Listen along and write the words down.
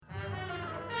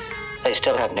They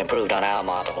still haven't improved on our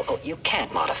model. Oh, you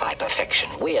can't modify perfection.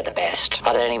 We're the best.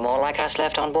 Are there any more like us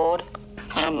left on board?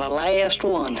 I'm the last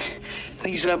one.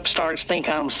 These upstarts think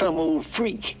I'm some old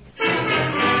freak.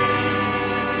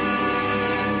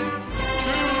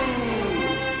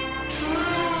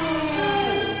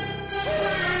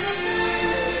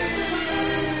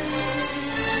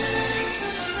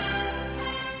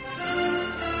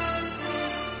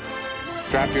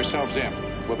 Strap yourselves in.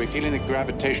 We'll be feeling the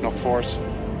gravitational force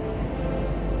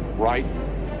right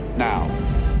now.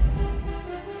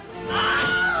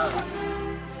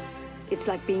 It's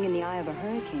like being in the eye of a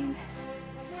hurricane.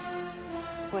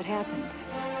 What happened?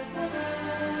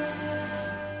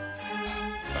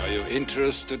 Are you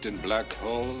interested in black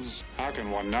holes? How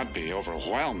can one not be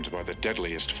overwhelmed by the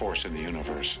deadliest force in the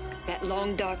universe? That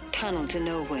long, dark tunnel to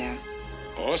nowhere.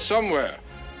 Or somewhere?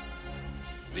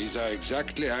 These are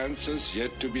exactly answers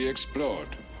yet to be explored.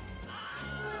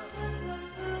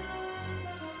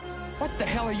 What the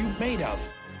hell are you made of?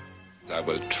 I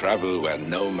will travel where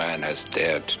no man has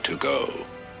dared to go.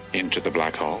 Into the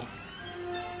black hole?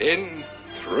 In,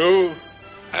 through,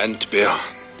 and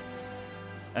beyond.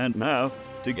 And now,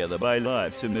 together by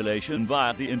live simulation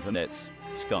via the internet,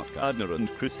 Scott Gardner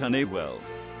and Chris Honeywell.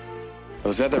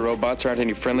 Those other robots aren't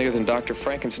any friendlier than Dr.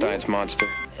 Frankenstein's monster.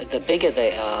 The bigger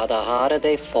they are, the harder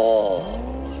they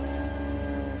fall.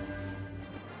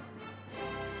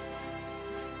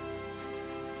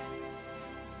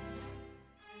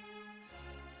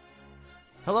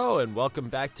 Hello and welcome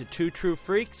back to Two True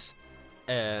Freaks.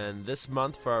 And this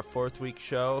month for our fourth week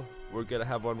show, we're going to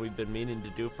have one we've been meaning to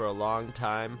do for a long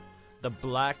time, The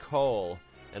Black Hole.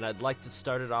 And I'd like to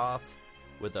start it off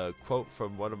with a quote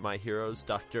from one of my heroes,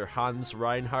 Dr. Hans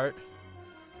Reinhardt.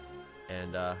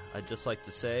 And I'd just like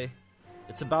to say,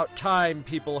 it's about time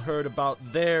people heard about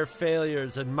their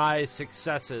failures and my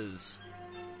successes.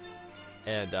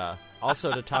 And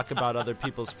also to talk about other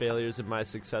people's failures and my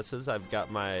successes, I've got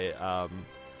my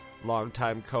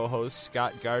longtime co-host,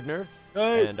 Scott Gardner,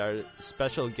 and our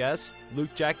special guest, Luke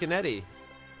Giaconetti.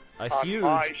 On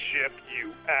my ship,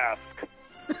 you ask.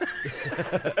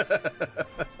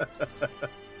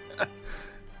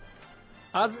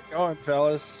 How's it going,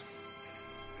 fellas?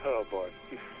 Oh, boy.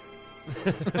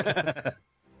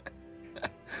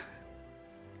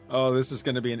 Oh, this is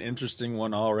going to be an interesting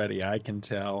one already, I can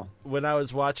tell. When I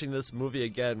was watching this movie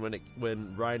again,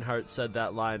 when Reinhardt said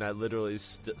that line, I literally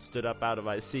stood up out of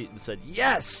my seat and said,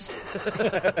 "Yes!"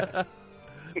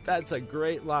 That's a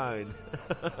great line.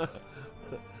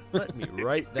 Let me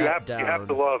write that down. You have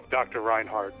to love Dr.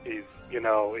 Reinhardt. He's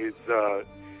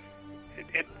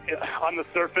on the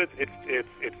surface,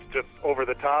 it's just over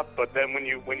the top, but then when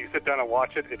you sit down and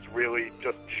watch it, it's really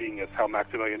just genius how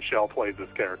Maximilian Schell plays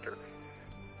this character.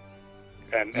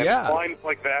 And yeah. lines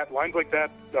like that,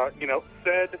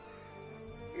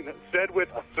 said with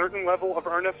a certain level of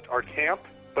earnest are camp,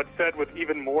 but said with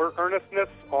even more earnestness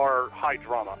are high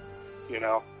drama.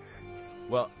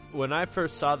 Well, when I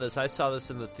first saw this, I saw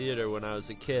this in the theater when I was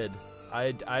a kid.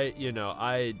 I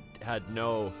had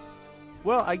no.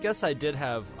 Well, I guess I did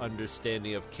have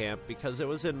understanding of camp because it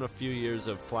was in a few years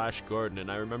of Flash Gordon,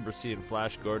 and I remember seeing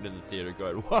Flash Gordon in the theater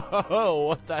going, "Whoa,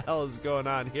 what the hell is going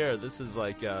on here? This is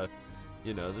like,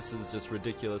 this is just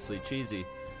ridiculously cheesy."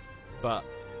 But,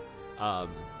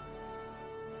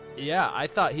 yeah, I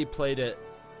thought he played it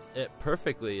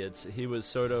perfectly. He was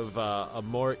sort of a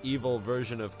more evil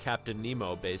version of Captain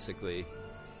Nemo, basically.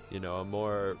 A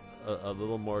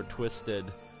little more twisted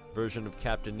version of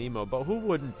Captain Nemo, but who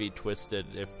wouldn't be twisted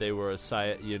if they were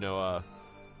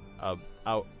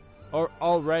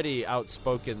already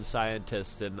outspoken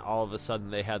scientist, and all of a sudden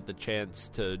they had the chance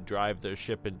to drive their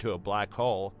ship into a black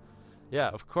hole? Yeah,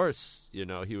 of course, he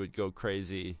would go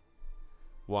crazy,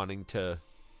 doing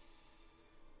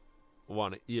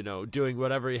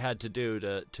whatever he had to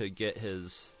do to get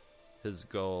his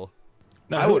goal.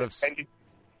 No, I would have.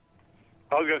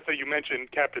 I was going to say, you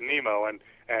mentioned Captain Nemo, and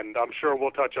I'm sure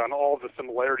we'll touch on all the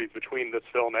similarities between this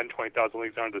film and 20,000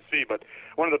 Leagues Under the Sea, but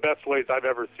one of the best ways I've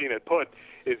ever seen it put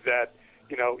is that,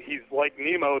 he's like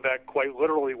Nemo that quite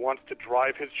literally wants to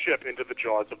drive his ship into the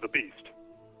jaws of the beast.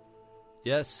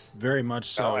 Yes. Very much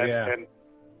so, so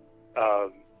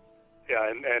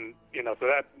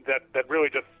that really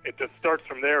just starts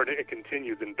from there, and it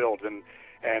continues and builds, and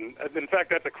in fact,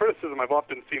 that's a criticism I've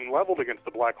often seen leveled against the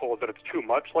black hole, is that it's too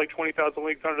much like 20,000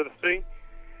 Leagues Under the Sea.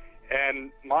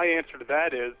 And my answer to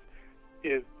that is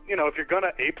if you're going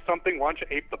to ape something, why don't you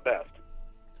ape the best?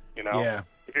 Yeah.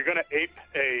 If you're going to ape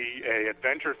a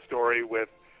adventure story with,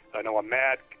 a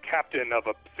mad captain of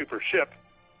a super ship,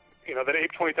 then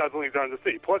ape 20,000 Leagues Under the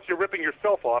Sea. Plus, you're ripping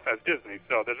yourself off as Disney,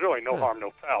 so there's really no harm,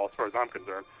 no foul as far as I'm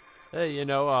concerned. Hey,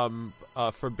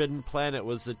 Forbidden Planet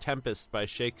was The Tempest by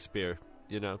Shakespeare.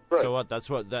 Right. So what?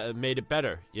 That made it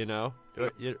better.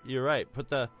 You're right. Put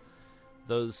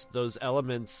those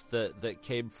elements that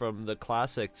came from the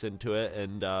classics into it,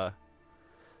 and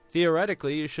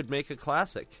theoretically, you should make a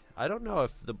classic. I don't know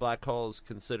if The Black Hole is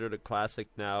considered a classic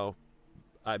now.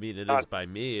 I mean, it is by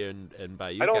me and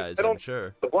by you guys, I'm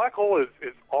sure. The Black Hole is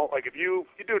all, like, if you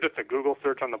do just a Google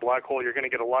search on The Black Hole, you're going to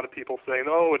get a lot of people saying,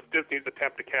 oh, it's Disney's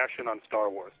attempt to cash in on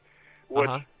Star Wars, which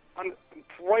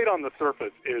right on the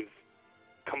surface is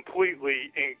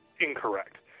completely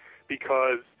incorrect,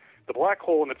 because The Black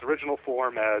Hole in its original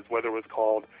form, as whether it was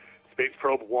called Space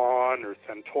Probe 1 or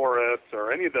Centaurus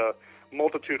or any of the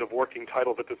multitude of working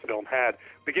titles that this film had,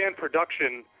 began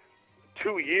production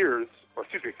 3 years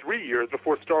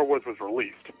before Star Wars was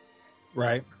released.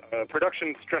 Right.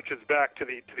 Production stretches back to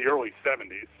the early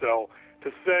 70s. So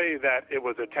to say that it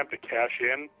was an attempt to cash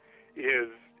in is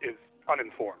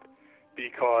uninformed,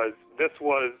 because this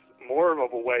was more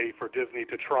of a way for Disney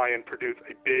to try and produce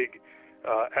a big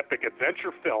epic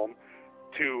adventure film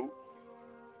to,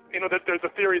 that there's a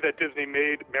theory that Disney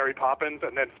made Mary Poppins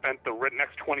and then spent the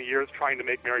next 20 years trying to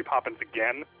make Mary Poppins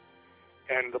again.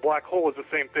 And The Black Hole is the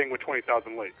same thing with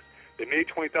 20,000 Leagues. They made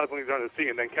 20,000 Leagues Under the Sea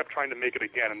and then kept trying to make it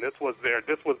again. And this was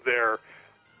their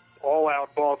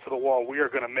all-out, balls-to-the-wall, we are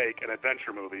going to make an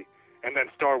adventure movie. And then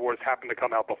Star Wars happened to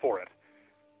come out before it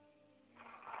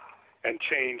and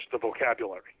change the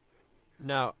vocabulary.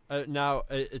 Now,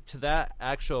 to that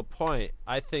actual point,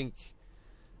 I think,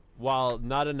 while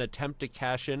not an attempt to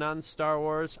cash in on Star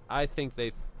Wars, I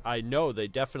know they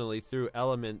definitely threw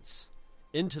elements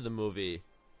into the movie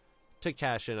to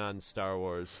cash in on Star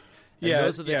Wars. And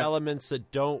those are the elements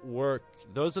that don't work.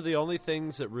 Those are the only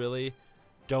things that really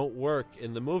don't work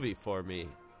in the movie for me,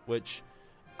 which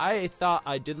I thought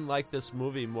I didn't like this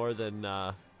movie more than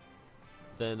I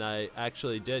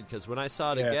actually did, because when I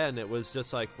saw it again, it was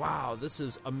just like, wow, this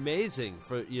is amazing.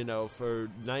 For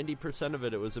 90% of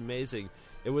it, it was amazing.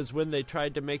 It was when they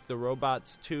tried to make the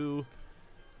robots too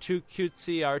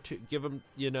cutesy. Give them,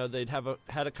 they'd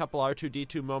had a couple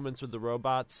R2-D2 moments with the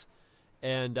robots,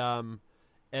 and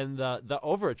the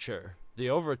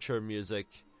overture music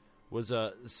was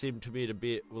seemed to me to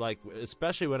be like,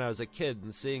 especially when I was a kid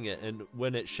and seeing it, and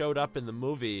when it showed up in the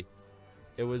movie,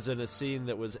 it was in a scene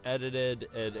that was edited,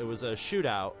 and it was a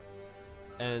shootout,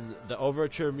 and the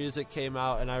overture music came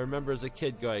out, and I remember as a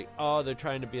kid going, oh, they're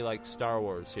trying to be like Star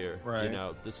Wars here. Right.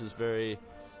 This is very,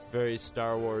 very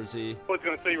Star Wars-y. I was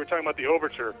going to say, you were talking about the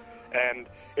overture, and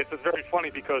it's just very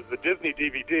funny because the Disney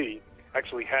DVD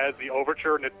actually has the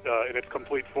overture in its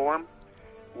complete form,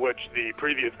 which the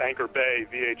previous Anchor Bay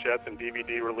VHS and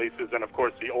DVD releases, and of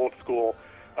course the old school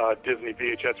Disney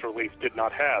VHS release, did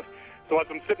not have. So as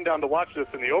I'm sitting down to watch this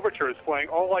and the overture is playing,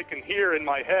 all I can hear in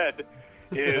my head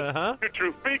is Two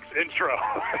True Freaks intro.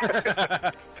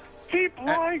 Keep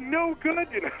lying, no good,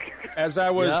 As I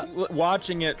was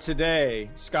watching it today,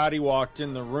 Scotty walked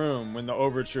in the room when the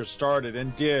overture started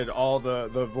and did all the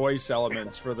voice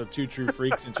elements for the Two True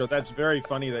Freaks intro. That's very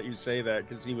funny that you say that,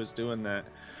 because he was doing that.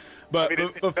 But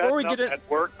before we get in, at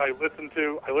work, I listen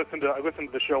to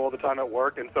the show all the time at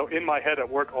work, and so in my head at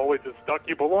work always is stuck.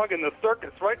 You belong in the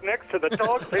circus right next to the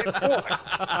dog-faced boy.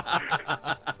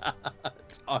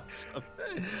 That's awesome.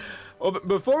 Well,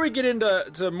 before we get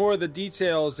into more of the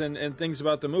details and things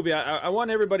about the movie, I want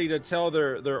everybody to tell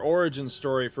their origin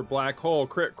story for Black Hole.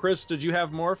 Chris, did you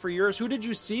have more for yours? Who did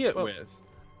you see it with?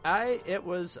 I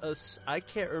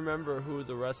can't remember who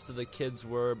the rest of the kids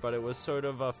were, but it was sort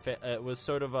of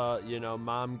a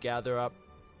mom gather up,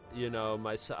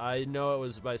 I know it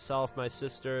was myself, my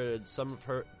sister, and some of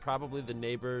her, probably the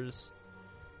neighbor's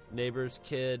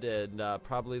kid, and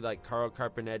probably like Carl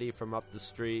Carpenetti from up the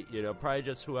street, probably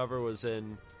just whoever was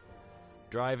in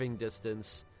driving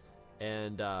distance,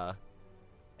 and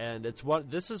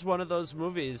this is one of those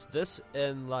movies, this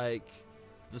and like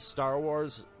the Star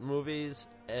Wars movies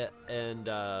and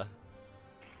a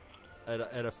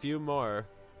few more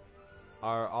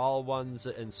are all ones,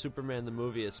 and Superman the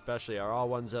movie especially, are all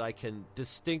ones that I can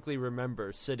distinctly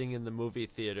remember sitting in the movie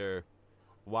theater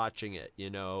watching it,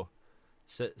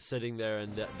 sitting there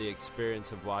and the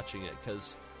experience of watching it,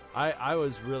 because I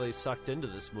was really sucked into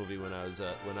this movie when I was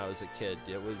a kid.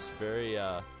 It was very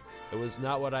it was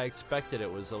not what I expected. It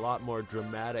was a lot more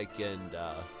dramatic and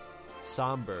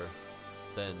somber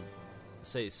than,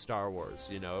 say, Star Wars.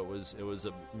 It was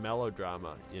a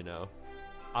melodrama,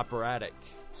 operatic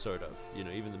sort of.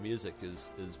 Even the music is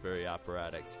very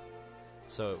operatic.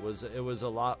 So it was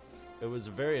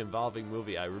a very involving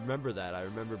movie. I remember that. I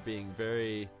remember being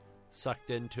very sucked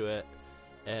into it,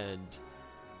 and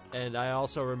And I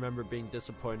also remember being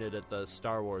disappointed at the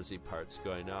Star Wars-y parts,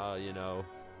 going, I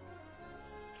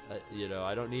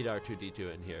don't need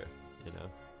R2-D2 in here,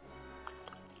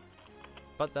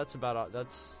 But that's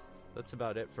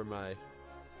about it for my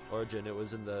origin. It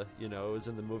was in the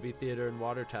movie theater in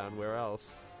Watertown. Where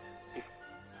else?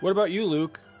 What about you,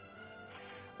 Luke?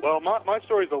 Well, my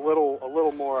story's a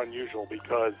little more unusual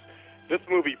because this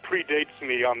movie predates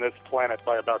me on this planet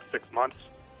by about 6 months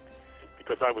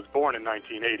because I was born in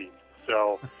 1980.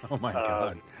 So, oh my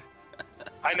God.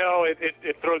 I know it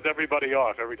throws everybody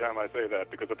off every time I say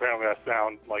that because apparently I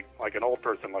sound like an old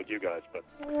person like you guys. But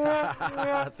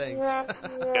thanks. Yeah,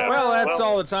 well, that's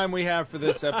all the time we have for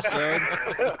this episode.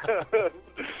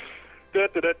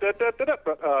 The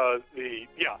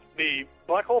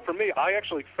Black Hole for me, I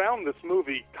actually found this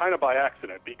movie kind of by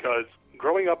accident because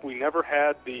growing up we never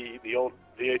had the old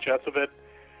VHS of it,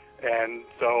 and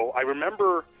so I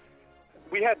remember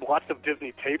we had lots of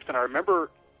Disney tapes, and I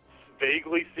remember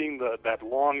vaguely seeing that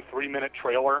long 3-minute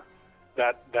trailer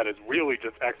that is really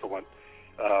just excellent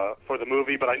for the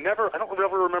movie, but I don't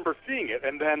ever remember seeing it.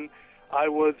 And then I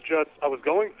was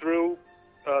going through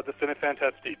the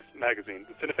Cinefantastique magazine.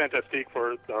 The Cinefantastique,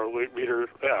 for our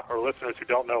listeners who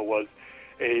don't know, was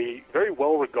a very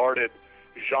well-regarded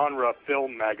genre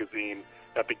film magazine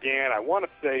that began, I want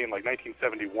to say, in like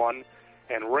 1971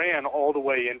 and ran all the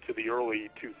way into the early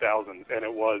 2000s. And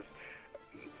it was,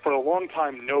 for a long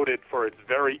time, noted for its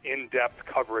very in-depth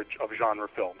coverage of genre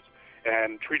films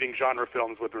and treating genre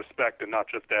films with respect and not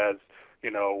just as,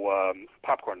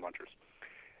 popcorn munchers.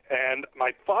 And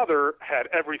my father had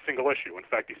every single issue. In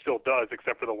fact, he still does,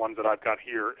 except for the ones that I've got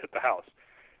here at the house.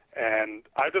 And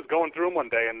I was just going through them one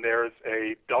day, and there's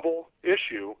a double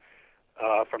issue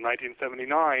from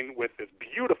 1979 with this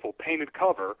beautiful painted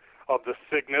cover of the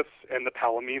Cygnus and the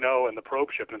Palomino and the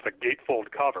probe ship, and it's a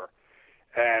gatefold cover.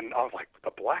 And I was like,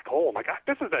 the Black Hole? My God,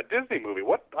 this is that Disney movie.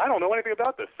 What? I don't know anything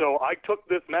about this. So I took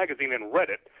this magazine and read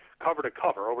it cover to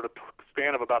cover over the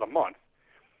span of about a month.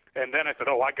 And then I said,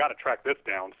 I got to track this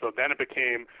down. So then it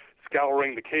became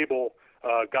scouring the cable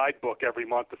guidebook every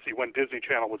month to see when Disney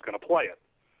Channel was going to play it.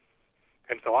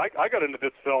 And so I got into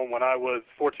this film when I was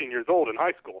 14 years old in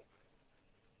high school.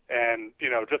 And,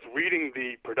 just reading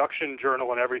the production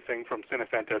journal and everything from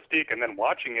Cinefantastique and then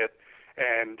watching it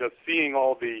and just seeing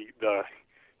all the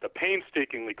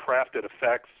painstakingly crafted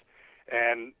effects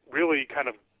and really kind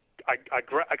of I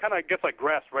guess I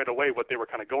grasped right away what they were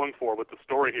kind of going for with the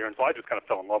story here, and so I just kind of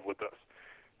fell in love with this,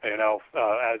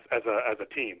 as a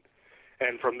teen.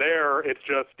 And from there, it's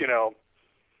just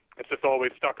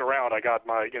always stuck around. I got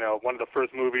my one of the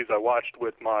first movies I watched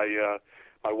with my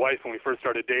wife when we first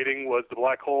started dating was The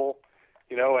Black Hole,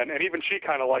 and even she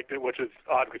kind of liked it, which is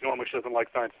odd because normally she doesn't like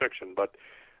science fiction, but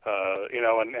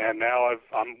and now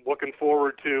I'm looking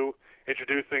forward to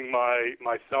introducing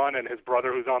my son and his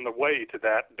brother who's on the way to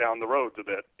that down the roads a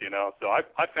bit, So I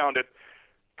found it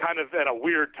kind of at a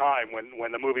weird time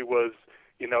when the movie was,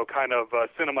 kind of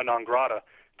cinema non grata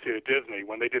to Disney,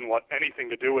 when they didn't want anything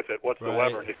to do with it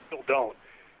whatsoever. Right. They still don't,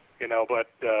 but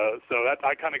so that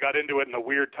I kind of got into it in a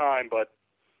weird time, but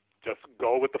just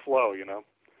go with the flow,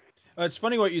 It's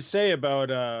funny what you say about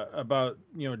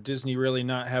Disney really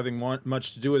not having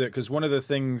much to do with it, because one of the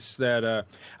things that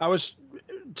I was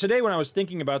today when I was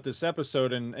thinking about this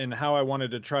episode and how I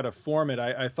wanted to try to form it,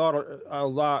 I thought a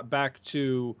lot back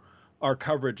to our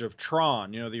coverage of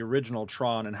Tron, the original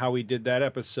Tron, and how we did that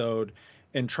episode,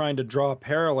 and trying to draw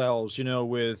parallels,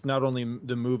 with not only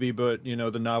the movie but the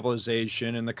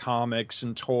novelization and the comics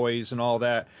and toys and all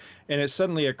that. And it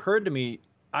suddenly occurred to me,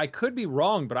 I could be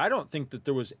wrong, but I don't think that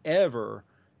there was ever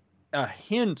a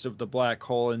hint of the Black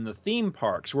Hole in the theme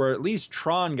parks, where at least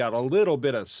Tron got a little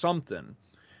bit of something.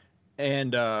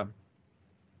 And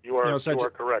you are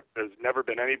correct. There's never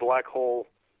been any Black Hole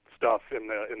stuff in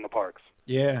the parks.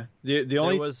 Yeah,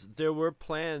 there were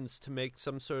plans to make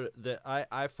some sort of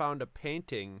I found a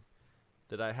painting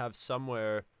that I have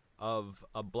somewhere of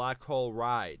a Black Hole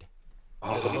ride.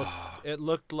 It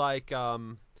looked like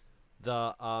the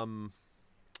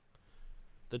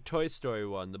Toy Story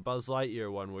one, the Buzz Lightyear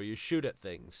one, where you shoot at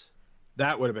things.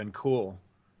 That would have been cool.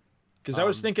 Because I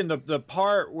was thinking the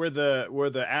part where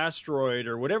the asteroid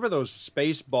or whatever those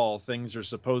space ball things are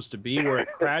supposed to be, where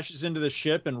it crashes into the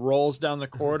ship and rolls down the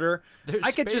corridor,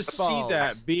 I could just see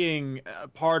that being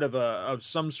part of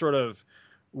some sort of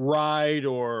ride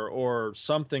or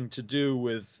something to do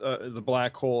with the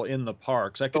Black Hole in the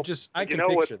parks. I could picture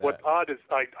that. What's odd is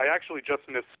I actually just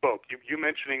misspoke. You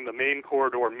mentioning the main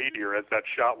corridor meteor as that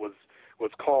shot was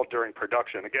called during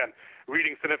production. Again,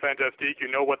 reading Cinefantastique,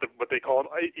 what they called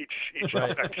each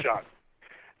effect shot.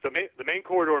 So the main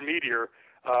corridor meteor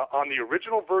On the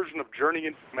original version of Journey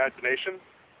into Imagination,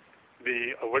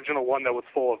 the original one that was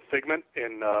full of Figment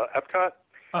in Epcot,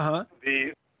 what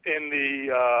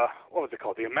was it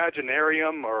called? The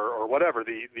Imaginarium or whatever,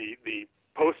 the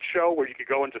post show where you could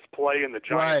go and just play in the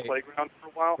giant playground for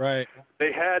a while. Right.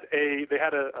 They had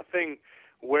a thing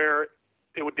where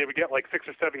they would get like 6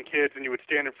 or 7 kids, and you would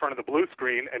stand in front of the blue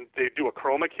screen, and they'd do a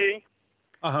chroma key,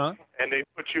 and they'd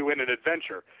put you in an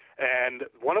adventure. And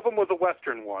one of them was a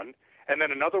Western one, and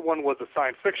then another one was a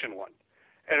science fiction one.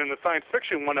 And in the science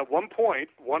fiction one, at one point,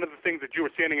 one of the things that you were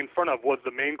standing in front of was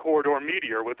the main corridor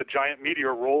meteor with the giant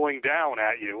meteor rolling down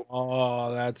at you.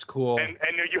 Oh, that's cool. And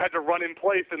you had to run in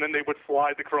place, and then they would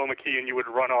slide the chroma key, and you would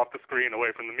run off the screen away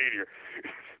from the meteor.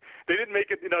 They didn't make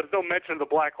it, there's no mention of the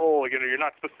black hole. You're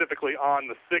not specifically on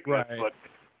the Cygnus, but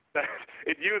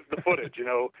it used the footage.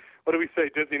 What do we say?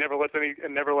 Disney never lets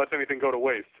anything go to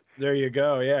waste. There you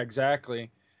go. Yeah,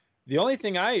 exactly. The only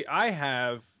thing I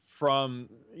have from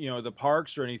the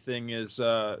parks or anything is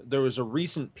there was a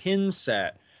recent pin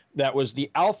set that was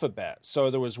the alphabet, so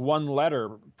there was one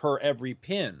letter per every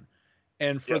pin,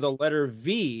 and for the letter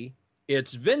V,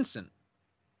 it's Vincent,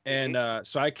 and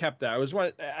so I kept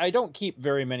that. I don't keep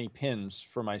very many pins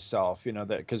for myself, that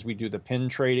because we do the pin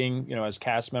trading, as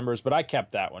cast members, but I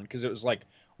kept that one because it was like,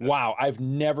 wow, I've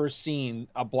never seen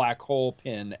a black hole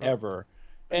pin ever,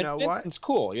 and Vincent's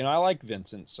cool, I like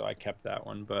Vincent, so I kept that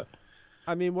one, but.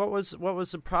 I mean, what was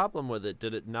the problem with it?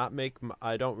 Did it not make?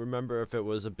 I don't remember if it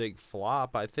was a big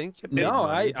flop. I think it made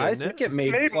money. I think it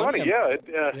made money. Yeah,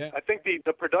 I think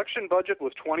the production budget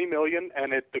was $20 million,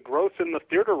 and the gross in the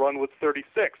theater run was $36.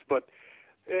 But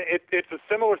it's a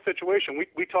similar situation.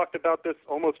 We talked about this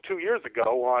almost 2 years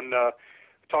ago on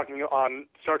talking on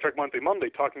Star Trek Monthly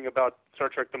Monday, talking about Star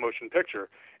Trek: The Motion Picture.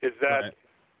 Is that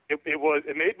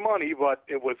it made money, but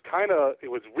it was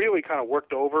really kind of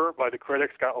worked over by the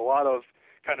critics. Got a lot of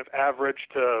kind of average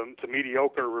to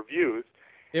mediocre reviews.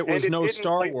 It was no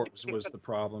Star Wars was the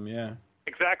problem, yeah.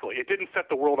 Exactly. It didn't set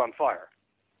the world on fire.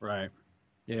 Right.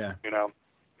 Yeah.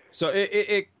 So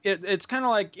it's kind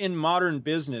of like in modern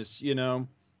business,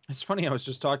 It's funny, I was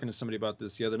just talking to somebody about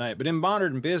this the other night, but in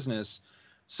modern business,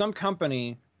 some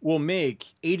company will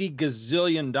make $80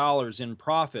 gazillion in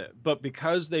profit, but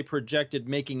because they projected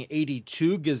making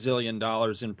 $82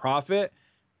 gazillion in profit,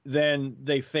 then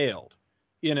they failed.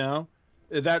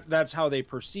 That's how they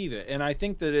perceive it, and I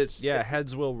think that it's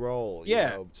heads will roll.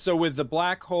 So with the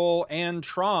black hole and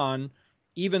Tron,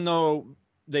 even though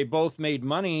they both made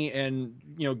money and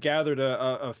gathered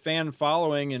a fan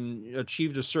following and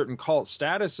achieved a certain cult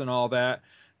status and all that,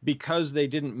 because they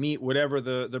didn't meet whatever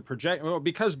the project,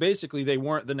 because basically they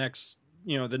weren't the next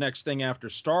thing after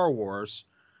Star Wars,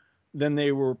 then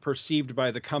they were perceived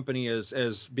by the company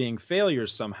as being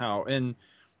failures somehow, and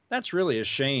that's really a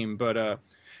shame. But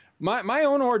my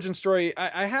own origin story,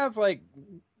 I have like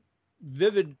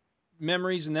vivid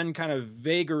memories and then kind of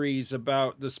vagaries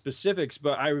about the specifics,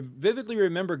 but I vividly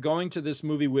remember going to this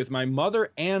movie with my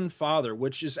mother and father,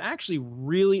 which is actually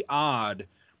really odd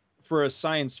for a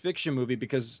science fiction movie,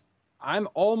 because I'm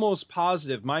almost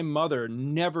positive my mother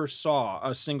never saw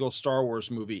a single Star Wars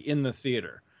movie in the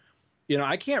theater.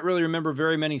 I can't really remember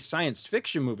very many science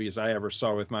fiction movies I ever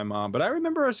saw with my mom, but I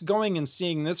remember us going and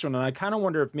seeing this one, and I kind of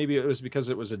wonder if maybe it was because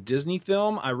it was a Disney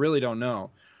film. I really don't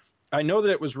know. I know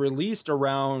that it was released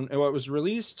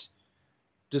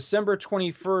December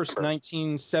 21st,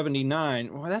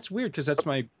 1979. Well, that's weird because that's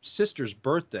my sister's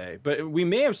birthday. But we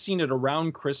may have seen it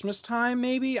around Christmas time,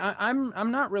 maybe.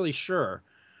 I'm not really sure.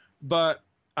 But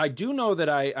I do know that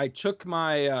I took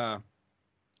my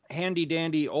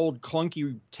handy-dandy old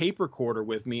clunky tape recorder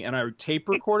with me, and I tape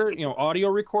recorded, audio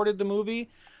recorded the movie.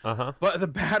 But the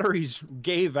batteries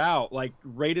gave out, like,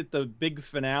 right at the big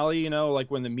finale,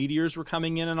 like when the meteors were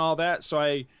coming in and all that.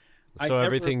 So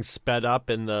everything sped up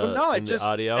in the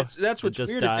audio. That's what's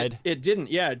just weird. Died. It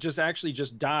didn't. Yeah, it just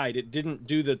died. It didn't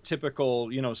do the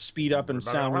typical, speed up and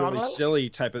sound really silly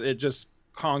type of. It just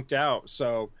conked out.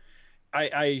 So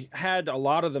I had a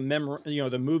lot of the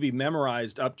the movie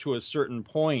memorized up to a certain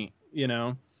point,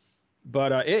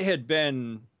 but it had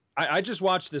been. I just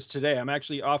watched this today. I'm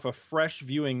actually off a fresh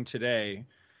viewing today.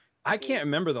 I can't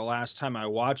remember the last time I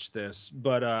watched this,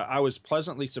 but I was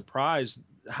pleasantly surprised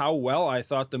how well I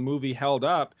thought the movie held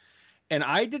up. And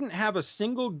I didn't have a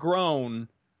single groan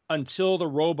until the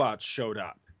robots showed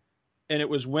up. And it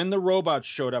was when the robots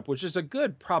showed up, which is a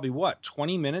good, probably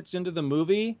 20 minutes into the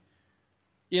movie.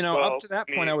 Up to that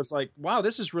point, I was like, wow,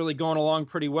 this is really going along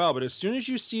pretty well. But as soon as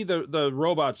you see the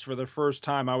robots for the first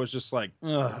time, I was just like,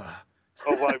 ugh.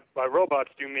 Oh, by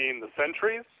robots, do you mean the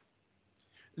sentries?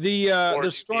 The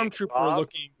stormtrooper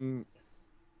looking.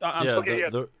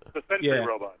 The Sentry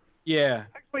robot. Yeah.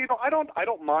 Actually, I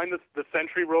don't mind the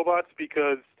Sentry robots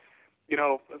because,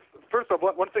 first off,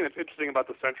 one thing that's interesting about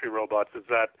the Sentry robots is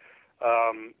that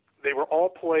they were all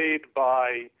played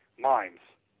by mimes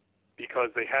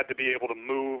because they had to be able to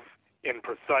move in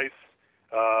precise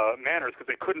manners because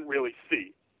they couldn't really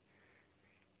see.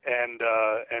 And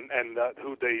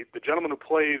the gentleman who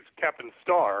plays Captain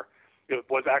Star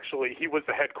was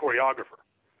the head choreographer,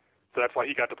 so that's why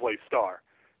he got to play Star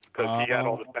because he had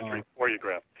all the Sentry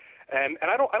choreographed. And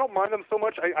I don't mind them so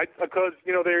much because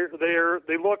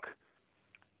they look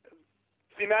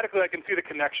thematically. I can see the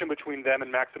connection between them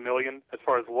and Maximilian as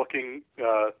far as looking.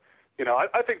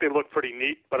 I think they look pretty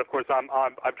neat, but of course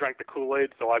I've drank the Kool-Aid,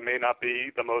 so I may not be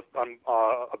the most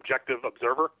objective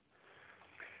observer.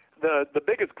 The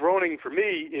biggest groaning for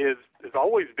me has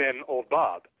always been Old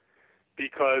Bob,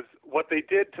 because what they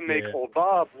did to make Old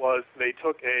Bob was they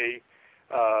took they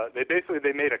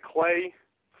made a clay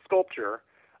sculpture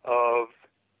of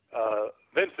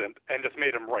Vincent and just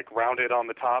made him like rounded on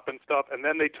the top and stuff, and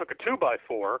then they took a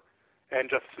 2x4 and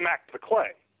just smacked the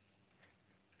clay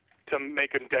to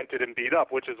make him dented and beat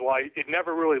up, which is why it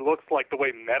never really looks like the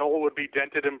way metal would be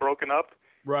dented and broken up.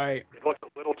 Right. It looks a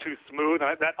little too smooth. And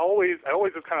I always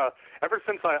just kind of, ever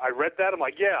since I read that, I'm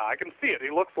like, yeah, I can see it.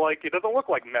 It doesn't look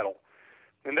like metal.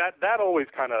 And that always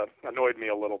kind of annoyed me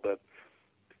a little bit.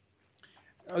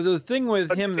 The thing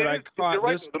with him that I caught, you're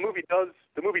right, the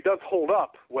movie does hold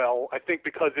up well. I think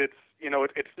because it's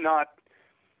not.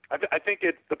 I think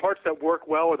the parts that work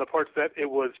well are the parts that it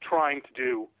was trying to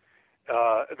do.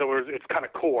 It's kind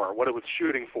of core, what it was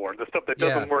shooting for. The stuff that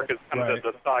doesn't work is kind of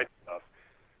the side stuff.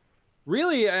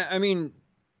 Really, I mean,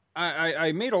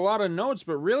 I made a lot of notes,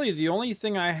 but really the only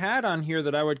thing I had on here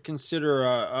that I would consider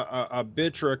a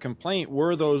bitch or a complaint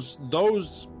were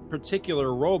those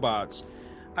particular robots.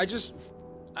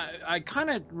 I kind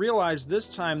of realized this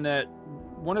time that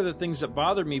one of the things that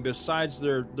bothered me, besides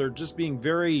they're just being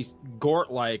very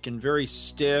Gort-like and very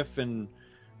stiff and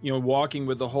walking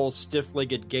with the whole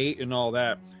stiff-legged gait and all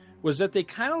that, was that they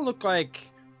kind of look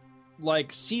like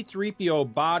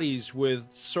C-3PO bodies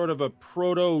with sort of a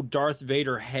proto Darth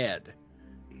Vader head.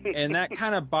 And that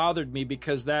kind of bothered me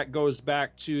because that goes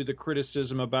back to the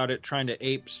criticism about it trying to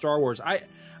ape Star Wars.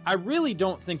 I really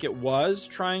don't think it was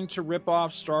trying to rip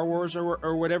off Star Wars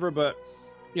or whatever, but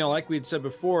like we had said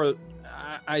before,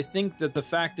 I think that the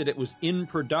fact that it was in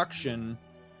production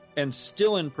and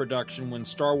still in production when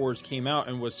Star Wars came out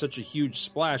and was such a huge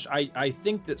splash, I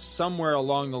think that somewhere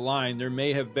along the line there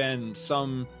may have been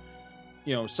some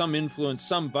influence,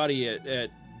 somebody at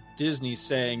Disney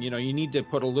saying, you need to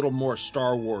put a little more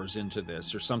Star Wars into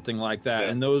this or something like that. Yeah.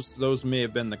 And those may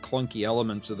have been the clunky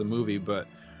elements of the movie. But,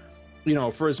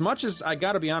 for as much as I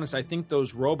got to be honest, I think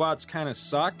those robots kind of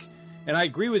suck. And I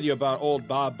agree with you about Old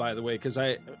Bob, by the way, because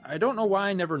I don't know why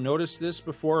I never noticed this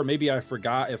before. Or maybe I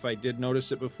forgot if I did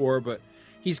notice it before, but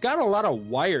he's got a lot of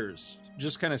wires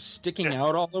just kind of sticking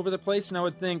out all over the place. And I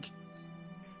would think,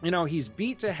 he's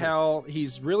beat to hell.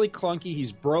 He's really clunky.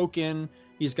 He's broken.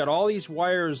 He's got all these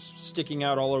wires sticking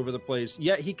out all over the place,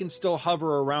 yet he can still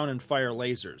hover around and fire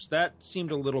lasers. That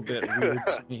seemed a little bit weird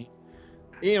to me.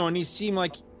 And he seemed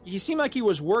like he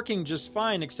was working just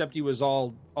fine, except he was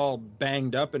all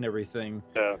banged up and everything.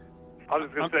 Yeah. I was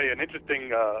going to say, an interesting,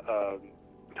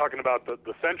 talking about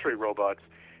the Sentry robots,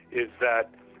 is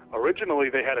that originally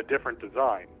they had a different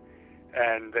design,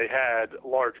 and they had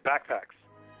large backpacks.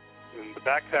 And the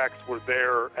backpacks were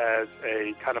there as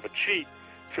a kind of a cheat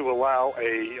to allow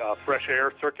a fresh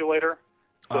air circulator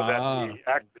so that the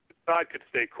active side could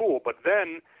stay cool. But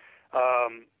then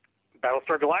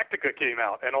Battlestar Galactica came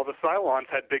out, and all the Cylons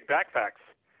had big backpacks.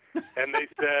 And they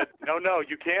said, no,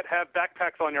 you can't have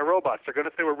backpacks on your robots. They're going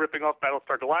to say we're ripping off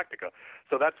Battlestar Galactica.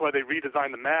 So that's why they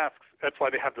redesigned the masks. That's why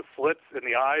they have the slits in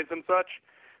the eyes and such,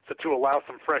 so to allow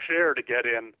some fresh air to get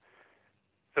in.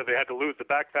 So they had to lose the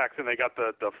backpacks, and they got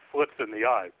the slits in the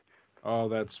eyes. Oh,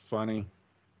 that's funny.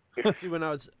 See, when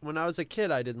I was a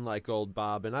kid, I didn't like Old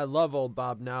Bob, and I love Old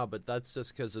Bob now, but that's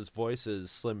just because his voice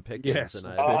is Slim Pickens. Yes.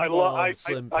 And I love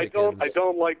Slim Pickens. I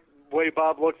don't like the way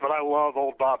Bob looks, but I love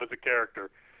Old Bob as a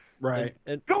character. Right.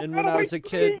 And when I was a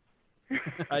kid,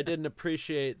 I didn't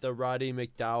appreciate the Roddy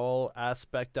McDowell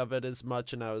aspect of it as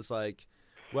much, and I was like,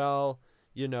 well,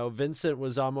 Vincent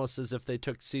was almost as if they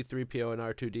took C-3PO and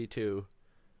R2-D2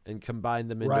 and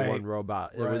combined them into one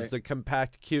robot. It was the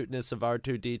compact cuteness of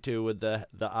R2-D2 with the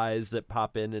eyes that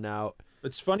pop in and out.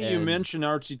 It's funny you mention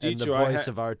R2-D2. And the voice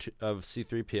of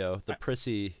C-3PO, the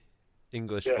prissy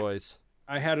English voice.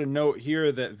 I had a note here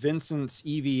that Vincent's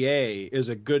EVA is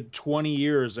a good 20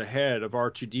 years ahead of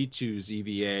R2-D2's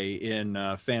EVA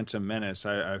in Phantom Menace.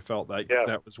 I felt like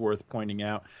that was worth pointing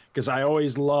out because I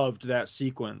always loved that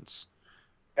sequence.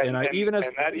 And that EVA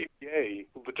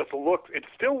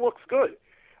still looks good.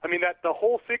 I mean, the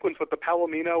whole sequence with the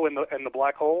Palomino and the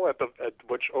black hole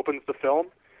which opens the film.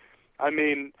 I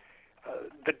mean,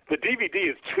 the DVD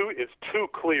is too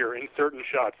clear in certain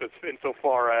shots,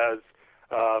 insofar as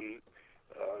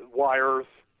wires,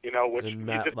 which you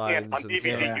just can't on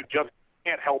DVD. You just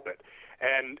can't help it.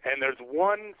 And there's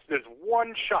one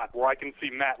shot where I can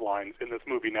see matte lines in this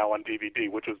movie now on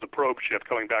DVD, which is the probe ship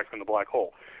coming back from the black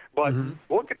hole. But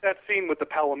look at that scene with the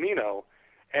Palomino,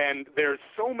 and there's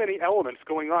so many elements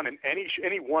going on in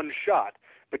any one shot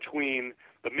between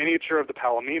the miniature of the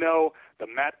Palomino, the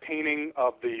matte painting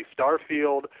of the star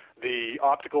field, the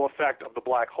optical effect of the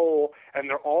black hole, and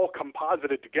they're all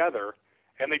composited together,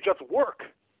 and they just work.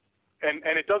 And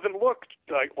it doesn't look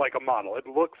like a model. It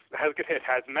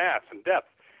has mass and depth.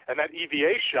 And that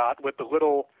EVA shot with the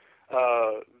little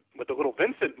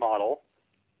Vincent model,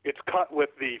 it's cut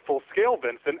with the full scale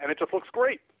Vincent, and it just looks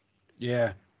great.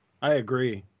 Yeah, I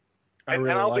agree.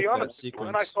 And I'll be honest,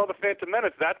 when I saw the Phantom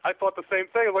Menace, I thought the same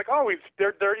thing. Like, oh,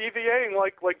 they're EVAing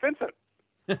like Vincent.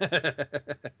 And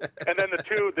then the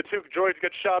two droids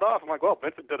get shot off. I'm like, well,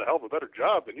 Vincent did a hell of a better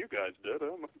job than you guys did.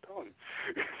 I'm telling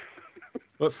you.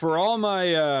 But for all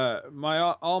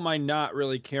my not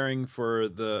really caring for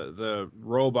the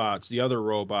robots, the other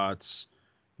robots,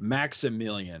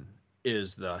 Maximilian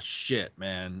is the shit,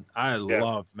 man. I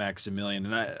love Maximilian,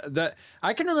 and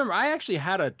I can remember I actually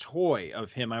had a toy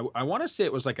of him. I want to say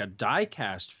it was like a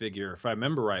die-cast figure, if I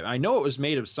remember right. I know it was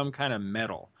made of some kind of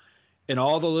metal, and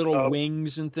all the little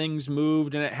wings and things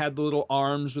moved, and it had the little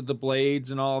arms with the blades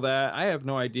and all that. I have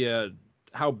no idea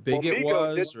how big it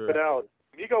was.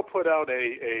 Mego put out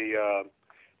a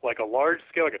large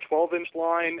scale, like a 12-inch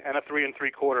line and a 3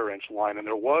 3/4-inch line, and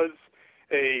there was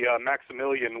a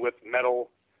Maximilian with metal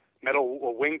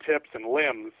wingtips and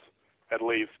limbs, at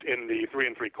least, in the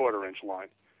 3 3/4-inch line.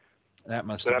 That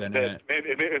must have been it.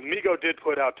 Mego did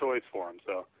put out toys for him,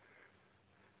 so.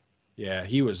 Yeah,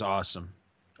 he was awesome.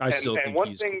 I still think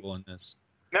he's cool in this.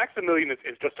 Maximilian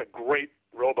is just a great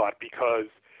robot because,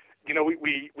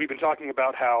 we've been talking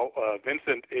about how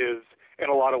Vincent is, in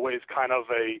a lot of ways, kind of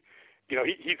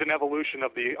he's an evolution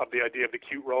of the idea of the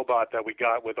cute robot that we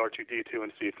got with R2-D2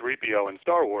 and C-3PO in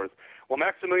Star Wars. Well,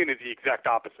 Maximilian is the exact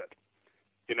opposite.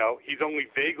 He's only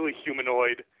vaguely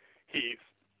humanoid. He's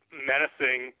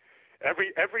menacing.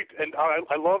 And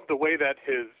I love the way that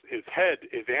his head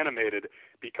is animated,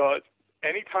 because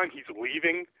anytime he's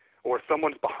leaving or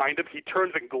someone's behind him, he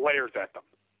turns and glares at them.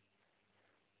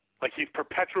 Like he's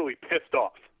perpetually pissed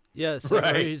off. Yes,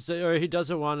 right. or he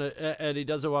doesn't want to, and he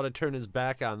doesn't want to turn his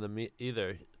back on them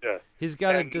either. Yeah, he's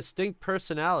got a distinct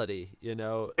personality, Yeah,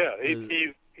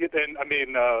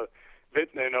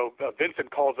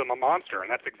 Vincent calls him a monster, and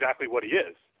that's exactly what he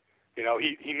is.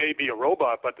 He may be a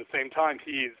robot, but at the same time,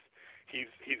 he's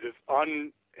this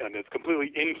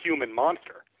completely inhuman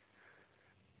monster.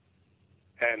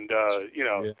 And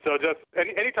so just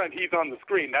anytime he's on the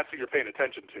screen, that's what you're paying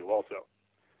attention to, also.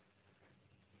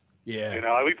 Yeah.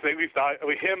 At least him,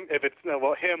 if it's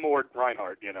him or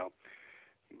Reinhardt,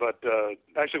 But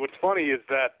actually, what's funny is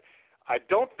that I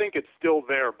don't think it's still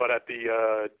there, but at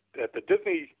the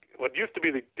Disney, what used to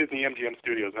be the Disney MGM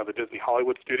Studios, now the Disney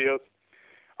Hollywood Studios,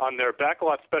 on their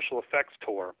backlot special effects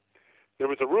tour, there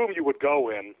was a room you would go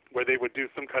in where they would do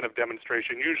some kind of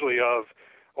demonstration, usually of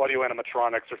audio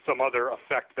animatronics or some other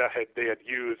effect that they had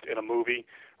used in a movie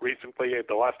recently.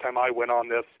 The last time I went on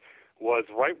this was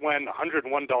right when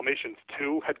 101 Dalmatians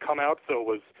 2 had come out, so it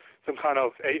was some kind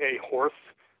of AA horse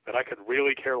that I could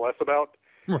really care less about.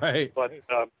 Right. But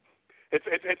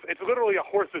it's literally a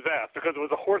horse's ass, because it was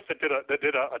a horse that did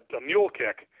a mule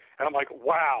kick, and I'm like,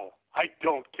 wow, I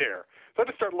don't care. So I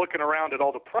just start looking around at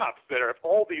all the props there,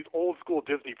 all these old school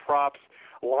Disney props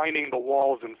lining the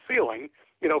walls and ceiling,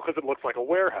 because it looks like a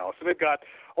warehouse. And they've got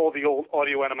all the old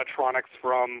audio animatronics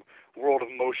from World of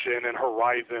Motion and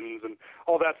Horizons and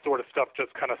all that sort of stuff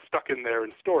just kind of stuck in there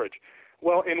in storage.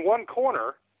 Well, in one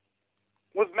corner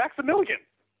was Maximilian.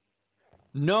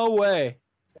 No way.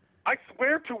 I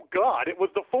swear to God, it was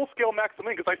the full-scale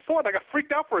Maximilian, because I saw it and I got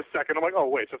freaked out for a second. I'm like, oh,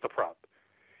 wait, it's just a prop.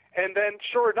 And then,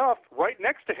 sure enough, right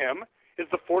next to him is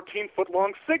the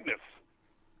 14-foot-long Cygnus.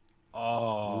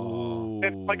 Oh.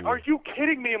 And like, are you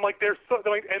kidding me? I'm like, they're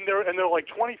like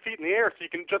 20 feet in the air, so you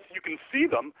can see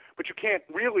them, but you can't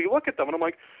really look at them. And I'm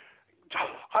like,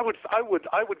 I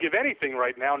would give anything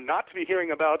right now not to be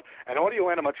hearing about an audio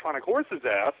animatronic horse's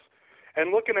ass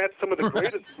and looking at some of the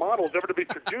greatest models ever to be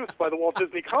produced by the Walt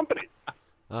Disney Company.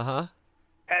 Uh-huh.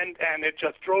 And it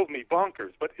just drove me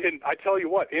bonkers. But I tell you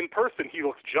what, in person, he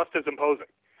looks just as imposing,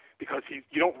 because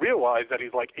you don't realize that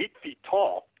he's like 8 feet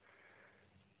tall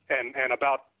and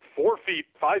about 4 feet,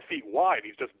 5 feet wide.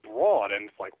 He's just broad, and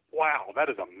it's like, wow, that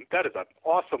is an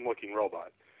awesome looking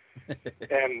robot.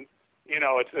 And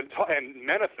and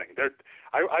menacing.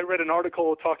 I read an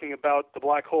article talking about the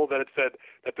black hole that it said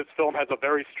that this film has a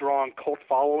very strong cult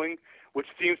following, which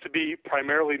seems to be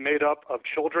primarily made up of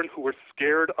children who were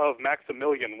scared of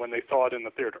Maximilian when they saw it in the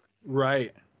theater.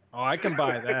 Right. Oh, I can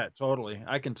buy that. Totally.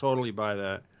 I can totally buy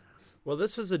that. Well,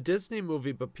 this was a Disney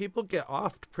movie, but people get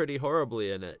offed pretty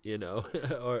horribly in it,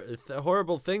 or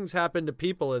horrible things happen to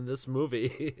people in this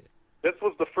movie. This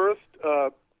was the first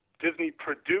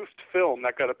Disney-produced film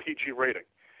that got a PG rating.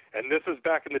 And this is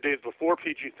back in the days before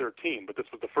PG-13, but this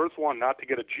was the first one not to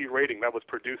get a G rating that was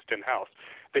produced in-house.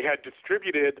 They had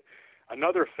distributed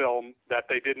another film that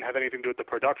they didn't have anything to do with the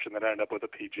production that ended up with a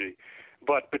PG.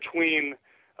 But between,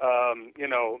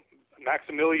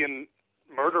 Maximilian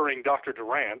murdering Dr.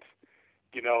 Durant,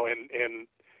 and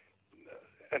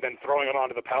then throwing it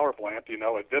onto the power plant,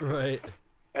 Right.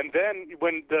 And then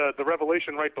when the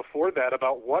revelation right before that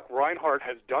about what Reinhardt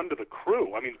has done to the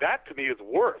crew, I mean, that to me is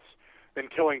worse than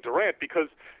killing Durant, because,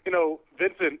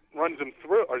 Vincent runs him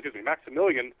through,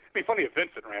 Maximilian, it'd be funny if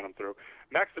Vincent ran him through.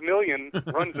 Maximilian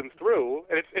runs him through,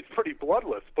 and it's pretty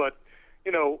bloodless, but,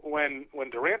 when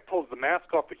Durant pulls the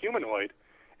mask off the humanoid,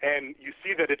 and you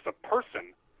see that it's a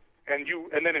person, and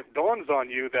then it dawns on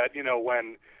you that,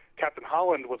 when Captain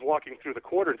Holland was walking through the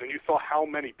quarters and you saw how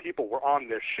many people were on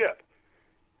this ship,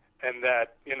 and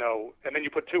that, and then you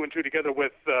put two and two together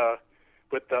with the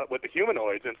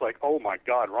humanoids, and it's like, oh my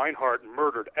God, Reinhardt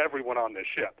murdered everyone on this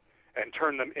ship and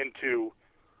turned them into,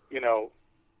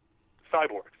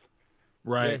 cyborgs.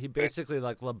 Right. Yeah, he basically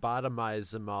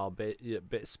lobotomized them all,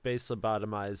 space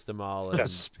lobotomized them all, and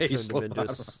turned them into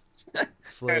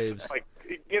slaves. And,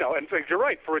 and so you're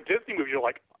right. For a Disney movie, you're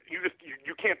like, you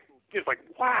can't. It's like,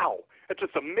 wow, it's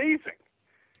just amazing.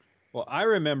 Well, I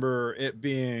remember it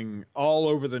being all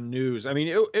over the news. I mean,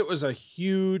 it was a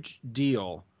huge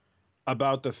deal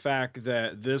about the fact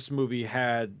that this movie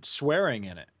had swearing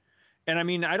in it. And I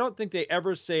mean, I don't think they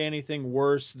ever say anything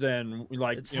worse than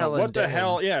what the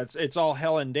hell? Yeah, it's all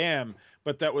hell and damn.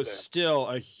 But that was still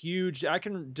a huge. I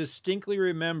can distinctly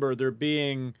remember there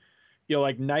being,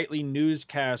 nightly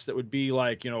newscasts that would be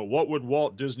like, what would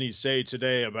Walt Disney say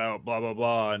today about blah blah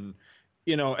blah, and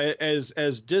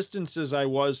as distant as I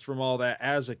was from all that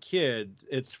as a kid,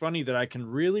 it's funny that I can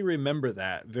really remember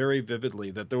that very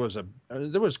vividly. That there was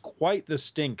quite the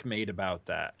stink made about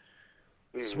that.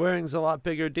 Swearing's a lot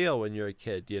bigger deal when you're a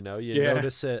kid,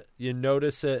 notice it,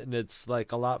 and it's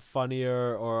like a lot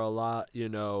funnier, or a lot,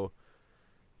 I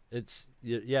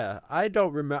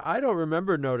don't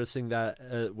remember noticing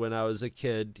that when I was a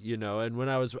kid, and when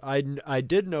I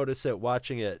did notice it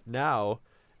watching it now,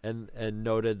 and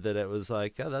noted that it was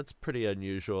like, oh, that's pretty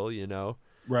unusual,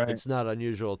 Right. It's not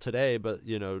unusual today, but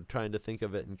trying to think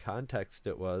of it in context,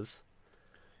 it was.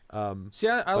 See,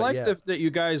 I like that you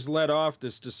guys led off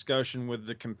this discussion with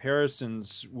the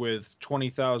comparisons with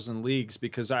 20,000 Leagues,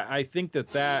 because I think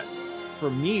that for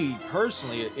me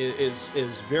personally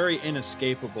is very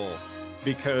inescapable,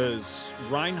 because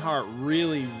Reinhardt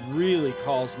really, really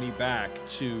calls me back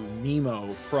to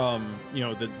Nemo from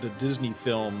the Disney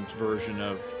filmed version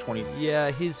of 20,000.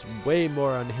 Yeah, he's way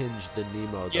more unhinged than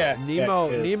Nemo. Though. Yeah,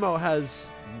 Nemo has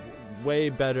way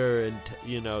better,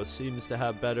 seems to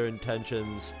have better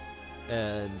intentions,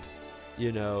 and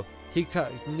Nemo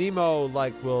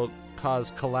will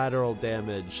cause collateral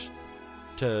damage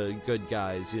to good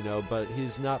guys, but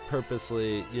he's not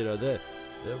purposely,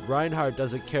 Reinhardt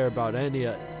doesn't care about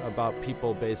about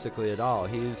people basically at all.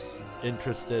 He's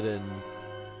interested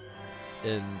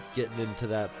in getting into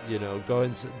that,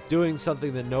 doing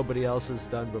something that nobody else has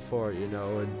done before,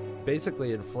 and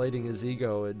basically inflating his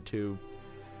ego into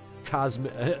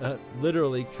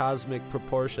literally cosmic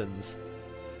proportions.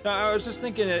 No, I was just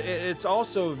thinking it's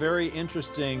also very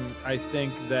interesting. I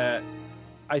think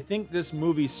this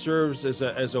movie serves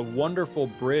as a wonderful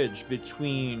bridge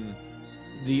between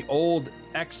the old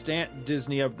extant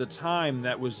Disney of the time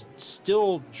that was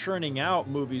still churning out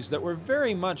movies that were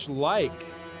very much like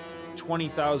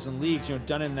 20,000 Leagues,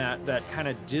 done in that kind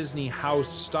of Disney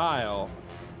house style,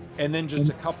 and then just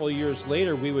a couple of years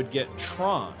later we would get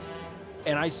Tron.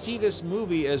 And I see this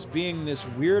movie as being this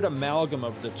weird amalgam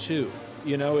of the two.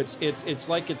 It's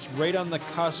like it's right on the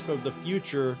cusp of the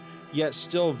future, yet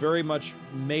still very much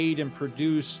made and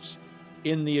produced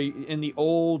in the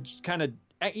old kind of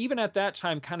even at that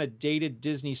time, kind of dated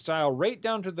Disney style, right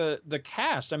down to the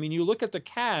cast. I mean, you look at the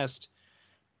cast,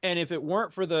 and if it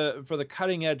weren't for the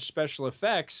cutting edge special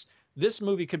effects, this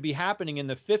movie could be happening in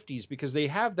the 50s, because they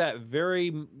have that very,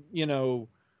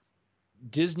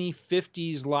 Disney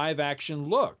 50s live action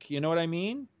look. You know what I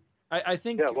mean? I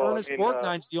think Ernest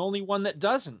Borgnine's the only one that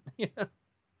doesn't. Yeah.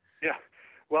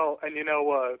 Well, and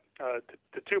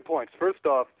to 2 points. First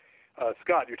off,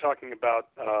 Scott, you're talking about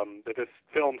that this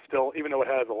film still, even though it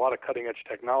has a lot of cutting-edge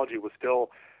technology, was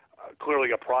still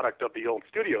clearly a product of the old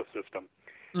studio system.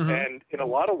 Mm-hmm. And in a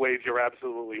lot of ways, you're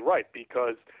absolutely right,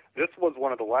 because this was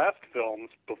one of the last films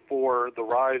before the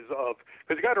rise of,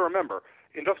 because you got to remember,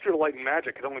 Industrial Light and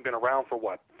Magic had only been around for,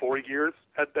 4 years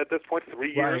at this point,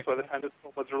 3 years by the time this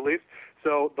film was released.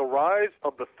 So the rise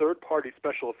of the third-party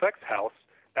special effects house,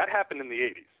 that happened in the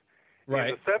 80s.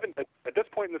 Right. At this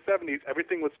point in the 70s,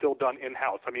 everything was still done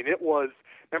in-house. I mean, it was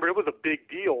a big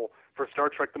deal for Star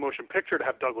Trek the Motion Picture to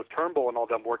have Douglas Turnbull and all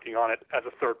them working on it as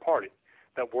a third party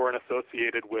that weren't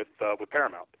associated with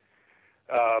Paramount.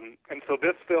 And so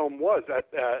this film was,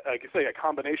 like you say, a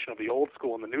combination of the old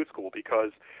school and the new school,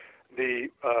 because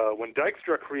when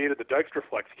Dykstra created the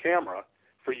Dykstraflex camera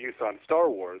for use on Star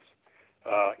Wars,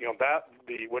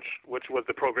 which was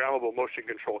the programmable motion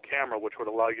control camera, which would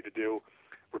allow you to do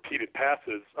repeated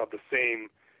passes of the same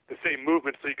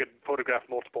movement, so you could photograph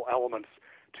multiple elements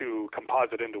to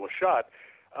composite into a shot.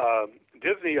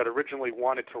 Disney had originally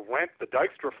wanted to rent the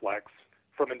Dykstraflex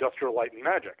from Industrial Light and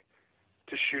Magic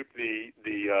to shoot the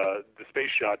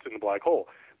space shots in the black hole,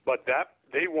 but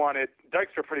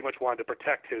Dykstra pretty much wanted to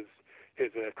protect his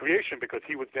creation, because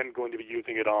he was then going to be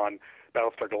using it on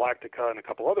Battlestar Galactica and a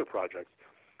couple other projects.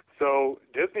 So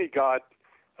Disney got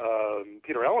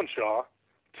Peter Ellenshaw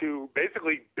to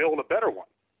basically build a better one,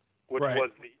 which was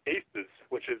the ACES,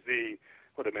 which is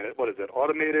what is it?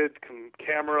 Automated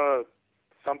Camera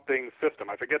something system.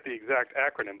 I forget the exact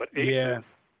acronym, but ACES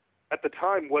at the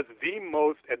time was the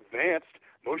most advanced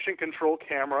motion control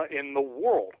camera in the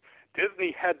world.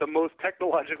 Disney had the most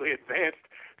technologically advanced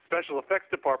special effects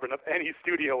department of any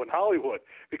studio in Hollywood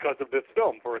because of this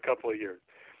film for a couple of years.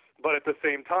 But at the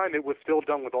same time, it was still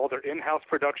done with all their in-house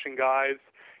production guys.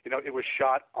 It was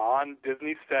shot on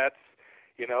Disney sets.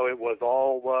 It was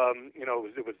all,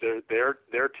 it was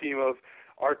their team of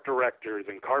art directors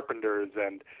and carpenters,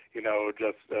 and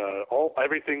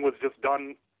everything was just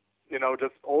done,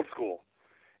 just old school,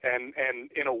 and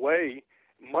in a way,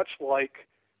 much like,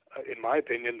 in my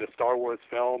opinion, the Star Wars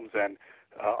films and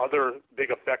other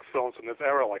big effects films from this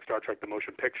era, like Star Trek the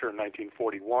Motion Picture in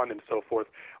 1941 and so forth,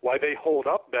 why they hold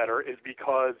up better is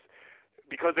because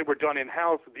they were done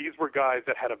in-house. These were guys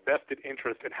that had a vested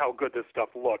interest in how good this stuff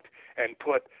looked and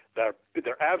put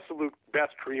their absolute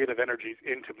best creative energies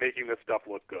into making this stuff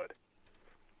look good.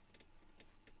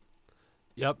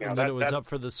 Yep, and then it was up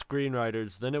for the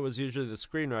screenwriters. Then it was usually the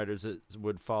screenwriters that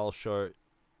would fall short.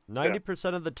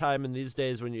 90% of the time in these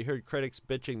days, when you heard critics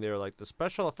bitching, they were like, the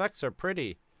special effects are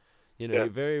pretty. You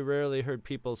very rarely heard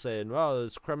people saying, well,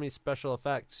 there's crummy special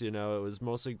effects. It was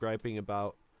mostly griping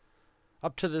about,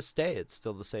 up to this day, it's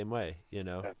still the same way,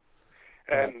 Yeah.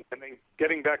 And then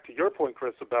getting back to your point,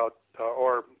 Chris, about,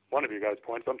 or one of you guys'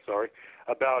 points, I'm sorry,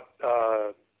 about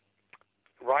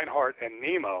Reinhardt and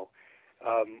Nemo,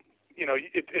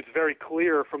 it's very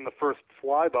clear from the first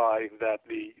flyby that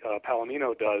the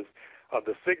Palomino does of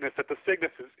the Cygnus, that the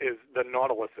Cygnus is the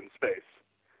Nautilus in space.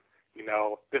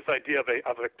 This idea of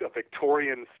a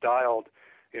Victorian-styled,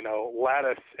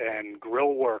 lattice and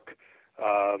grillwork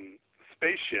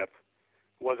spaceship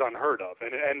was unheard of,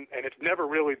 and it's never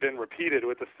really been repeated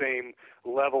with the same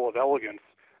level of elegance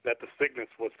that the Cygnus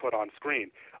was put on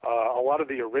screen. A lot of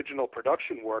the original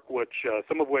production work, which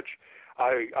some of which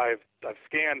I've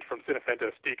scanned from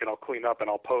Cinefantastique, and I'll clean up and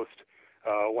I'll post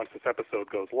once this episode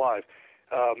goes live,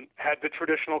 had the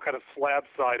traditional kind of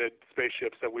slab-sided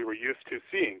spaceships that we were used to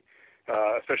seeing,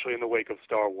 especially in the wake of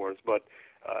Star Wars. But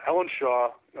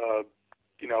Ellenshaw,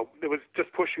 it was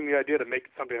just pushing the idea to make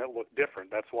something that looked different.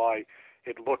 That's why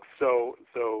it looks so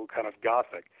kind of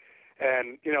gothic.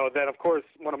 And, then, of course,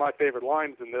 one of my favorite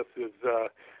lines in this is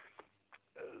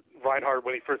Reinhardt,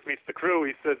 when he first meets the crew,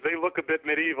 he says, they look a bit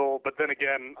medieval, but then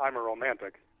again, I'm a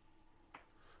romantic.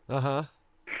 Uh-huh.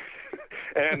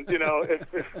 And,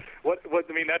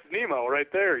 that's Nemo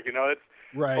right there. It's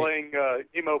playing,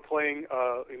 Nemo playing,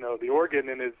 the organ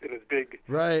in his big,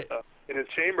 in his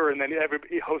chamber, and then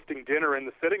everybody hosting dinner in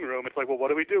the sitting room. It's like, well,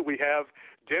 what do? We have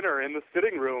dinner in the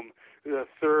sitting room,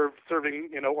 serving,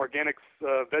 organic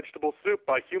vegetable soup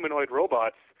by humanoid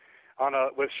robots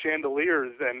with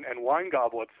chandeliers and wine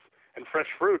goblets and fresh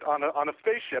fruit on a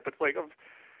spaceship. It's like,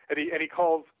 and he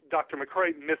calls Dr.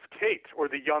 McCrae Miss Kate or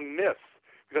the young Miss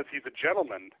because he's a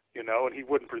gentleman, you know, and he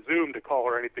wouldn't presume to call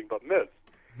her anything but Miss.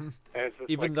 And it's just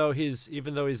even though he's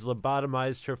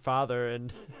lobotomized her father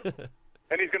and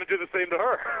and he's going to do the same to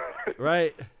her.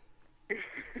 Right.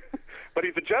 But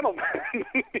he's a gentleman.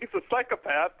 He's a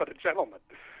psychopath, but a gentleman.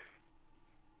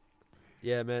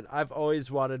 Yeah, man. I've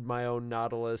always wanted my own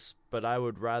Nautilus, but I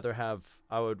would rather have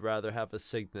a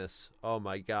Cygnus. Oh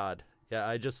my God. Yeah,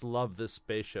 I just love this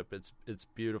spaceship. It's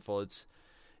beautiful. It's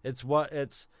one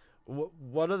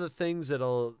of the things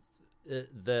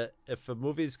that if a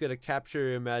movie's going to capture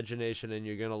your imagination and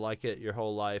you're going to like it your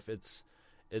whole life, it's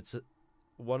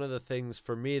one of the things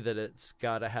for me that it's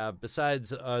got to have,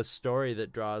 besides a story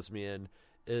that draws me in,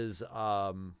 is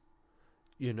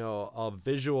you know, a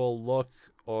visual look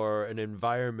or an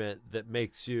environment that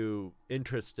makes you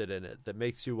interested in it, that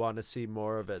makes you want to see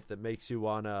more of it, that makes you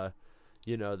want to,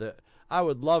 you know, that I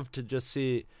would love to just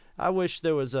see. I wish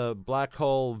there was a black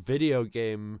hole video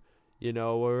game, you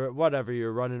know, or whatever,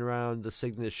 you're running around the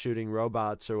Cygnus shooting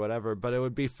robots or whatever, but it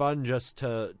would be fun just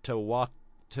to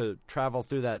travel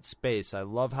through that space. I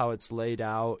love how it's laid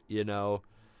out, you know.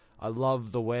 I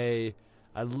love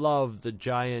the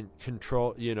giant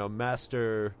control, you know,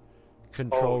 master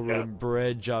control room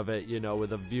bridge of it, you know,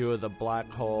 with a view of the black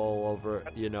hole over,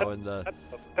 you know, in the...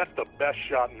 That's the best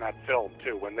shot in that film,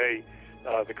 too, when they,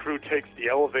 the crew takes the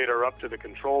elevator up to the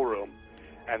control room,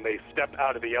 and they step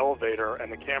out of the elevator,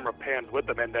 and the camera pans with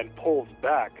them and then pulls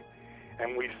back,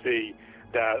 and we see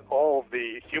that all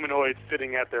the humanoids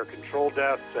sitting at their control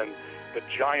desks and the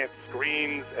giant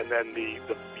screens, and then the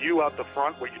view out the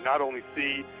front where you not only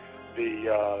see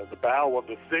the bow of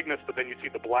the Cygnus, but then you see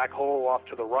the black hole off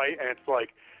to the right, and it's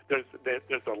like there's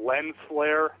a lens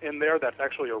flare in there that's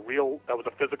actually that was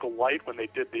a physical light when they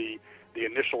did the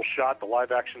initial shot, the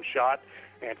live action shot,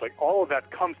 and it's like all of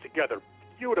that comes together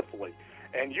beautifully.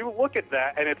 And you look at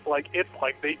that, and it's like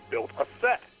they built a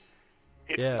set.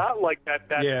 It's not like that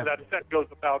set goes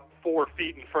about 4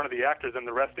 feet in front of the actors, and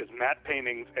the rest is matte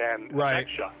paintings and effect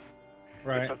shots.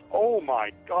 Right. It's just, oh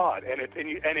my God! And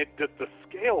the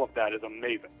scale of that is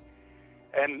amazing.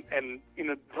 And you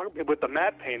know, with the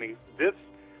matte paintings, this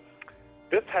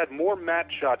had more matte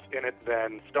shots in it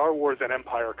than Star Wars and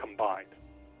Empire combined.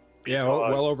 Yeah,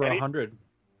 well over 100.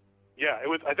 Yeah, it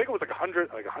was. I think it was like 100,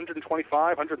 like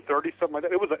 125, 130, something like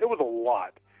that. It was a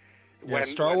lot. Yeah,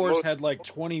 Star Wars had like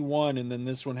 21, and then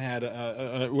this one had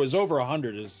it was over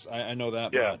 100. I know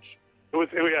that much. It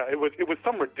was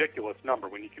some ridiculous number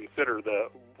when you consider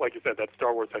like you said, that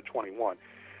Star Wars had 21.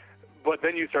 But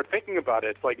then you start thinking about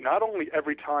it. It's like not only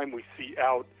every time we see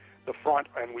out the front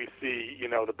and we see, you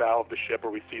know, the bow of the ship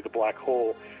or we see the black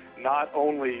hole, not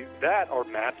only that are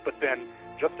mattes, but then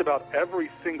just about every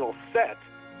single set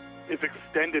is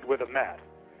extended with a matte.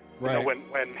 Right. You know,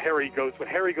 when Harry goes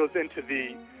into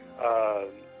the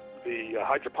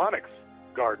hydroponics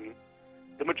garden,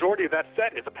 the majority of that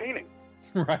set is a painting.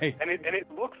 Right. And it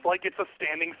looks like it's a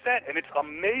standing set, and it's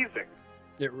amazing.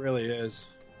 It really is.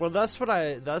 Well, that's what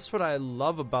I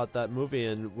love about that movie,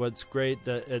 and what's great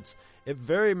that it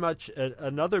very much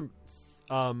another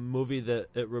movie that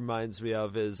it reminds me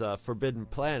of is Forbidden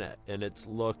Planet, and its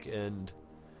look and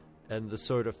the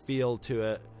sort of feel to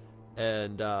it,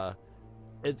 and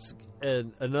it's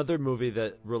another movie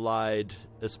that relied,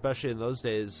 especially in those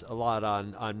days, a lot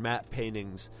on matte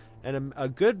paintings. And a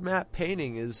good matte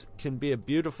painting can be a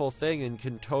beautiful thing and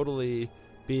can totally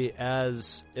be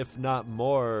as, if not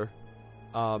more,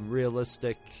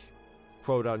 realistic,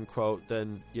 quote unquote,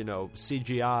 than, you know,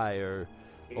 CGI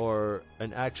or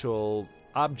an actual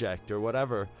object or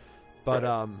whatever.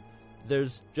 But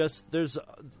there's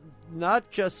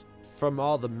not just from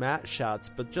all the matte shots,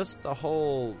 but just the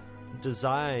whole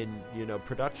design, you know,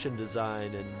 production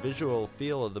design and visual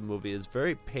feel of the movie is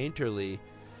very painterly,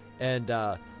 and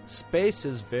space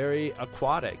is very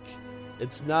aquatic.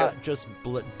 It's not just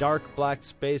dark black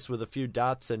space with a few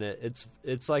dots in it.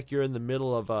 It's like you're in the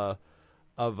middle of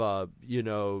a you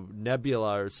know,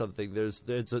 nebula or something. There's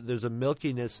a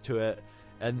milkiness to it,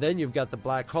 and then you've got the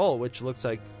black hole, which looks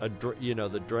like the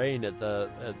drain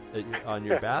on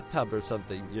your bathtub or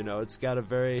something. You know, it's got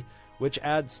which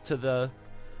adds to the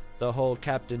whole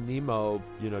Captain Nemo,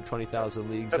 you know, 20,000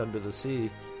 Leagues Under the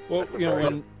Sea. Well, you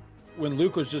know, when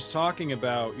Luke was just talking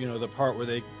about, you know, the part where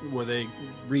they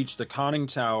reach the conning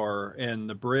tower and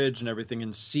the bridge and everything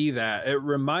and see that, it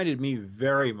reminded me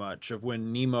very much of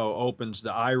when Nemo opens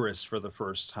the iris for the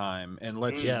first time and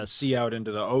lets you see out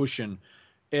into the ocean.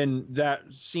 And that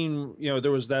scene,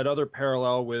 there was that other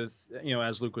parallel with,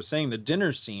 as Luke was saying, the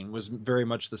dinner scene was very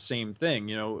much the same thing.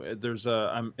 There's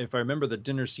if I remember the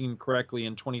dinner scene correctly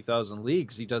in 20,000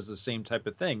 Leagues, he does the same type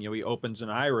of thing. He opens an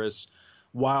iris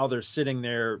while they're sitting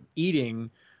there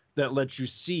eating that lets you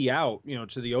see out,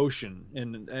 to the ocean.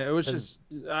 And it was just,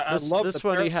 I love this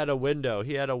one. He had a window.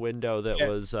 He had a window that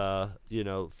was,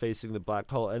 facing the black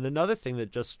hole. And another thing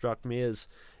that just struck me is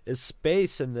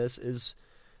space in this is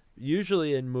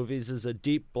usually in movies is a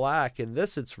deep black. In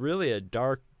this, it's really a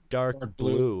dark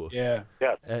blue. Yeah.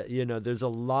 There's a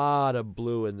lot of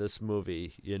blue in this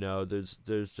movie. There's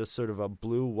just sort of a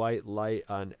blue-white light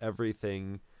on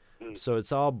everything. So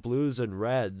it's all blues and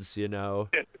reds,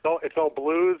 It's all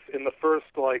blues in the first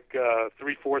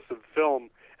 3/4 of the film,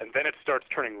 and then it starts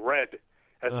turning red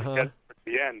as it gets to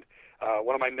the end.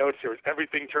 One of my notes here is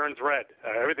everything turns red.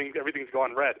 Everything's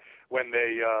gone red when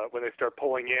they start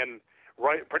pulling in,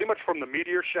 right, pretty much from the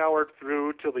meteor shower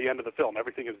through till the end of the film.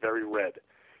 Everything is very red,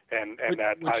 and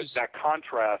that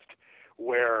contrast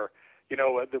where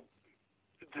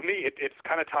to me it's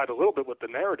kind of tied a little bit with the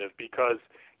narrative because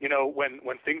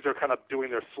when things are kind of doing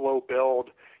their slow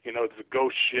build, it's a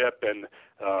ghost ship and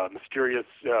mysterious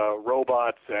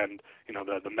robots and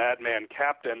the madman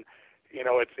captain,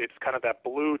 it's kind of that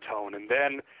blue tone, and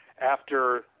then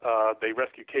after they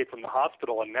rescue Kate from the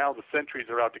hospital and now the sentries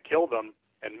are out to kill them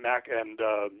and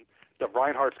the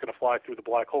Reinhardt's going to fly through the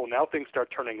black hole. Now things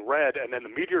start turning red, and then the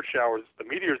meteors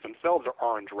themselves are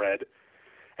orange red.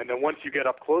 And then once you get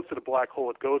up close to the black hole,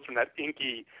 it goes from that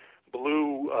inky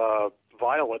blue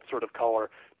violet sort of color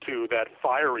to that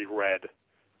fiery red.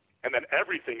 And then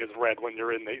everything is red when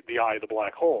you're in the eye of the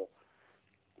black hole.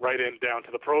 Right in down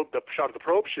to the shot of the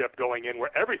probe ship going in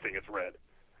where everything is red.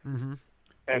 Mm-hmm.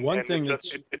 And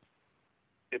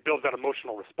it builds that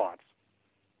emotional response.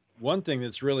 One thing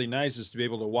that's really nice is to be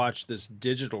able to watch this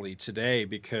digitally today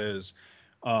because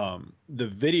the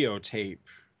videotape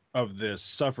of this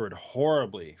suffered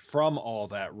horribly from all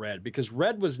that red because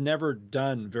red was never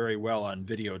done very well on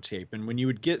videotape. And when you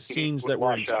would get scenes that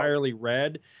were entirely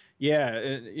red,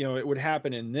 it would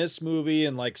happen in this movie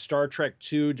and like Star Trek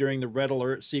II during the red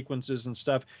alert sequences and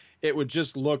stuff. It would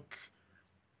just look,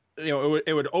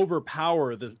 it would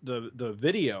overpower the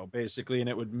video basically, and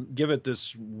it would give it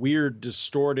this weird,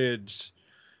 distorted,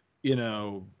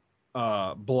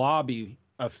 blobby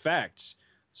effect.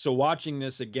 So watching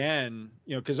this again,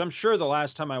 because I'm sure the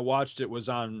last time I watched it was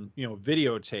on,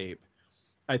 videotape.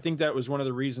 I think that was one of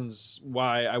the reasons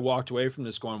why I walked away from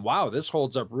this going, wow, this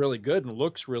holds up really good and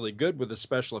looks really good with the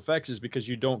special effects is because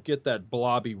you don't get that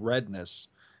blobby redness.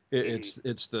 It's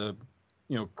the,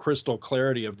 crystal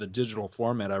clarity of the digital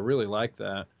format. I really like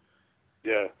that.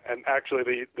 Yeah, and actually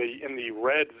the in the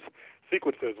reds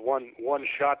sequences, one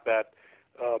shot that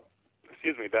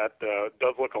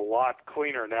does look a lot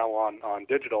cleaner now on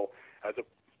digital as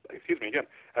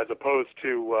opposed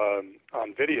to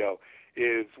on video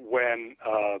is when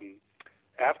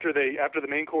after the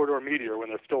main corridor meteor, when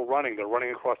they're still running, they're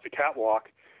running across the catwalk,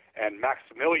 and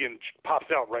Maximilian pops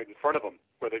out right in front of them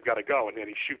where they've got to go, and then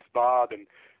he shoots Bob, and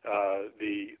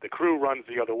the crew runs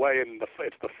the other way, and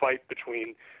it's the fight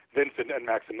between Vincent and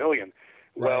Maximilian.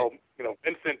 Right. Well,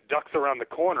 Vincent ducks around the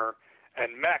corner,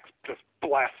 and Max just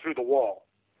blasts through the wall.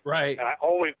 Right. And I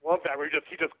always love that where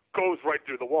he just goes right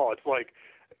through the wall. It's like,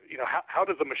 how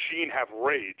does a machine have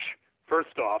rage?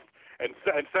 First off, and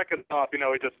second off,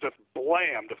 it just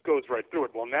blam, just goes right through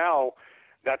it. Well, now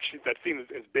that scene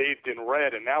is bathed in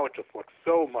red, and now it just looks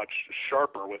so much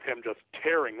sharper with him just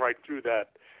tearing right through that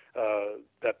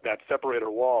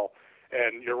separator wall.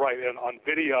 And you're right. And on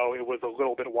video, it was a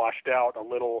little bit washed out, a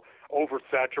little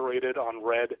oversaturated on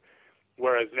red.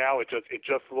 Whereas now it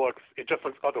just looks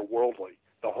otherworldly.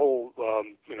 The whole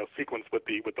sequence with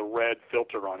the red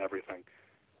filter on everything.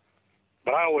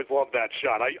 But I always loved that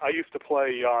shot. I used to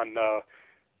play on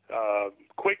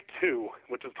Quake 2,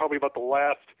 which is probably about the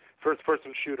last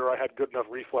first-person shooter I had good enough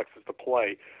reflexes to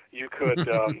play. You could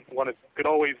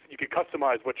you could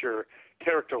customize what your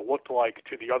character looked like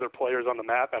to the other players on the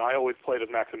map, and I always played as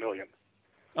Maximilian.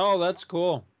 Oh, that's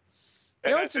cool.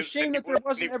 It's a shame that there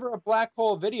wasn't ever a black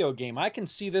hole video game. I can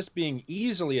see this being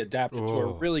easily adapted to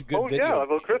a really good video. Oh, yeah.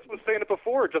 Well, Chris was saying it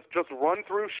before. Just run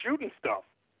through shooting stuff.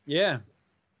 Yeah.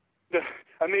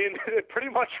 I mean, it pretty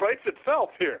much writes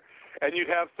itself here. And you'd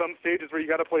have some stages where you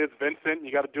got to play as Vincent, and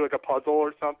you got to do like a puzzle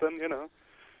or something,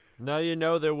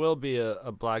 Now there will be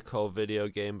a black hole video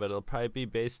game, but it'll probably be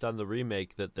based on the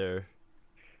remake that they're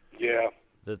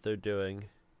doing.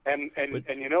 And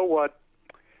you know what?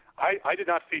 I did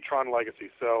not see Tron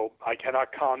Legacy, so I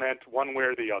cannot comment one way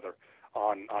or the other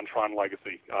on Tron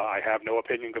Legacy. I have no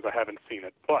opinion because I haven't seen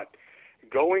it. But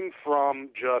going from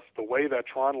just the way that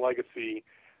Tron Legacy,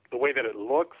 the way that it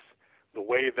looks, the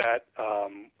way that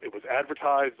it was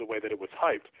advertised, the way that it was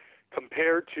hyped,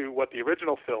 compared to what the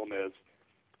original film is,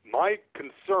 my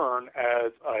concern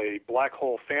as a Black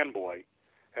Hole fanboy,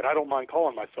 and I don't mind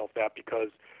calling myself that because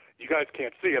you guys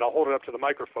can't see it. I'll hold it up to the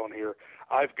microphone here.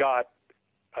 I've got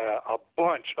a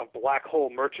bunch of Black Hole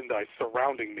merchandise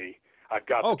surrounding me. I've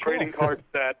got the trading card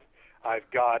set. I've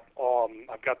got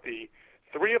the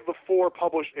 3 of the 4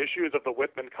 published issues of the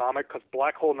Whitman comic, because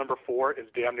Black Hole number 4 is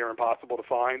damn near impossible to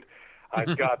find.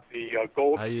 I've got the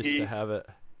Gold I used to have it.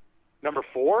 Number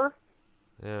 4?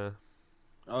 Yeah.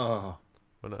 Oh.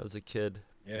 When I was a kid.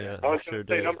 Yeah. I was sure going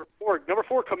to say did. number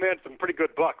 4 commands some pretty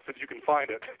good bucks if you can find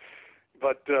it.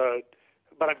 But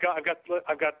I've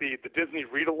got the Disney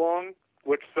read along,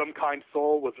 which Some Kind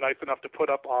Soul was nice enough to put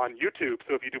up on YouTube.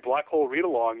 So if you do Black Hole read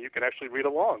along, you can actually read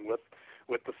along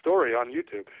with the story on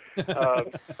YouTube.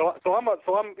 So I'm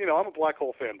a Black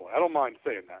Hole fanboy. I don't mind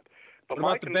saying that. But what my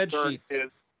about the bed concern sheets?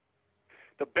 is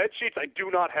the bed sheets I do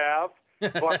not have.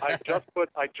 But I'm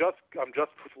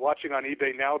just watching on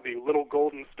eBay now the Little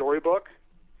Golden Storybook.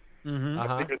 Mm-hmm.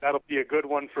 I figured that'll be a good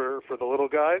one for the little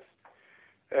guys.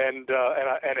 And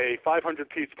a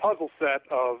 500-piece puzzle set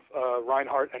of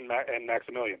Reinhardt and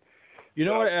Maximilian. You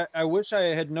know what? I wish I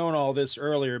had known all this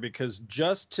earlier, because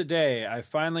just today I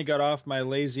finally got off my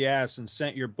lazy ass and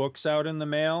sent your books out in the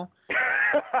mail.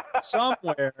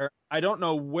 Somewhere, I don't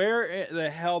know where the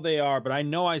hell they are, but I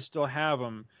know I still have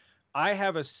them. I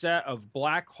have a set of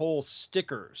Black Hole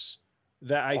stickers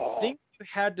that I think you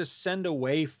had to send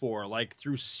away for, like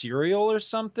through Serial or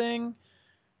something.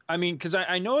 I mean, because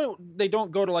I know they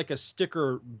don't go to like a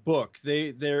sticker book.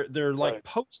 They're like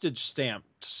postage stamp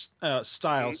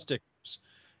style stickers.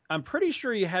 I'm pretty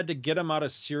sure you had to get them out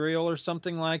of Serial or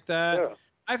something like that. Yeah.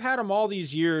 I've had them all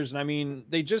these years, and I mean,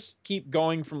 they just keep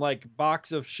going from like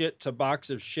box of shit to box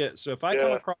of shit. So if I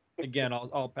come across them again,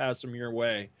 I'll pass them your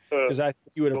way, because I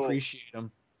think you would appreciate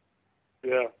them.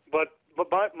 Yeah, but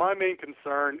my main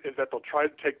concern is that they'll try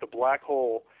to take the Black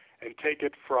Hole and take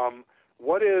it from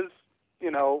what is,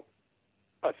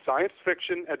 a science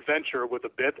fiction adventure with a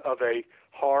bit of a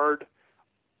hard,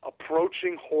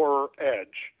 approaching horror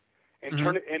edge, and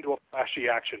turn it into a flashy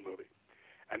action movie.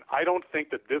 And I don't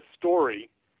think that this story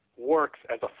works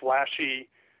as a flashy,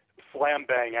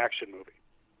 slam-bang action movie.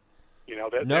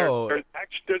 There's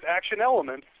action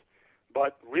elements,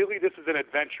 but really this is an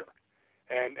adventure.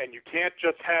 And you can't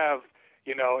just have,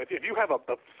 if you have a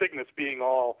Cygnus being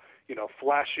all,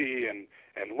 flashy and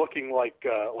looking like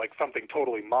something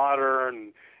totally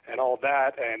modern and all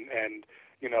that, and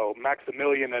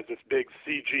Maximilian as this big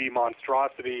CG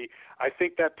monstrosity, I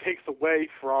think that takes away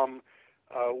from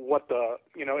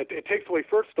it takes away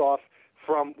first off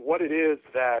from what it is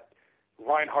that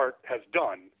Reinhardt has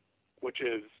done, which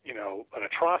is an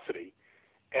atrocity,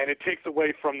 and it takes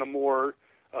away from the more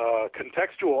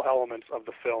contextual elements of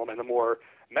the film and the more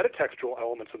metatextual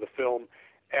elements of the film.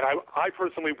 And I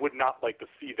personally would not like to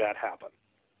see that happen.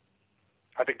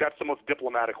 I think that's the most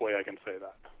diplomatic way I can say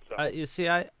that. So. You see,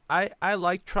 I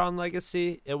like Tron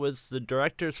Legacy. It was the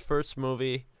director's first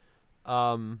movie.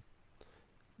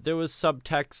 There was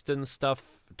subtext and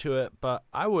stuff to it, but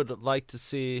I would like to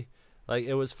see, like,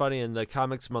 it was funny in the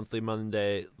Comics Monthly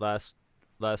Monday last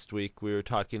week, we were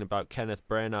talking about Kenneth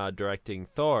Branagh directing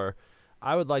Thor.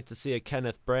 I would like to see a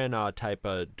Kenneth Branagh type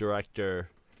of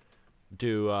director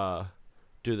do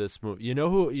this movie. You know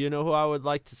who I would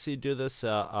like to see do this?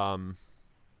 Now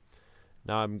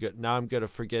I'm gonna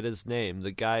forget his name.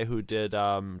 The guy who did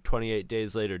 28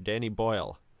 Days Later, Danny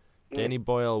Boyle. Danny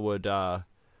Boyle would, I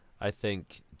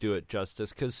think, do it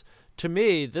justice, because to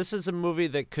me this is a movie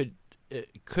that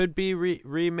could be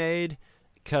remade,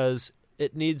 because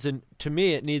it needs a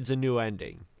new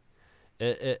ending.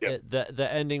 The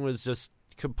ending was just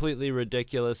completely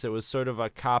ridiculous. It was sort of a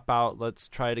cop out. Let's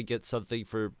try to get something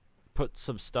put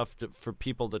some stuff for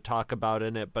people to talk about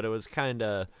in it, but it was kind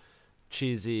of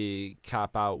cheesy,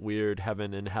 cop out, weird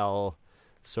heaven and hell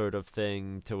sort of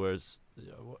thing towards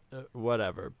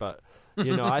whatever. But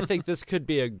I think this could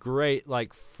be a great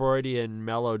like Freudian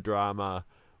melodrama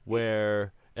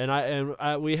where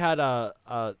we had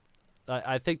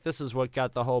I think this is what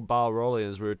got the whole ball rolling,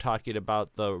 as we were talking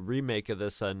about the remake of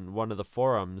this on one of the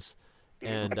forums.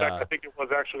 And in fact, I think it was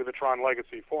actually the Tron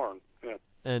Legacy forum. Yeah.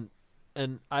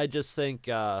 And I just think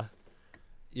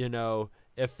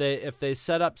if they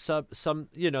set up some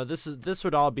this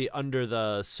would all be under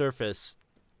the surface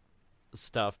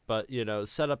stuff, but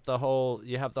set up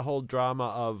you have the whole drama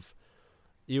of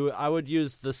I would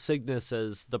use the Cygnus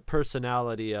as the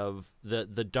personality of the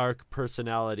dark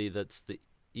personality that's the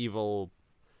evil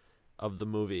of the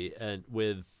movie, and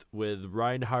with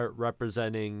Reinhardt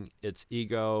representing its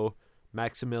ego,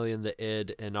 Maximilian the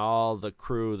id, and all the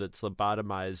crew that's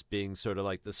lobotomized being sort of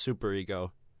like the super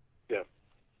ego. Yeah,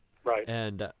 right.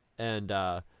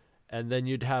 And then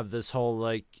you'd have this whole,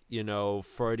 like, you know,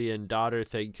 Freudian daughter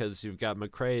thing, because you've got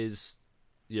McCrae's,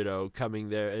 you know, coming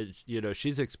there. You know,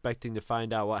 she's expecting to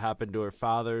find out what happened to her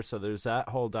father, so there's that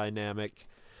whole dynamic.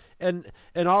 And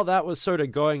all that was sort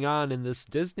of going on in this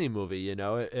Disney movie, you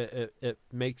know. It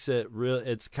makes it real.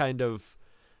 It's kind of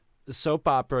soap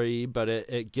opera-y, but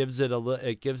it gives it a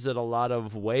lot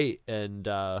of weight and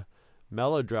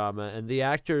melodrama. And the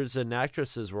actors and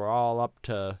actresses were all up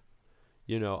to,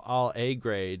 you know, all A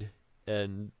grade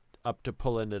and up to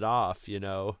pulling it off, you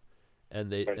know.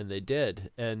 And they did.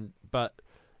 But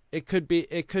it could be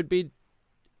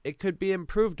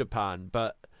improved upon,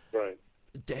 but right.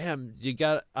 Damn,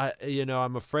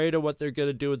 I'm afraid of what they're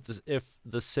gonna do with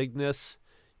the Cygnus,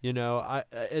 you know.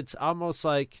 It's almost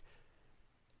like,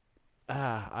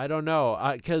 I don't know,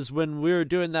 because when we were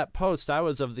doing that post, I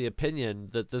was of the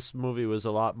opinion that this movie was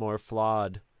a lot more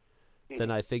flawed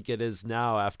than I think it is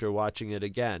now after watching it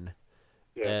again,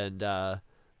 and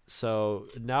so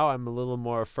now I'm a little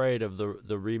more afraid of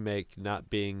the remake not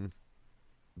being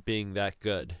that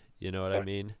good. You know what I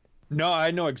mean? No,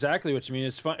 I know exactly what you mean.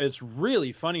 It's fun. It's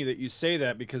really funny that you say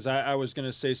that, because I was going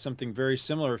to say something very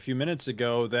similar a few minutes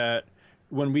ago, that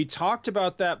when we talked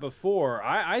about that before,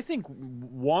 I think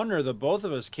one or the both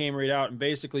of us came right out and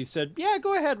basically said, yeah,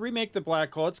 go ahead, remake the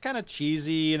Black Hole. It's kind of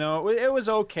cheesy, you know, it was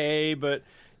okay, but,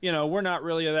 you know, we're not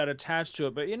really that attached to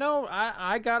it. But, you know,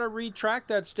 I got to retract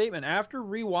that statement. After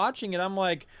rewatching it, I'm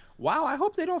like, wow, I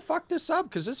hope they don't fuck this up,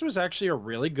 because this was actually a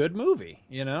really good movie.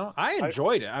 You know, I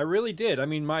enjoyed it. I really did. I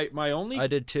mean, my only I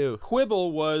did too.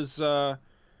 Quibble was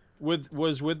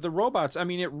with the robots. I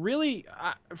mean, it really,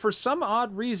 for some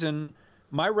odd reason,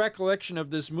 my recollection of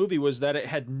this movie was that it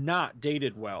had not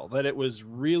dated well, that it was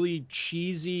really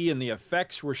cheesy and the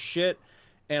effects were shit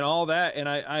and all that. And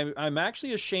I'm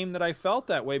actually ashamed that I felt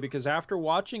that way, because after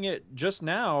watching it just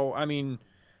now, I mean,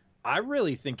 I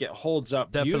really think it holds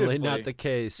up Definitely beautifully. not the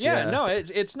case. Yeah, no,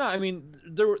 it's not. I mean,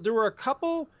 there were a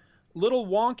couple little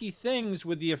wonky things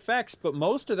with the effects, but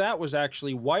most of that was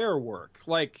actually wire work.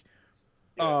 Like,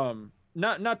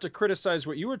 not to criticize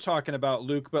what you were talking about,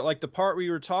 Luke, but like the part where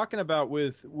you were talking about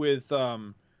with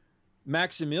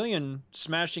Maximilian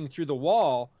smashing through the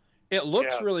wall, it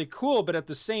looks really cool, but at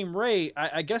the same rate,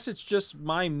 I guess it's just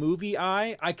my movie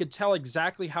eye. I could tell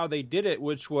exactly how they did it,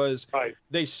 which was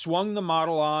they swung the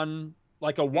model on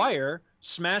like a wire,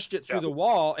 smashed it through the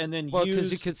wall, and then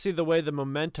because you can see the way the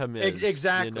momentum is.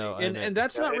 Exactly. You know, and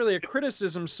that's not really a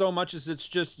criticism so much as it's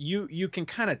just you can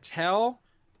kind of tell.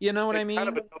 You know what I mean? Kind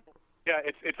of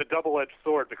it's a double-edged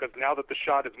sword, because now that the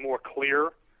shot is more clear,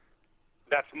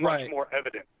 that's much more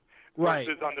evident. Right.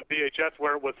 Versus on the VHS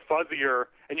where it was fuzzier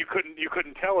and you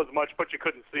couldn't tell as much, but you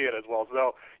couldn't see it as well.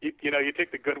 So you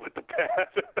take the good with the bad.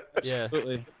 Yeah,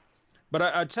 absolutely. But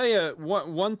I tell you,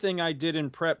 one thing I did in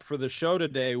prep for the show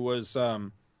today was I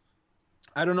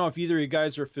don't know if either of you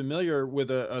guys are familiar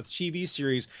with a TV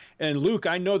series. And Luke,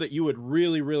 I know that you would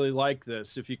really, really like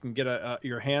this if you can get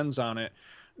your hands on it.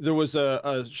 There was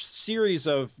a series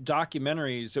of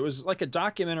documentaries. It was like a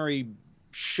documentary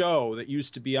show that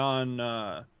used to be on.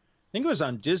 I think it was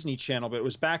on Disney Channel, but it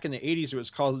was back in the 80s. It was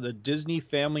called the Disney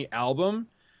Family Album.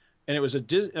 And it was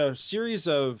a series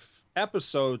of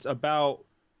episodes about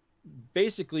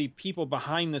basically people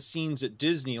behind the scenes at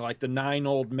Disney, like the 9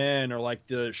 Old Men or like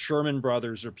the Sherman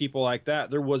Brothers or people like that.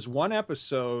 There was one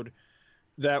episode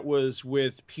that was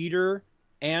with Peter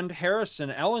and Harrison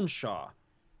Ellenshaw.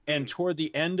 And toward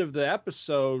the end of the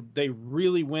episode, they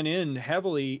really went in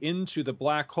heavily into the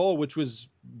Black Hole, which was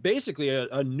basically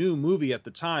a new movie at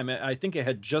the time. I think it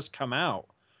had just come out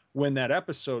when that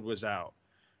episode was out.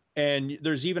 And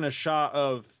there's even a shot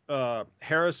of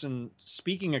Harrison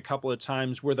speaking a couple of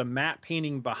times where the matte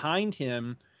painting behind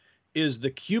him is the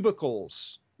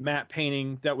cubicles matte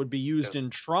painting that would be used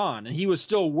in Tron. And he was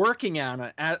still working on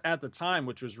it at the time,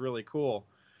 which was really cool.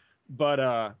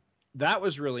 But that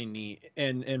was really neat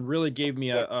and really gave me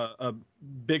a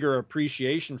bigger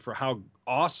appreciation for how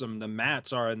awesome the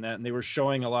mats are in that. And they were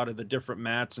showing a lot of the different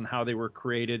mats and how they were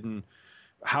created and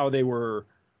how they were,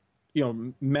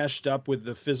 meshed up with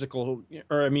the physical,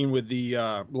 with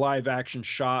the live action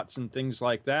shots and things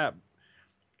like that.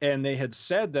 And they had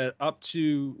said that up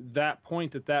to that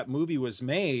point that movie was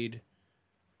made,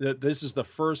 that this is the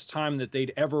first time that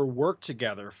they'd ever worked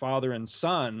together, father and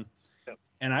son.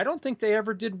 And I don't think they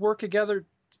ever did work together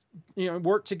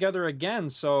again.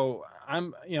 So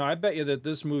I bet you that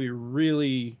this movie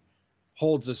really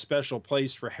holds a special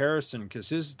place for Harrison because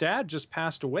his dad just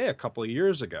passed away a couple of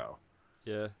years ago.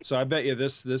 Yeah. So I bet you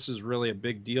this is really a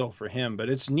big deal for him. But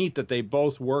it's neat that they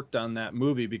both worked on that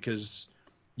movie because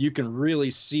you can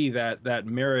really see that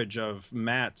marriage of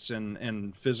mats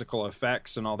and physical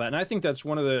effects and all that. And I think that's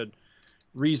one of the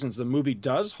reasons the movie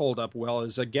does hold up well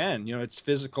is, again, it's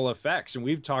physical effects. And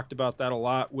we've talked about that a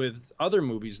lot with other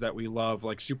movies that we love,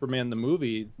 like Superman the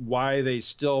movie, why they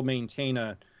still maintain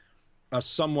a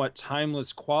somewhat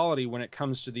timeless quality when it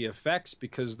comes to the effects,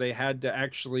 because they had to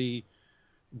actually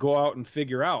go out and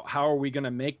figure out how are we going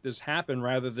to make this happen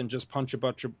rather than just punch a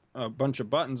bunch of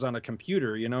buttons on a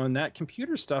computer, and that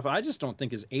computer stuff I just don't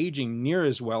think is aging near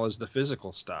as well as the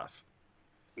physical stuff.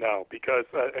 No, because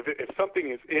if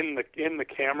something is in the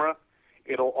camera,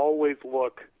 it'll always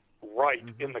look right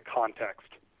in the context.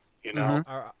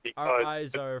 Our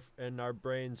eyes are and our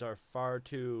brains are far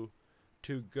too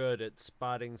good at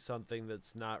spotting something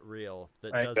that's not real,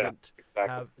 that doesn't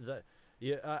have the.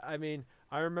 Yeah, I mean,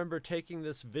 I remember taking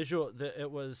this visual.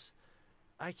 It was,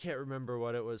 I can't remember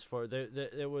what it was for.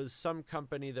 It was some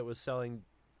company that was selling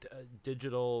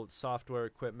digital software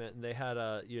equipment, and they had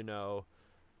a you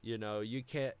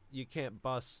can't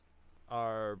bust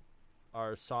our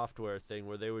software thing,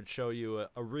 where they would show you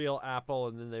a real apple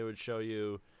and then they would show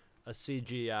you a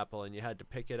CG apple and you had to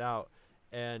pick it out.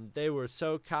 And they were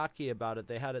so cocky about it.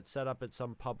 They had it set up at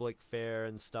some public fair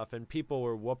and stuff, and people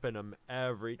were whooping them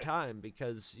every time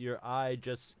because your eye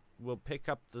just will pick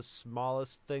up the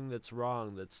smallest thing that's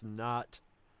wrong, that's not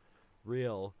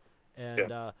real.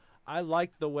 And I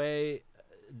like the way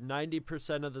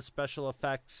 90% of the special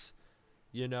effects,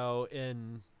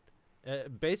 in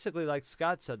basically, like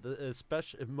Scott said,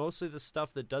 especially mostly the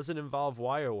stuff that doesn't involve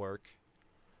wire work.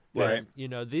 Right.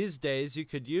 And, these days you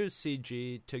could use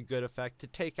CG to good effect to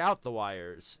take out the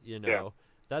wires,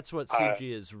 That's what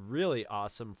CG is really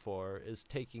awesome for, is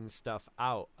taking stuff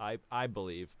out, I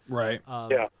believe. Right.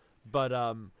 But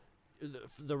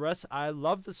the rest, I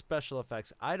love the special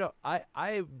effects.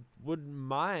 I wouldn't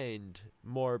mind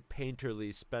more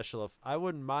painterly I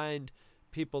wouldn't mind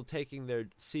people taking their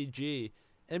CG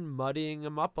and muddying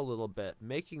them up a little bit,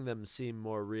 making them seem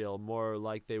more real, more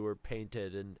like they were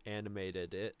painted and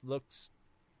animated. It looks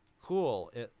cool.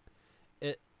 It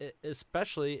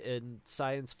especially in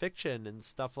science fiction and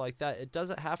stuff like that. It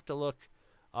doesn't have to look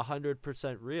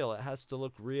 100% real. It has to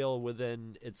look real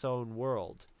within its own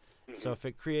world. Mm-hmm. So if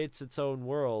it creates its own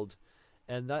world,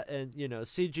 and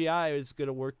CGI is going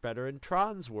to work better in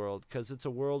Tron's world, because it's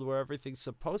a world where everything's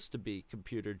supposed to be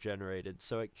computer generated,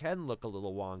 so it can look a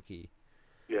little wonky.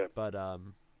 Yeah. But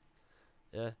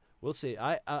we'll see.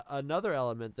 Another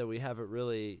element that we haven't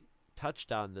really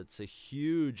touched on that's a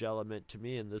huge element to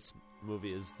me in this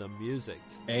movie is the music.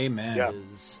 Amen. Yeah.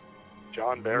 Is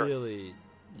John Barrett. Really.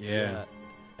 Yeah.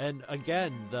 And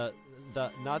again, the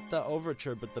not the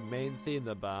overture, but the main theme,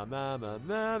 the ba ma ma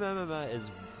ma ma ma ma, is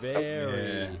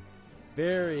very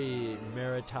very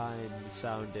maritime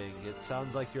sounding. It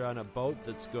sounds like you're on a boat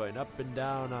that's going up and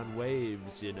down on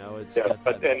waves. It's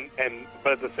but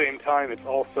at the same time, it's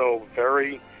also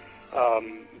very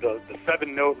the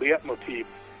 7-note leitmotif.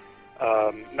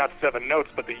 Not 7 notes,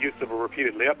 but the use of a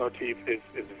repeated leitmotif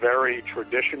is very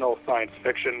traditional science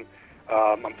fiction.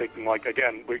 I'm thinking, like,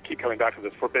 again, we keep coming back to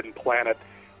this Forbidden Planet,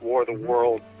 War of the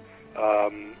Worlds.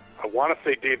 I want to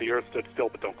say Day the Earth Stood Still,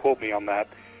 but don't quote me on that.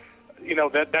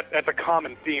 That's a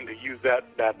common theme, to use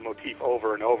that motif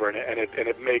over and over, and it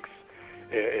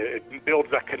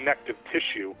builds that connective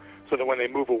tissue so that when they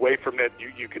move away from it,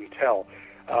 you can tell.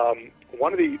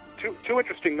 One of the two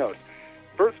interesting notes.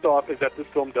 First off is that this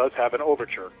film does have an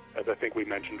overture, as I think we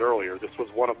mentioned earlier. This was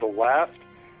one of the last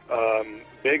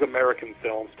big American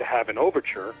films to have an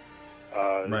overture,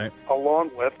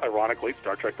 along with, ironically,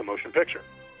 Star Trek: The Motion Picture.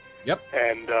 Yep.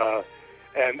 And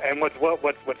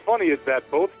what's funny is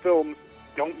that both films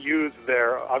don't use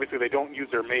their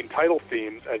main title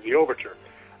themes as the overture.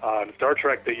 In Star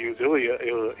Trek, they use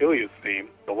Ilya's theme,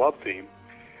 the love theme,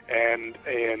 and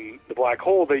in The Black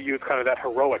Hole, they use kind of that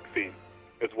heroic theme,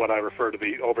 is what I refer to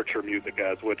the overture music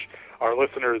as, which our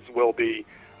listeners will be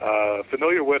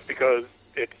familiar with because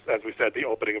it's, as we said, the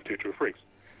opening of Two True Freaks.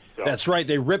 So, that's right.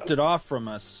 They ripped it off from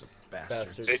us.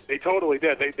 Bastards. They totally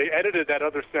did. They edited that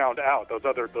other sound out, those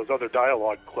other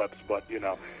dialogue clips. But you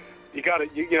got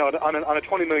to on a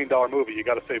 $20 million movie, you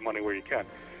got to save money where you can.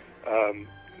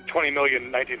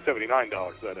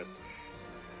 $20,1979, that is.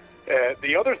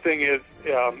 The other thing is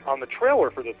on the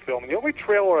trailer for this film. The only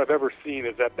trailer I've ever seen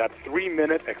is that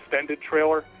 3-minute extended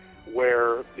trailer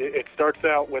where it starts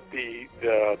out with the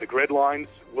grid lines,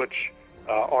 which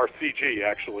are CG.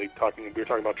 Actually, we were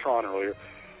talking about Tron earlier.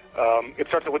 It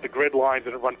starts out with the grid lines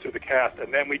and it runs through the cast,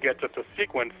 and then we get just a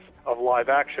sequence of live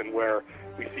action where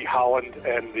we see Holland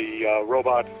and the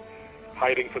robots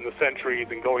hiding from the sentries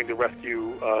and going to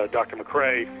rescue Dr.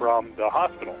 McCrae from the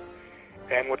hospital.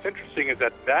 And what's interesting is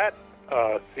that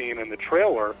scene in the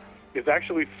trailer is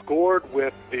actually scored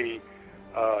with the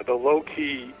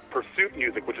low-key pursuit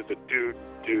music, which is the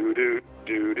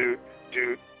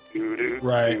do-do-do-do-do-do-do-do,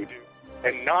 right,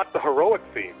 and not the heroic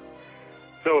theme.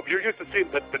 So if you're used to seeing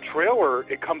the trailer,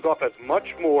 it comes off as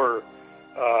much more,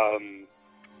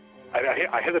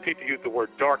 I hesitate to use the word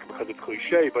dark because it's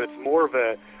cliche, but it's more of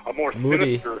a more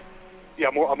moody, sinister,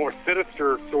 a more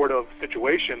sinister sort of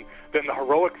situation than the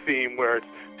heroic theme where it's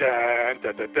da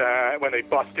da da da when they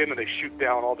bust in and they shoot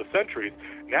down all the sentries.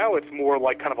 Now it's more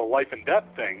like kind of a life and death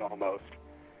thing almost.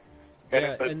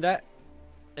 And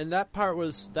that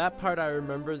part I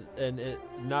remember, and it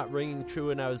not ringing true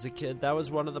when I was a kid. That was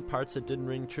one of the parts that didn't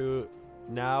ring true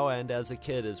now and as a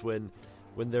kid, is when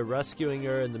they're rescuing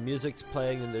her and the music's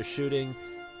playing and they're shooting.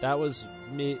 That was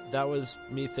me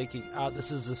thinking,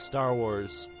 this is a Star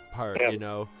Wars part, yeah. you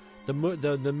know.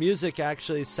 The music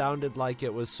actually sounded like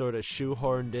it was sort of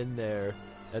shoehorned in there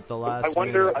at the last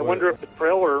minute. I wonder if the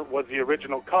trailer was the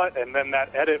original cut and then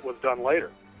that edit was done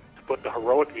later to put the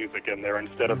heroic music in there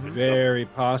instead of very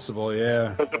possible, yeah.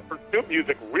 Because the pursuit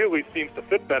music really seems to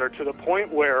fit better, to the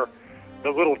point where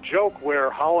the little joke where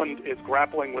Holland is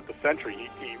grappling with the sentry,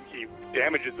 he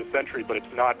damages the sentry, but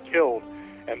it's not killed,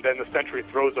 and then the sentry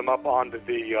throws him up onto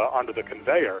the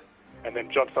conveyor, and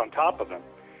then jumps on top of him,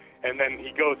 and then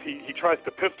he tries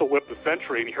to pistol whip the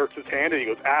sentry, and he hurts his hand, and he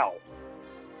goes, "Ow!"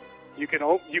 You can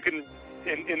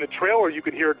in the trailer you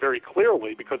can hear it very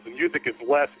clearly because the music is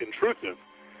less intrusive,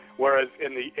 whereas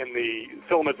in the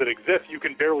film as it exists, you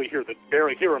can barely hear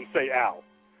him say "ow."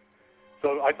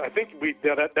 So I think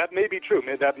that may be true.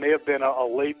 That may have been a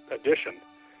late addition,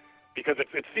 because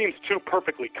it seems too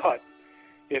perfectly cut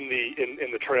in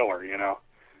the trailer, you know.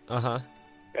 Uh-huh.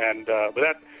 And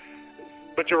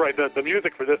but you're right. The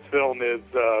music for this film is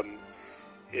the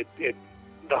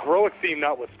heroic theme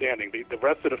notwithstanding. The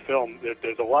rest of the film,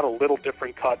 there's a lot of little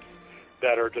different cuts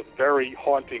that are just very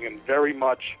haunting and very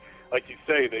much, like you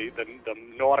say, the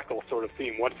nautical sort of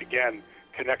theme. Once again,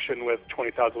 connection with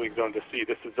 20,000 Leagues Under the Sea.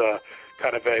 This is a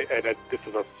kind of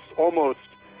almost,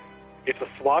 it's a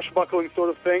swashbuckling sort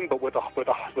of thing, but with a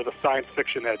science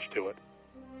fiction edge to it,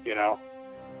 you know,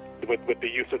 with the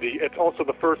use of it's also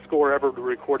the first score ever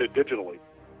recorded digitally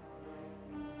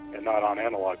and not on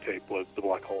analog tape, was The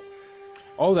Black Hole.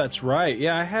 Oh, that's right.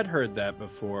 Yeah, I had heard that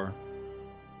before.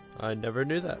 I never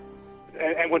knew that.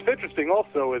 And what's interesting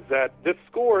also is that this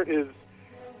score is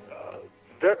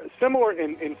very similar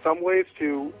in some ways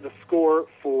to the score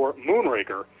for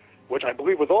Moonraker, which I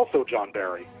believe was also John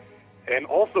Barry, and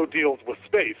also deals with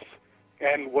space,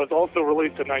 and was also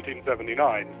released in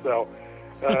 1979. So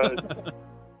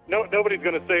nobody's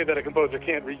going to say that a composer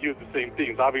can't reuse the same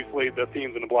themes. Obviously, the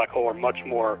themes in The Black Hole are much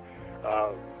more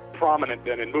prominent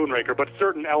than in Moonraker, but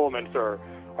certain elements are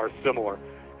similar.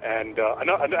 And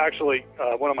actually,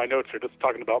 one of my notes here, just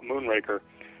talking about Moonraker,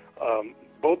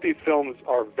 both these films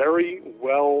are very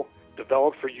well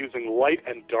developed for using light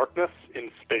and darkness in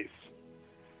space.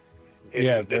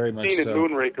 Yeah, very much so. It's seen in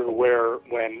Moonraker where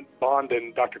when Bond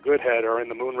and Dr. Goodhead are in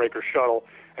the Moonraker shuttle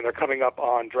and they're coming up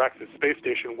on Drax's space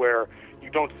station, where you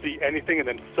don't see anything, and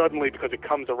then suddenly, because it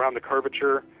comes around the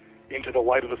curvature into the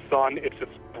light of the sun, it's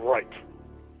just bright.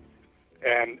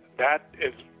 And that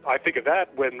is, I think of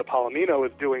that when the Palomino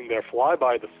is doing their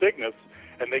flyby, the Cygnus,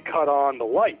 and they cut on the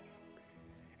light.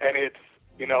 And it's,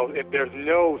 there's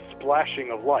no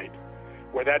splashing of light.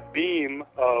 Where that beam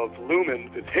of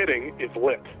lumens is hitting is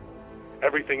lit.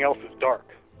 Everything else is dark.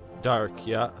 Dark,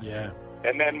 yeah. Yeah.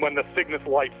 And then when the Cygnus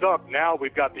lights up, now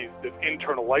we've got this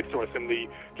internal light source, and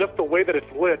just the way that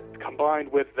it's lit,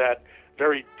 combined with that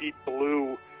very deep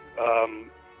blue,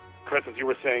 Chris, as you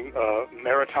were saying,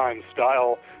 maritime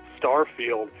style star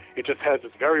field, it just has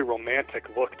this very romantic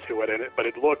look to it. But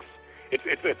it's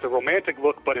a romantic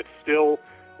look, but it's still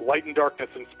light and darkness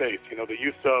in space. The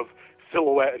use of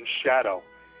silhouette and shadow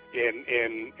in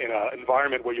an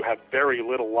environment where you have very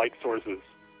little light sources,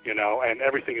 and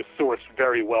everything is sourced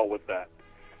very well with that.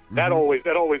 Mm-hmm. That always,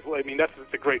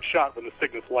 that's a great shot when the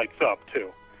Cygnus lights up too,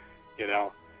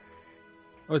 Well,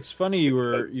 it's funny you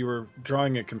were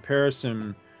drawing a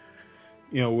comparison,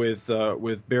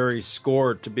 with Barry's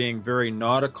score to being very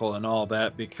nautical and all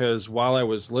that, because while I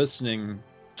was listening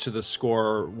to the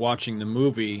score, watching the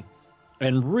movie,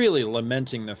 and really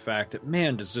lamenting the fact that,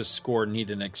 man, does this score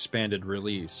need an expanded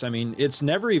release? I mean, it's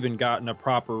never even gotten a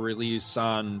proper release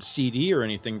on CD or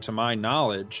anything, to my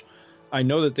knowledge. I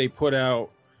know that they put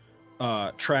out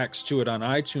tracks to it on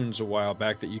iTunes a while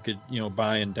back that you could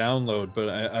buy and download, but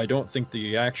I don't think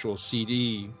the actual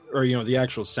CD or the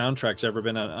actual soundtrack's ever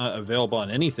been available on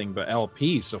anything but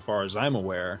LP, so far as I'm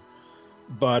aware.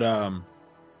 But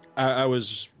I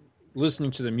was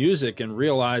listening to the music and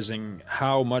realizing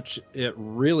how much it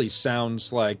really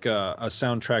sounds like a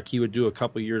soundtrack he would do a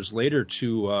couple years later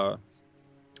to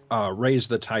Raise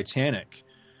the Titanic,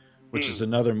 which is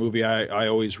another movie I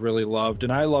always really loved.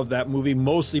 And I love that movie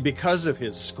mostly because of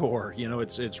his score.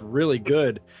 It's really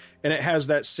good. And it has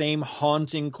that same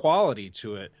haunting quality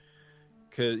to it.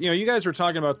 Because, you guys were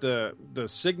talking about the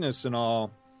Cygnus and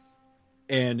all,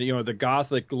 and, the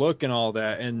Gothic look and all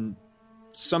that. And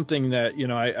something that,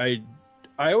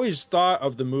 I always thought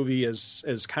of the movie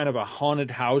as kind of a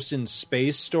haunted house in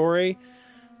space story.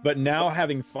 But now,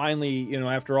 having finally,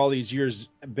 after all these years,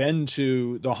 been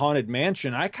to the Haunted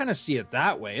Mansion, I kind of see it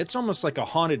that way. It's almost like a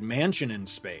haunted mansion in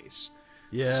space.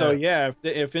 Yeah. So yeah,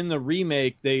 if in the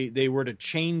remake they were to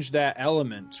change that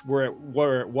element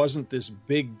where it wasn't this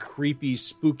big, creepy,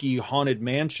 spooky haunted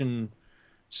mansion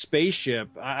spaceship,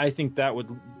 I think that would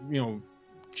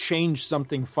change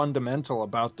something fundamental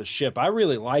about the ship. I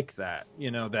really like that.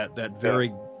 That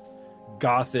very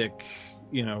Gothic,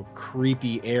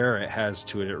 creepy air it has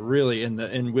to it. It really,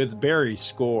 and with Barry's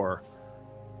score,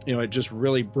 it just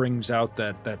really brings out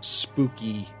that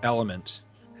spooky element.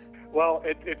 Well,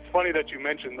 it's funny that you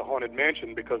mentioned the Haunted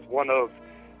Mansion, because one of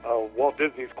Walt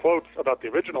Disney's quotes about the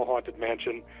original Haunted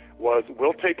Mansion was,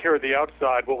 "We'll take care of the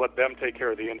outside, we'll let them take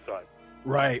care of the inside."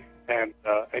 Right. And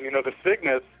the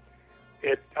Cygnus,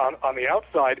 on the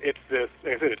outside, it's this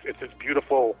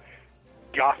beautiful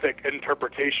Gothic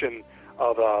interpretation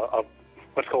of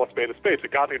let's call it a space, a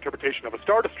Gothic interpretation of a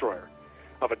Star Destroyer,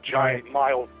 of a giant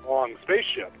miles-long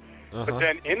spaceship. But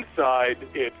then inside,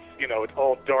 it's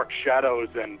all dark shadows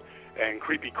and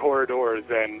creepy corridors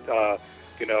and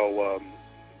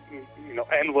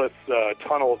endless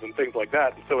tunnels and things like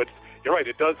that. And so you're right,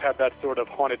 it does have that sort of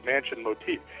Haunted Mansion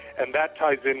motif, and that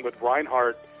ties in with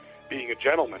Reinhardt being a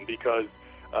gentleman, because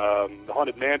the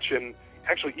Haunted Mansion,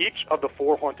 actually each of the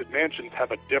 4 Haunted Mansions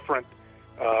have a different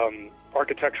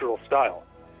architectural style.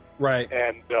 Right.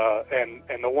 And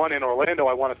the one in Orlando,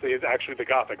 I want to say, is actually the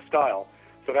Gothic style.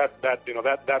 So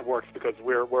that works because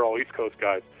we're all East Coast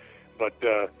guys. But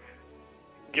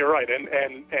you're right. And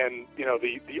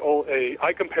the old,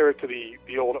 I compare it to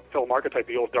the old film archetype,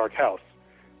 the old dark house.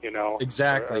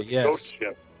 Exactly. Yes. Ghost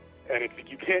ship. And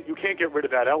you can't get rid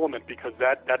of that element, because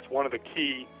that's one of the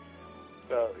key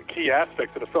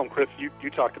aspects of the film. Chris, you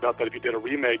talked about that if you did a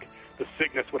remake, the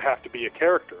Cygnus would have to be a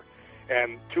character.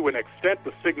 And to an extent,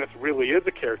 the Cygnus really is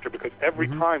a character, because every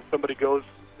time somebody goes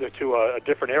to a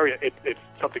different area, it's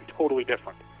something totally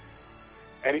different.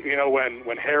 And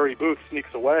when Harry Booth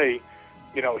sneaks away,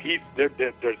 there's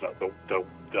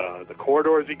the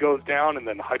corridors he goes down, and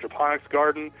then the hydroponics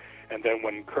garden, and then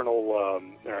when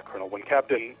when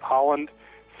Captain Holland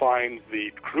finds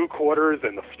the crew quarters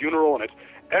and the funeral, and it's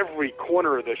every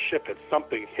corner of the ship has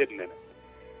something hidden in it,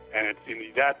 and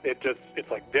it's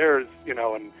like there's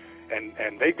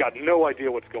and they've got no idea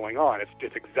what's going on.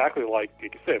 It's exactly like you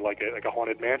could say, like a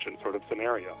Haunted Mansion sort of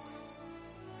scenario.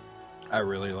 I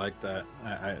really like that.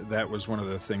 That was one of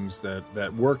the things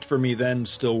that worked for me then,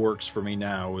 still works for me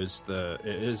now, is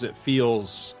it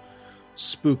feels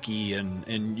spooky,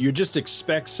 and you just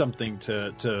expect something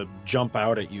to jump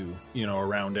out at you,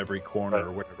 around every corner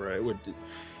or whatever. It would,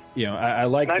 I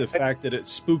like the fact that it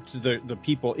spooked the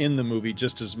people in the movie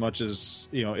just as much as,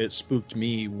 it spooked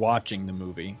me watching the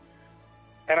movie.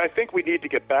 And I think we need to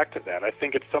get back to that. I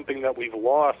think it's something that we've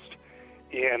lost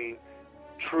in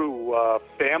true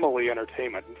family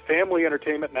entertainment. Family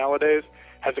entertainment nowadays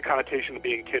has a connotation of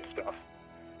being kid stuff.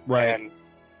 Right. And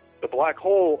The Black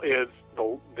Hole is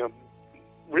the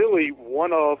really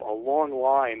one of a long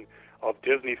line of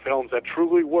Disney films that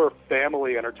truly were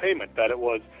family entertainment, that it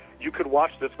was, you could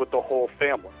watch this with the whole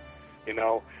family.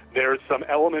 There's some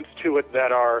elements to it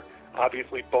that are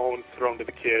obviously bones thrown to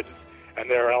the kids, and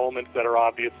there are elements that are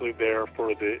obviously there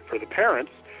for the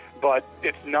parents, but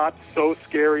it's not so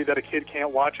scary that a kid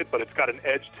can't watch it, but it's got an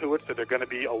edge to it, so they're going to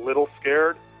be a little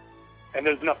scared, and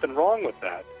there's nothing wrong with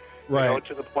that. Right.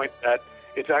 To the point that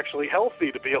it's actually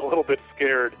healthy to be a little bit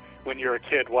scared when you're a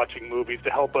kid watching movies,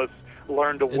 to help us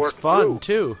learn to work through. It's fun,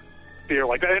 too. Fear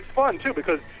like that. And it's fun, too,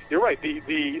 because you're right, the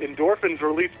endorphins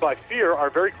released by fear are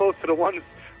very close to the ones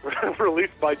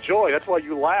released by joy. That's why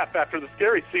you laugh after the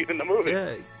scary scene in the movie.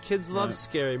 Yeah, kids love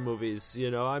scary movies,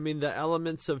 I mean, the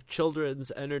elements of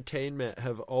children's entertainment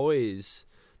have always...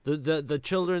 The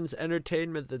children's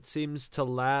entertainment that seems to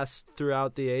last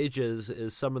throughout the ages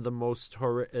is some of the most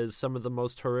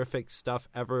horrific stuff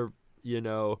ever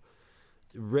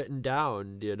written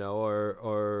down,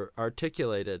 or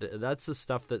articulated. That's the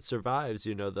stuff that survives.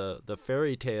 The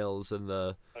fairy tales and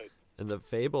the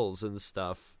fables and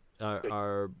stuff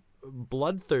are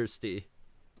bloodthirsty.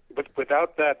 But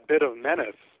without that bit of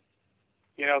menace,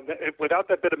 without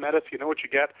that bit of menace, you know what you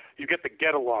get? You get the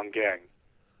get-along gang.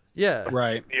 Yeah.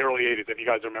 Right. In the early 80s, if you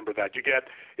guys remember that. You get,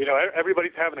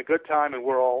 everybody's having a good time and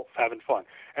we're all having fun.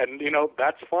 And,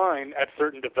 that's fine at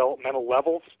certain developmental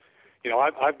levels.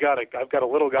 I've got a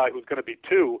little guy who's going to be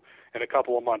 2 in a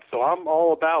couple of months. So I'm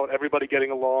all about everybody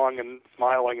getting along and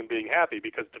smiling and being happy,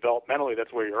 because developmentally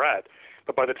that's where you're at.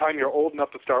 But by the time you're old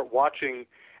enough to start watching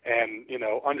and,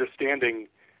 understanding,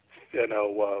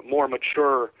 more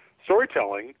mature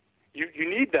storytelling, you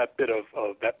need that bit of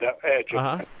that edge.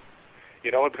 Uh-huh.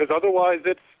 Because otherwise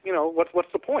it's,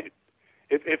 what's the point?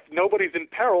 If nobody's in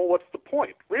peril, what's the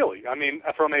point, really? I mean,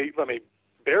 from a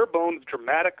bare bones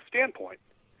dramatic standpoint.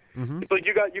 Mm-hmm. So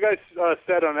you guys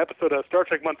said on an episode of Star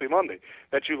Trek Monthly Monday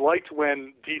that you liked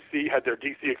when DC had their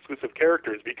DC exclusive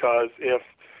characters, because if,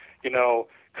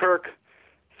 Kirk,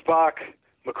 Spock,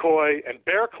 McCoy, and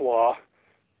Bearclaw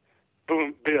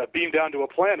beam down to a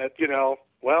planet,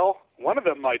 well, one of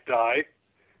them might die.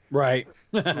 Right.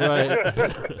 Right.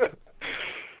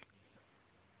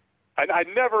 I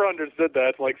never understood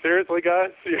that. Like, seriously,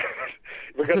 guys,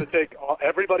 we're going to take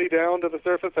everybody down to the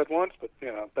surface at once. But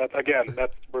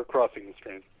we're crossing the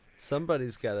stream.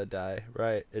 Somebody's got to die,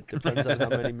 right? It depends on how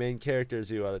many main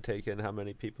characters you want to take in, how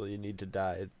many people you need to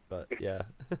die. But yeah.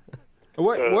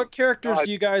 What characters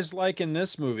do you guys like in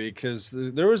this movie? Because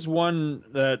there was one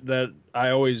that I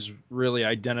always really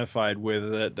identified with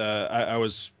that I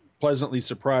was pleasantly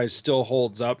surprised still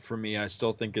holds up for me. I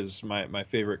still think is my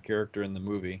favorite character in the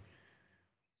movie.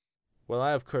 Well,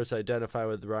 I, of course, identify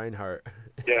with Reinhardt.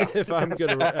 Yeah. If I'm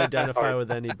going to identify with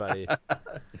anybody,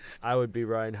 I would be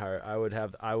Reinhardt. I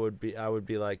would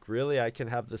be like, really? I can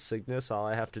have the Cygnus? All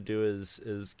I have to do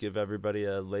is give everybody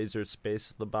a laser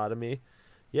space lobotomy?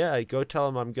 Yeah, go tell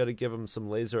them I'm going to give them some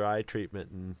laser eye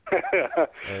treatment,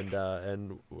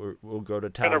 and we'll go to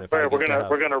town. We're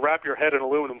going to wrap your head in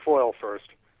aluminum foil first.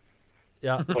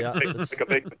 Yeah, like a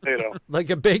baked potato. Like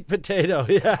a baked potato,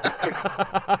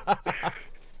 yeah.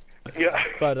 Yeah.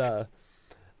 But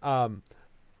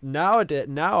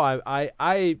now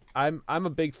I'm a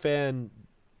big fan.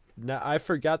 Now I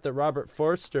forgot that Robert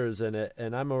Forster's in it,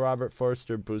 and I'm a Robert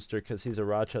Forster booster because he's a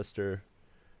Rochester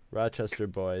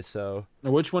boy. So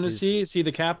which one is he? Is he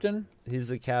the captain? He's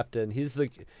the captain. He's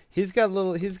got a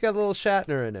little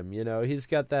Shatner in him. He's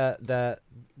got that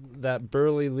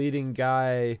burly leading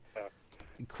guy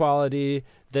quality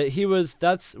that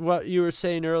that's what you were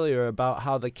saying earlier about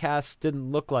how the cast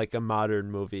didn't look like a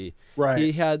modern movie. Right.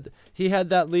 He had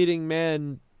that leading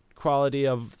man quality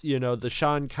of, the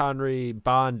Sean Connery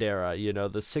Bond era,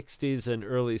 the 60s and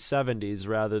early 70s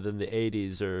rather than the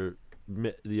 80s or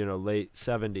late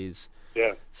 70s.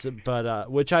 Yeah. So,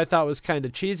 but which I thought was kind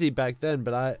of cheesy back then,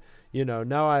 but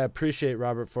now I appreciate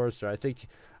Robert Forster.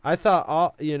 I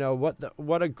thought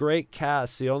what a great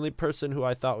cast. The only person who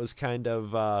I thought was kind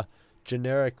of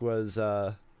generic was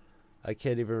I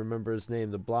can't even remember his name,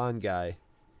 the blonde guy.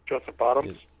 Joseph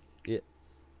Bottoms. Yeah.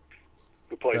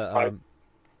 Who played Pike.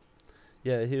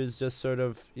 Yeah, he was just sort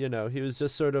of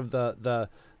the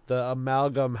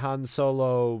amalgam Han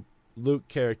Solo Luke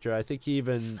character. I think he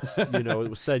even said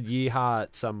yeehaw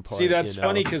at some point. See, that's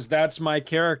funny because that's my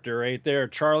character right there,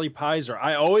 Charlie Pizer.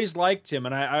 I always liked him,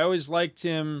 and I always liked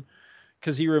him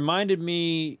because he reminded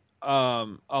me a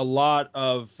lot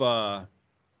of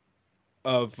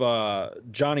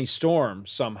Johnny Storm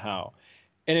somehow.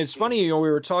 And it's funny, we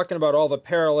were talking about all the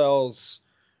parallels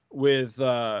with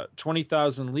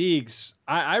 20,000 Leagues.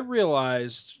 I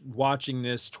realized watching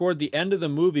this toward the end of the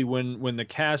movie when the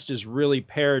cast is really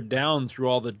pared down through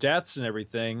all the deaths and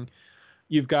everything.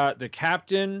 You've got the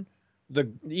captain, the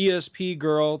ESP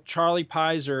girl, Charlie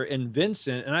Pizer, and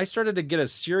Vincent, and I started to get a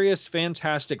serious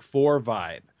Fantastic Four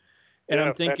vibe. And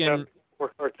I'm thinking,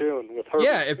 cartoon with Herbie.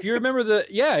 Yeah, if you remember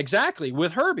exactly,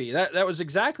 with Herbie. That was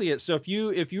exactly it. So if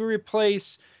you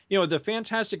replace, the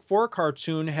Fantastic Four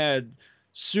cartoon had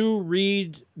Sue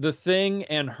Reed, the Thing,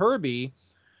 and Herbie,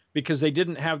 because they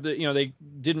didn't have they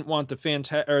didn't want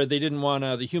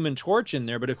the Human Torch in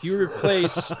there. But if you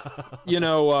replace,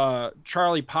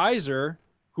 Charlie Pizer,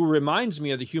 who reminds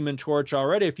me of the Human Torch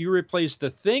already, if you replace the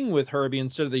Thing with Herbie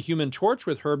instead of the Human Torch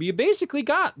with Herbie, you basically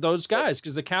got those guys,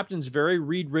 because the captain's very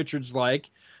Reed Richards-like.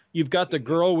 You've got the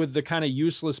girl with the kind of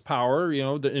useless power,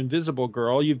 the invisible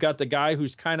girl. You've got the guy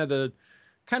who's kind of the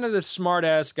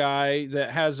smart-ass guy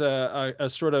that has a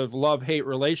sort of love-hate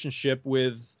relationship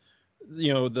with,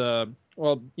 the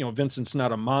well, Vincent's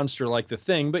not a monster like the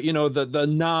Thing, but the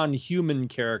non-human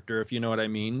character, if you know what I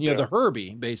mean. The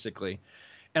Herbie, basically.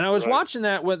 And I was watching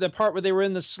that with the part where they were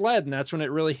in the sled, and that's when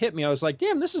it really hit me. I was like,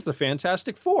 damn, this is the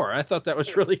Fantastic Four. I thought that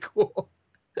was really cool.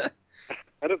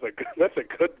 That's a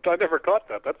good. I never caught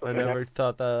that. I never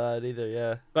thought that either.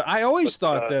 Yeah, but I always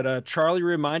thought that Charlie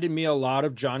reminded me a lot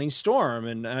of Johnny Storm,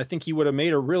 and I think he would have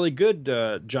made a really good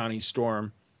Johnny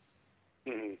Storm.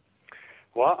 Mm-hmm.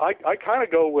 Well, I kind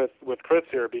of go with Chris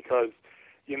here because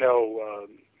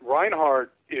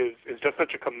Reinhardt is just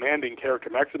such a commanding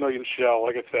character. Maximilian Schell,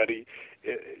 like I said,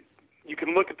 you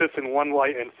can look at this in one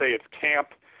light and say it's camp.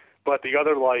 But the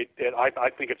other light,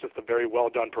 I think it's just a very well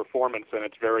done performance, and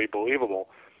it's very believable.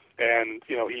 And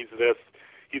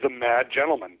he's a mad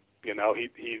gentleman.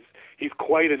 He's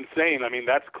quite insane. I mean,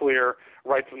 that's clear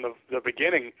right from the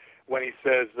beginning when he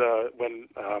says when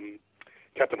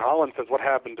Captain Holland says what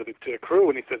happened to the crew,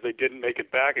 and he says they didn't make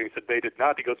it back, and he said they did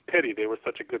not. He goes, pity, they were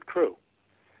such a good crew.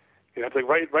 It's like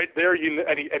right there,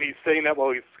 and he's saying that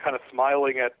while he's kind of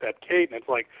smiling at Kate, and it's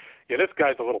like, yeah, this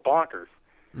guy's a little bonkers.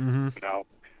 Mm-hmm.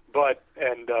 But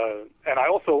and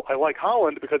I like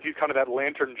Holland because he's kind of that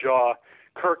lantern jaw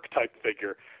Kirk type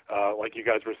figure, like you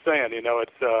guys were saying.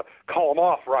 It's call him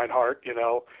off, Reinhardt.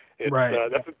 It's, right.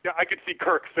 I could see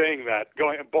Kirk saying that,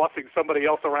 going and bossing somebody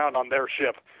else around on their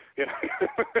ship. Hey,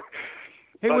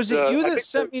 but, was it you that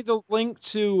sent me the link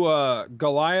to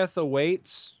Goliath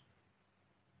Awaits?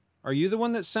 Are you the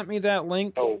one that sent me that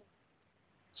link? Oh.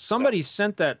 Somebody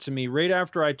sent that to me right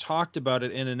after I talked about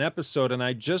it in an episode, and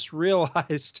I just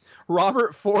realized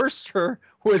Robert Forster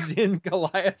was in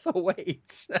Goliath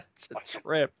Awaits. That's a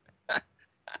trip.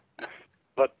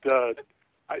 But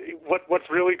what's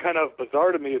really kind of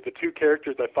bizarre to me is the two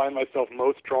characters I find myself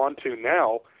most drawn to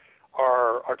now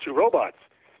are two robots.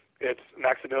 It's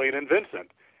Maximilian and Vincent.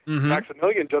 Mm-hmm.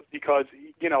 Maximilian, just because,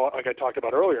 like I talked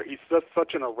about earlier, he's just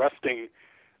such an arresting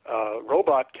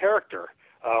robot character.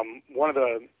 One of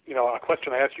the, a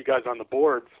question I asked you guys on the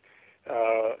boards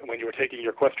when you were taking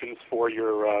your questions for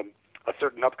your a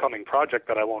certain upcoming project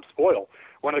that I won't spoil.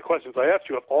 One of the questions I asked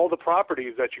you, of all the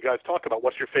properties that you guys talk about,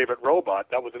 what's your favorite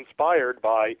robot? That was inspired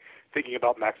by thinking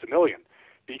about Maximilian,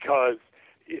 because,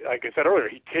 like I said earlier,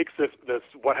 he takes this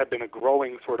what had been a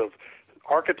growing sort of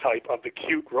archetype of the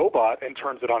cute robot and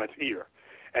turns it on its ear,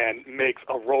 and makes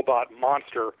a robot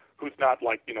monster who's not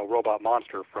like Robot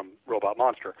Monster from Robot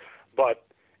Monster, but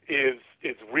is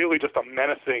really just a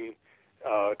menacing,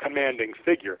 commanding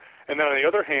figure. And then on the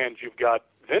other hand, you've got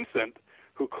Vincent,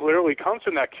 who clearly comes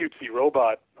from that cutesy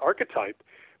robot archetype,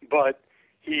 but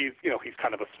he's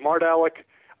kind of a smart aleck.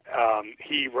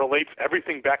 He relates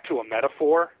everything back to a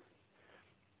metaphor.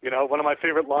 One of my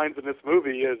favorite lines in this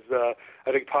movie is,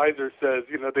 I think Pizer says,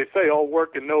 they say all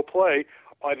work and no play,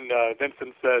 and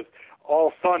Vincent says,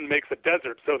 all sun makes a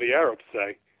desert, so the Arabs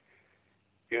say.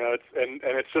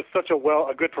 It's just such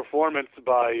a good performance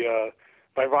by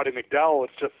Roddy McDowall.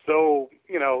 It's just so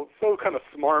kind of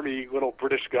smarmy little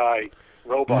British guy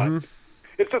robot. Mm-hmm.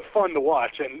 It's just fun to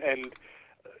watch, and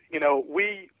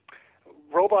we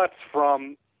robots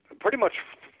from pretty much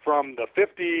from the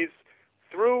 50s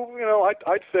through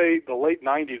I'd say the late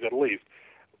 90s at least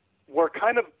were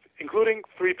kind of, including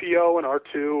 3PO and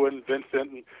R2 and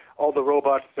Vincent and all the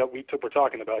robots that we're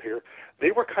talking about here.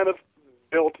 They were kind of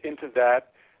built into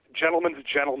that gentleman's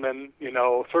gentleman,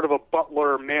 sort of a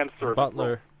butler, manservant.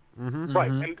 Butler. Mm-hmm. Right.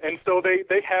 And so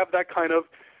they have that kind of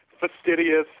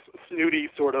fastidious, snooty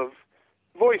sort of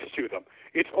voice to them.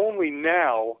 It's only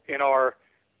now in our,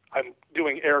 I'm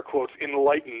doing air quotes,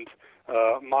 enlightened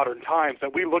modern times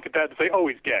that we look at that and say, oh,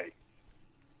 he's gay.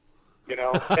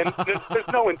 And there's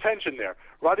no intention there.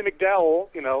 Roddy McDowall,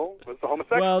 was the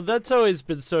homosexual. Well, that's always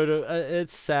been sort of,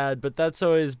 it's sad, but that's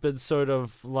always been sort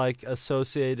of like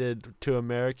associated to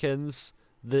Americans,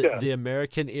 the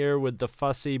American ear with the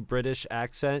fussy British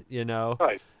accent,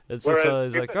 Right. It's just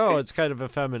always like, it's kind of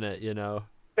effeminate,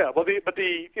 Yeah, well,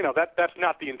 that's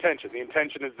not the intention. The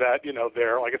intention is that,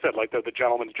 they're, like I said, like they're the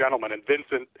gentleman's gentleman, and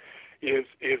Vincent is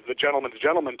the gentleman's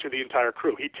gentleman to the entire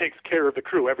crew. He takes care of the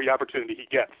crew every opportunity he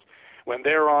gets. When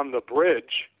they're on the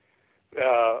bridge,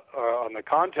 on the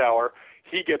con tower,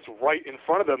 he gets right in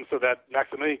front of them so that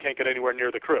Maximilian can't get anywhere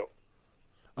near the crew.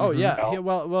 Oh, yeah.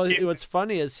 What's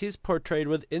funny is he's portrayed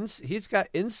with, he's got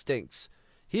instincts.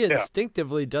 He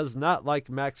instinctively does not like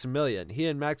Maximilian. He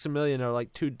and Maximilian are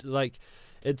like two,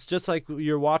 it's just like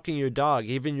you're walking your dog,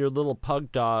 even your little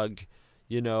pug dog.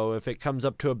 If it comes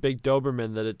up to a big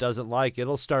Doberman that it doesn't like,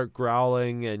 it'll start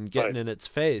growling and getting in its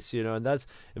face, and that's,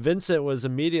 Vincent was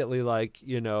immediately like,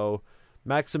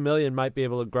 Maximilian might be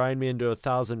able to grind me into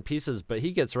 1,000 pieces, but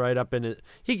he gets right up in it.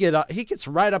 He gets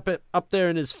right up there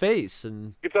in his face,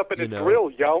 and gets up in his grill,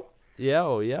 yo.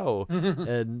 Yo.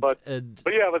 But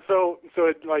so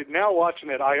like now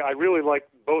watching it, I really like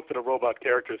both of the robot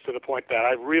characters to the point that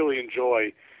I really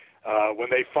enjoy when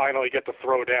they finally get to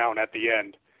throw down at the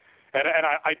end. And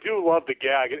I do love the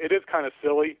gag. It is kind of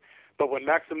silly, but when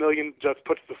Maximilian just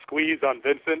puts the squeeze on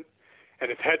Vincent and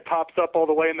his head pops up all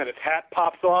the way and then his hat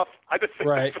pops off, I just think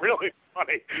it's really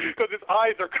funny because his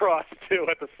eyes are crossed too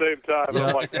at the same time. Yeah.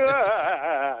 I'm like,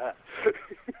 ah.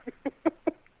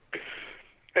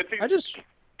 And see,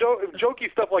 jokey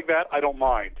stuff like that, I don't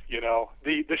mind. You know,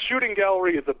 the shooting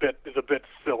gallery is a bit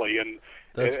silly, and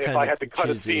if I had to cut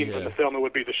a scene from the film, it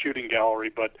would be the shooting gallery.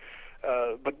 But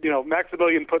you know,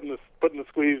 Maximilian putting the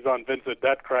squeeze on Vincent,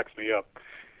 that cracks me up.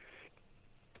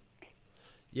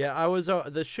 Yeah, I was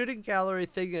the shooting gallery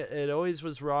thing. It always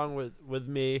was wrong with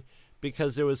me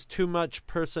because there was too much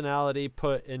personality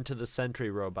put into the Sentry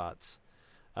robots.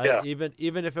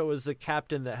 Even if it was the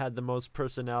captain that had the most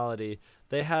personality,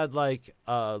 they had like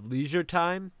leisure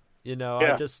time. You know,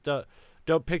 I just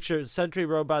don't picture Sentry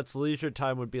robots' leisure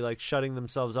time would be like shutting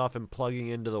themselves off and plugging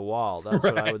into the wall. That's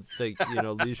what I would think. You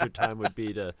know, leisure time would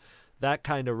be to that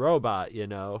kind of robot. You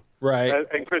know, right?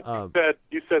 And Chris,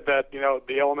 you said that you know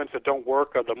the elements that don't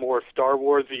work are the more Star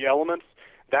Warsy elements.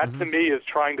 That to me is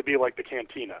trying to be like the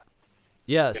cantina.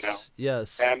 Yes. You know?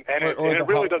 Yes. And it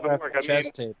really doesn't work.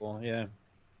 Chess table. Yeah.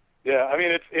 Yeah, I mean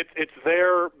it's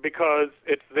there because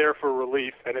it's there for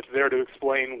relief and it's there to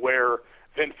explain where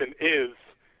Vincent is,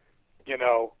 you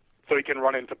know, so he can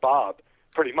run into Bob.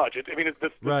 Pretty much.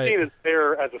 The scene is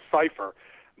there as a cipher,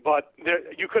 but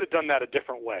you could have done that a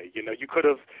different way. You know, you could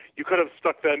have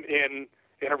stuck them in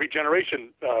a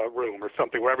regeneration room or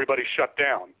something where everybody's shut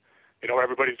down. You know,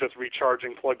 everybody's just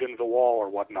recharging, plugged into the wall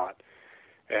or whatnot.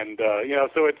 And you know,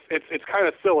 so it's kind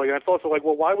of silly, and it's also like,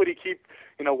 well, why would he keep?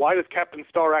 You know, why does Captain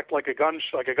Starr act like a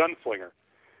gunslinger?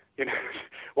 You know,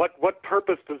 what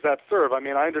purpose does that serve? I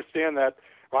mean, I understand that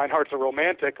Reinhardt's a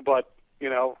romantic, but you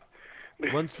know,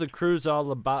 once the crew's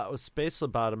all space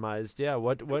lobotomized,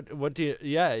 what do you?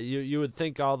 Yeah, you would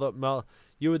think I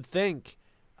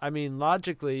mean,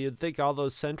 logically, you'd think all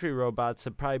those Sentry robots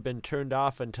had probably been turned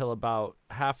off until about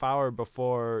half hour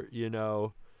before, you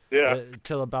know. Yeah.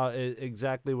 Till about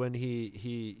exactly when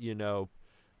he you know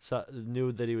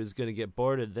knew that he was going to get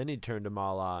boarded, then he turned them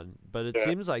all on. But it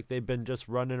seems like they've been just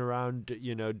running around,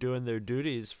 you know, doing their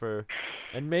duties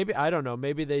and maybe I don't know,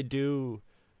 maybe they do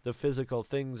the physical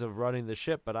things of running the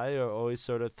ship. But I always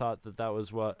sort of thought that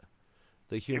was what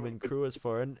the human crew is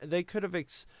for, and they could have,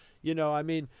 you know, I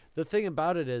mean, the thing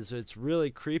about it is it's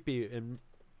really creepy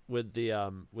with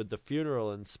the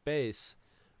funeral in space.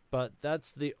 But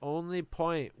that's the only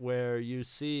point where you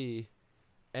see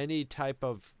any type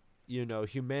of, you know,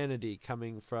 humanity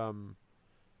coming from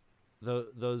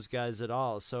those guys at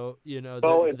all. So, you know,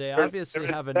 they obviously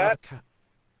have enough.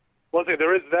 Well,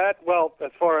 there is that. Well,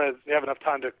 as far as you have enough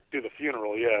time to do the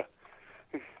funeral, yeah.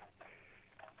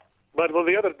 But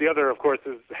the other, of course,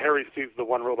 is Harry sees the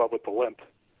one robot with the limp,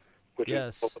 which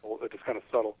is just kind of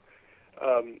subtle.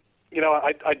 You know,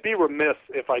 I'd be remiss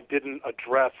if I didn't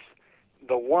address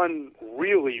the one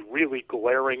really, really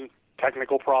glaring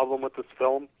technical problem with this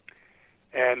film,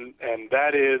 and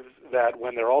that is that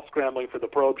when they're all scrambling for the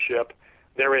probe ship,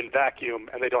 they're in vacuum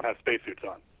and they don't have spacesuits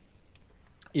on.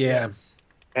 Yeah.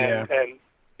 And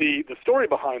the story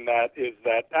behind that is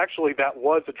that actually that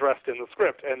was addressed in the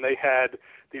script, and they had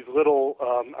these little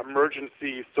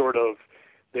emergency sort of,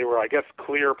 they were, I guess,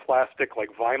 clear plastic, like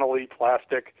vinyl-y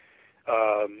plastic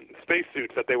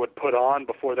spacesuits that they would put on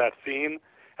before that scene.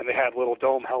 And they had little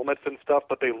dome helmets and stuff,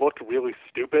 but they looked really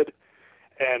stupid,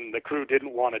 and the crew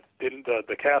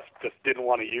the cast just didn't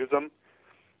want to use them,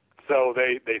 so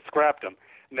they scrapped them.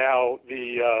 Now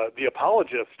the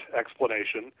apologist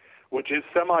explanation, which is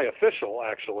semi-official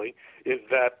actually, is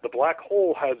that the black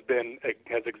hole has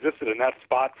existed in that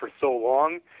spot for so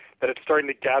long that it's starting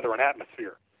to gather an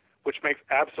atmosphere, which makes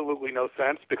absolutely no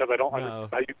sense because I don't understand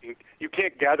how you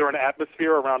can't gather an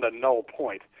atmosphere around a null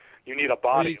point. You need a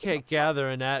body. Well, you can't gather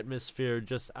an atmosphere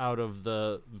just out of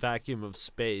the vacuum of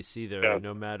space either,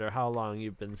 no matter how long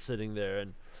you've been sitting there.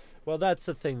 And well, that's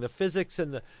the thing. The physics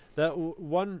and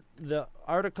the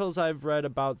articles I've read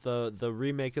about the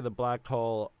remake of the black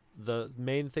hole, the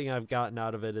main thing I've gotten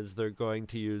out of it is they're going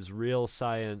to use real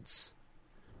science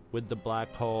with the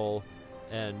black hole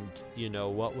and, you know,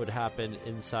 what would happen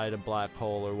inside a black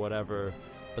hole or whatever.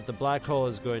 But the black hole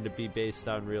is going to be based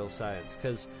on real science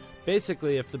because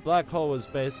basically, if the black hole was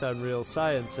based on real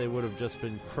science, they would have just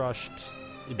been crushed,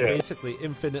 basically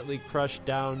infinitely crushed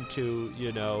down to,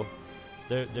 you know,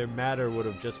 their matter would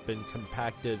have just been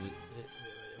compacted.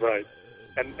 Right,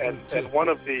 and one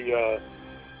of the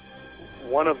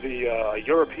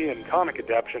European comic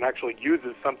adaptation actually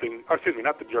uses something. Or excuse me,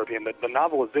 not the European. The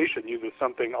novelization uses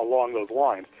something along those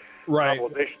lines. Right.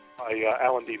 Novelization by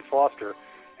Alan Dean Foster,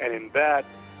 and in that,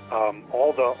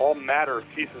 all matter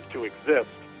ceases to exist,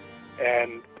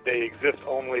 and they exist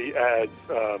only as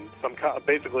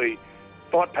basically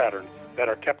thought patterns that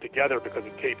are kept together because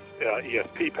of Kate's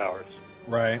ESP powers.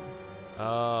 Right.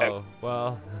 Oh,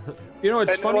 well.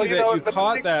 It's funny that you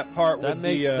caught that part that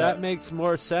with that makes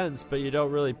more sense, but you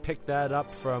don't really pick that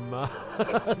up from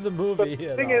the movie.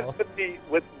 The thing is,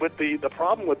 with the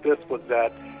problem with this was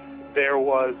that there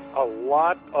was a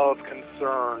lot of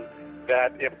concern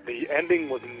that if the ending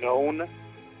was known,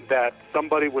 that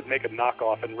somebody would make a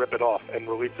knockoff and rip it off and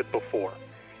release it before.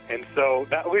 And so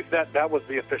at least that was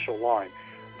the official line.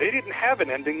 They didn't have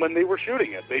an ending when they were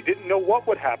shooting it. They didn't know what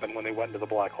would happen when they went into the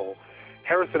black hole.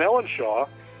 Harrison Ellenshaw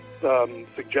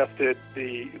suggested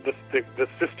the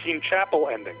Sistine Chapel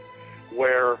ending,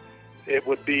 where it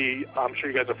would be, I'm sure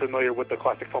you guys are familiar with the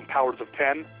classic film Powers of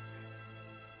 10,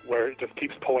 where it just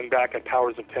keeps pulling back at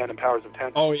Powers of 10 and Powers of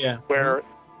 10. Oh, yeah. Where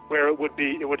it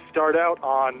would start out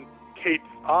on Kate's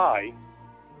eye,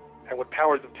 and with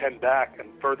Powers of 10 back and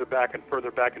further back and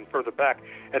further back and further back,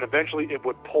 and eventually it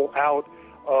would pull out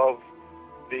of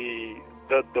the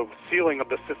ceiling of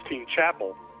the Sistine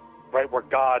Chapel, right where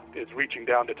God is reaching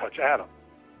down to touch Adam.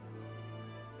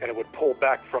 And it would pull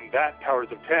back from that Powers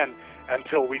of 10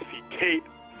 until we see Kate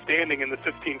standing in the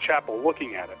Sistine Chapel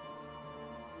looking at it.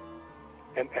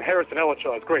 And Harrison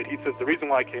Ellenshaw is great. He says, the reason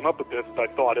why I came up with this is I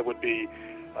thought it would be,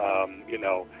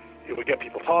 it would get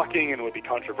people talking and it would be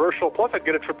controversial. Plus, I'd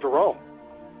get a trip to Rome.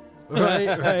 Right.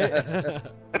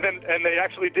 and they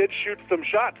actually did shoot some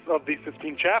shots of the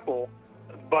Sistine Chapel,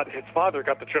 but his father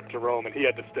got the trip to Rome and he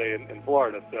had to stay in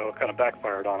Florida, so it kind of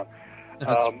backfired on him.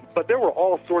 But there were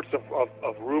all sorts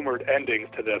of rumored endings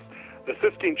to this. The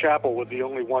Sistine Chapel was the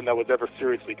only one that was ever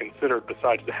seriously considered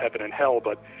besides the heaven and hell,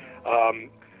 but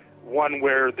one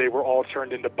where they were all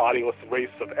turned into bodiless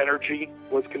wraiths of energy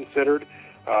was considered.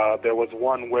 There was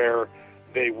one where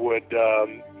they would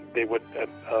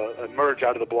emerge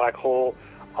out of the black hole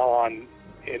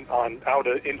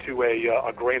into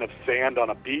a grain of sand on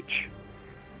a beach.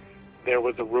 There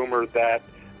was a rumor that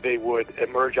they would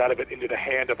emerge out of it into the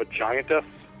hand of a giantess.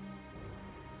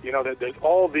 There's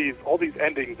all these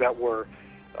endings that were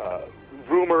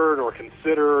rumored or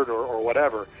considered or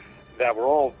whatever that were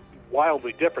all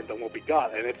wildly different than what we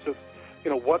got. And it's just,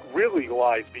 what really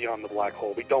lies beyond the black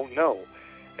hole, we don't know.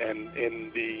 And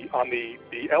on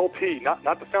the LP, not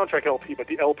the soundtrack LP, but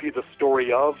the LP, The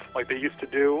Story Of, like they used to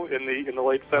do in the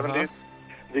late 70s,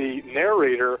 the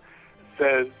narrator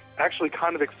actually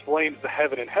kind of explains the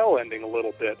heaven and hell ending a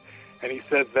little bit. And he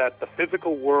says that the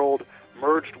physical world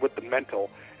merged with the mental,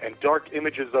 and dark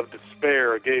images of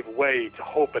despair gave way to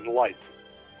hope and light.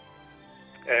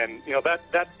 And,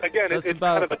 that again, it's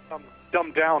kind of a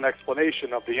dumbed down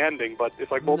explanation of the ending, but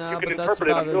it's like, you can interpret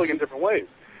it a million different ways.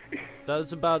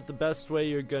 That's about the best way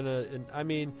you're gonna. I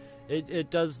mean, it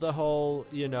does the whole,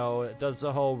 it does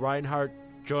the whole Reinhardt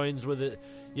joins with it.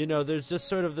 There's just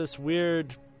sort of this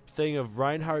weird thing of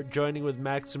Reinhardt joining with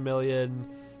Maximilian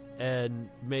and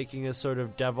making a sort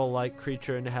of devil-like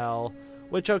creature in hell,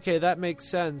 which, okay, that makes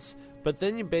sense. But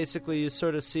then you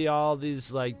sort of see all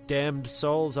these like damned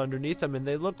souls underneath them, and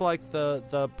they look like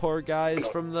the poor guys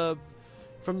from the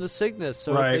Cygnus.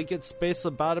 So if they get space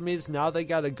lobotomies, now they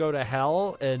got to go to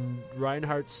hell, and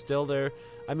Reinhardt's still there.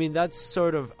 I mean, that's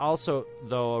sort of also,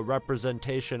 though, a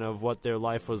representation of what their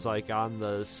life was like on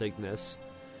the Cygnus.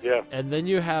 Yeah. And then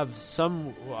you have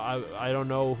some, I don't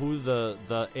know who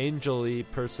the angel-y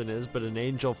person is, but an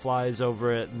angel flies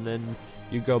over it, and then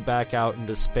you go back out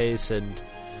into space, and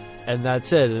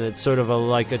that's it. And it's sort of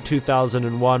like a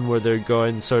 2001 where they're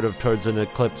going sort of towards an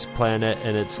eclipse planet,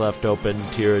 and it's left open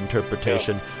to your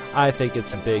interpretation. Yeah. I think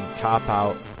it's a big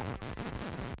cop-out.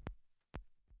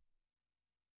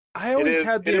 I always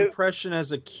had the impression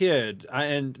as a kid,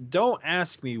 and don't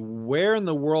ask me where in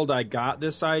the world I got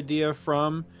this idea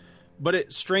from,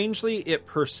 but strangely it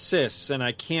persists and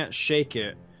I can't shake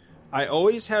it. I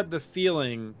always had the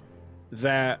feeling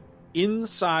that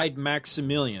inside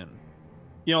Maximilian,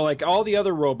 like all the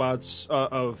other robots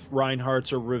of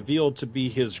Reinhardt's are revealed to be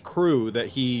his crew that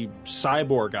he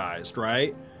cyborgized,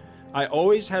 right? I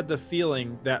always had the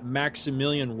feeling that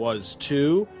Maximilian was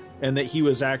too, and that he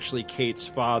was actually Kate's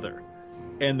father.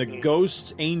 And the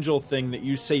ghost angel thing that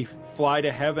you say fly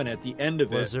to heaven at the end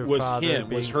of it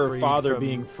was her father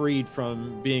being freed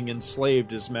from being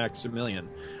enslaved as Maximilian.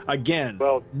 Again,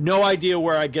 no idea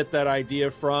where I get that idea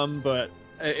from, but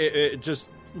it just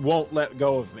won't let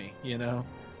go of me, you know?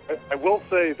 I will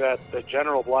say that the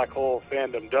general black hole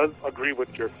fandom does agree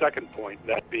with your second point,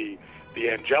 that the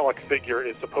angelic figure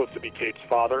is supposed to be Kate's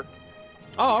father.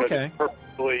 Oh, okay.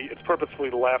 It's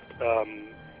purposefully left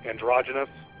androgynous.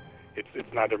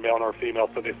 It's neither male nor female,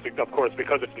 so they think, of course,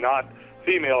 because it's not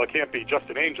female, it can't be just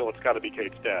an angel, it's got to be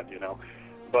Kate's dad, you know?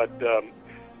 But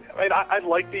I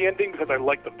like the ending because I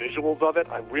like the visuals of it.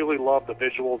 I really love the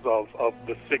visuals of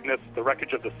the Cygnus, the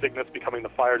wreckage of the Cygnus becoming the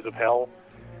fires of hell,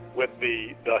 with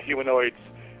the humanoids,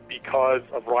 because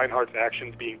of Reinhardt's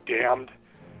actions, being damned,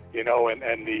 you know, and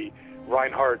the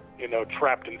Reinhardt, you know,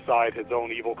 trapped inside his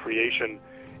own evil creation,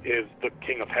 is the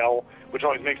king of hell, which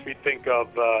always makes me think of,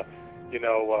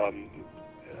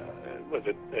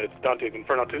 it's Dante's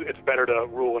Inferno. It's better to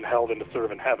rule in hell than to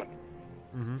serve in heaven.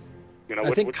 Mm-hmm. You know,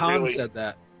 I think Khan really, said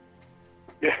that.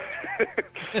 Yeah.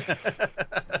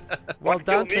 Well,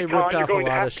 Dante ripped off a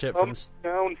lot of shit from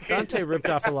Dante ripped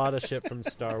off a lot of shit from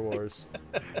Star Wars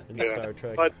and Star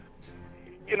Trek. But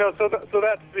you know, so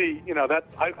that's the, you know, that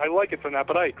I like it from that.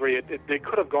 But I agree, they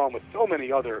could have gone with so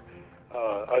many other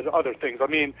things. I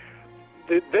mean,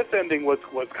 this ending was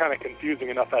kind of confusing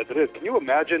enough as it is. Can you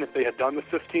imagine if they had done the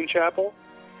Sistine Chapel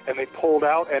and they pulled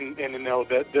out and you know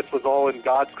that this was all in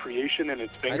God's creation and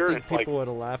His finger? I think people would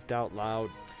have laughed out loud.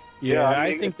 Yeah,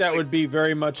 I think that would be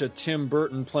very much a Tim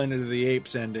Burton Planet of the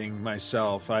Apes ending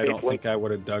myself. I don't think I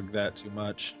would have dug that too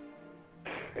much.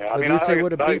 Yeah, At least they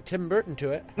would have beat Tim Burton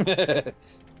to it.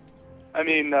 I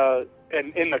mean,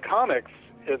 and in the comics,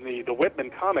 in the Whitman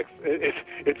comics,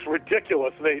 it's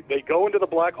ridiculous. They go into the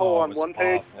black hole on one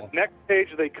page, the next page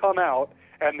they come out,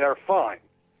 and they're fine.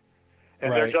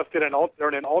 And they're just in an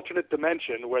alternate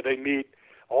dimension where they meet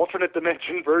alternate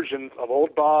dimension versions of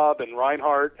Old Bob and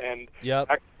Reinhardt and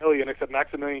Maximilian, except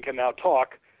Maximilian can now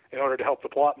talk in order to help the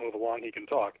plot move along. He can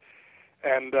talk.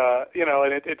 And, you know,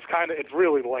 and it's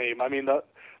really lame. I mean, the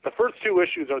first two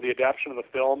issues are the adaptation of the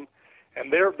film,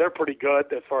 and they're pretty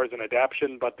good as far as an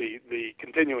adaptation, but the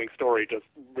continuing story just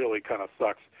really kind of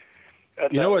sucks.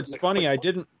 And you know what's funny? I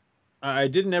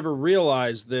didn't ever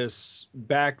realize this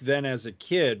back then as a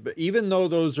kid, but even though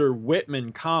those are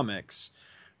Whitman comics,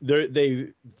 they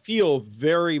feel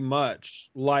very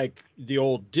much like the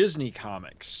old Disney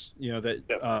comics. You know that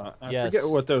I forget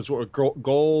what those were.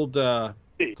 Gold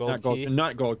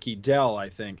Key, Dell, I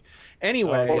think.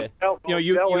 Anyway,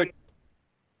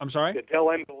 I'm sorry. Yeah,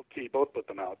 Dell and Gold Key both put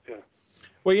them out. Yeah.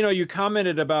 Well, you know, you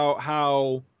commented about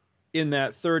how in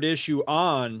that third issue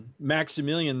on,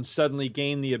 Maximilian suddenly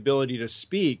gained the ability to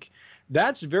speak.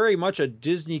 That's very much a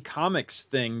Disney Comics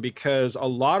thing, because a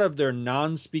lot of their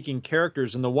non-speaking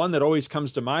characters, and the one that always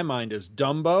comes to my mind is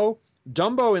Dumbo.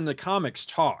 Dumbo in the comics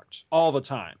talked all the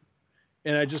time.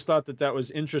 And I just thought that was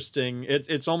interesting.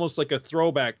 It's almost like a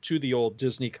throwback to the old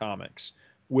Disney comics,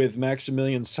 with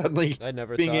Maximilian suddenly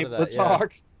being able to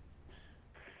talk.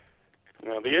 You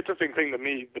know, the interesting thing to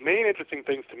me, the main interesting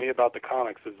things to me about the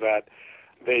comics is that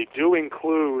they do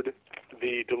include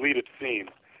the deleted scene,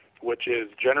 which is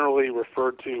generally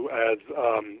referred to as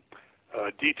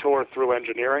detour through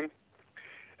engineering.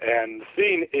 And the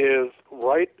scene is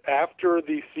right after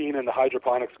the scene in the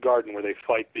hydroponics garden where they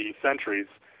fight the sentries,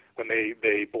 when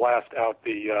they blast out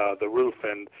the roof.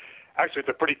 And actually, it's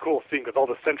a pretty cool scene because all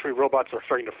the sentry robots are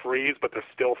starting to freeze, but they're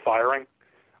still firing.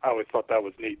 I always thought that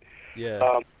was neat.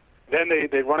 Yeah. Then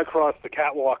they run across the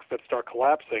catwalks that start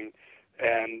collapsing,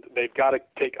 and they've got to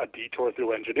take a detour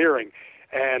through engineering.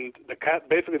 And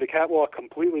basically the catwalk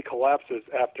completely collapses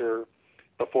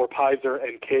before Pizer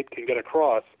and Kate can get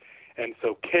across. And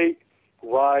so Kate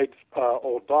rides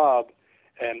Old Bob,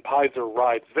 and Pizer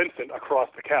rides Vincent across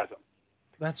the chasm.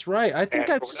 That's right. I think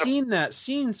I've seen that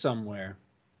scene somewhere.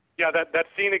 Yeah, that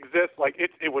scene exists. Like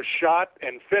it was shot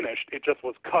and finished. It just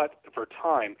was cut for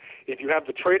time. If you have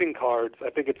the trading cards, I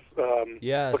think it's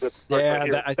yes,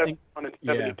 I think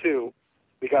 72.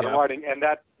 We got him riding, and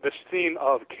the scene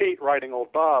of Kate riding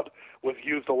Old Bob was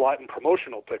used a lot in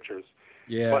promotional pictures,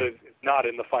 but it's not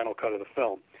in the final cut of the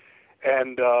film.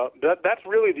 And that's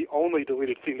really the only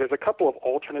deleted scene. There's a couple of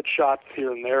alternate shots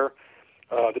here and there.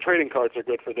 The trading cards are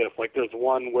good for this. Like there's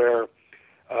one where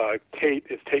Kate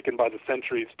is taken by the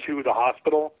sentries to the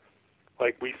hospital.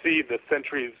 Like we see the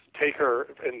sentries take her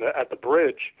at the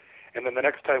bridge, and then the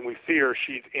next time we see her,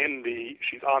 she's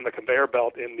on the conveyor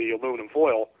belt in the aluminum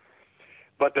foil.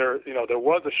 But there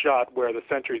was a shot where the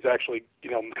sentries actually,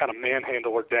 kind of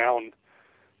manhandle her down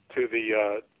to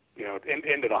the,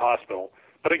 into the hospital.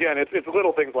 But again, it's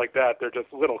little things like that. They're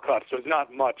just little cuts. There's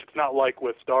not much. It's not like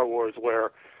with Star Wars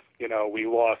where, we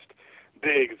lost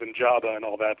Biggs and Jabba and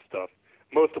all that stuff.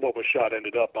 Most of what was shot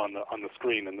ended up on the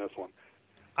screen in this one.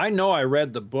 I know I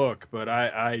read the book, but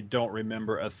I don't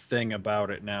remember a thing about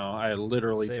it now. I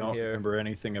literally Same don't here. remember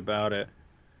anything about it.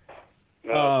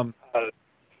 No,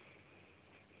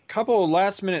 Couple of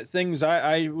last minute things.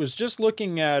 I was just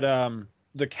looking at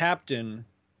the Captain,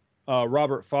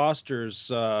 Robert Foster's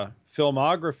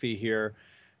filmography here.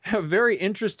 A very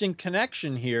interesting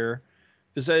connection here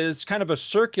is that it's kind of a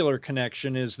circular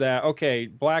connection. Is that okay?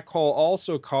 Black Hole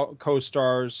also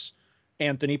co-stars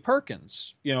Anthony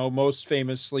Perkins, most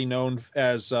famously known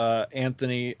as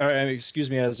Norman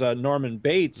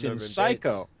Bates in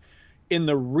Psycho. In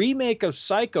the remake of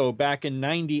Psycho back in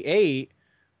 '98,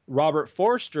 Robert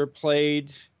Forster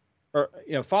played,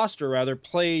 Foster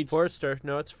played. Forster.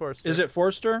 No, it's Forster. Is it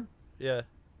Forster? Yeah.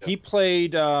 He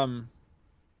played Norman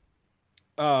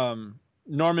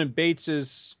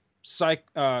Bates's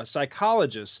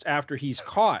psychologist after he's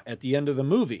caught at the end of the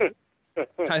movie.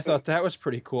 I thought that was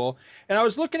pretty cool. And I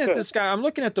was looking at this guy. I'm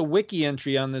looking at the wiki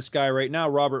entry on this guy right now,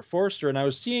 Robert Forster, and I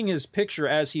was seeing his picture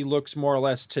as he looks more or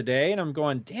less today, and I'm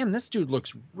going, damn, this dude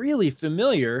looks really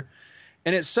familiar.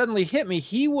 And it suddenly hit me.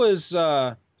 He was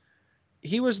the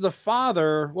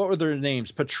father. What were their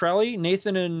names? Petrelli,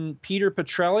 Nathan and Peter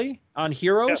Petrelli on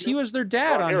Heroes. Yeah. He was their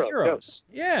dad on Heroes.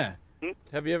 Yeah.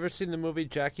 Have you ever seen the movie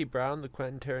Jackie Brown, the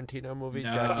Quentin Tarantino movie?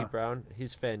 No. Jackie Brown.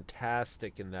 He's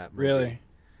fantastic in that movie. Really?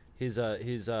 He's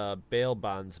a bail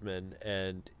bondsman,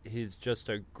 and he's just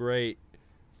a great,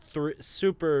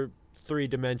 super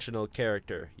three-dimensional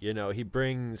character. He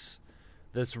brings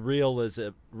this realism.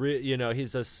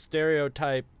 He's a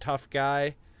stereotype tough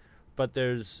guy, but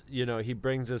he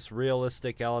brings this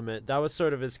realistic element. That was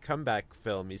sort of his comeback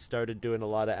film. He started doing a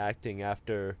lot of acting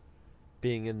after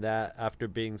being in that, after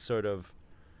being sort of,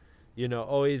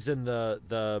 always in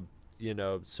the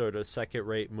sort of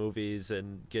second-rate movies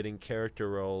and getting character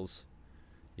roles.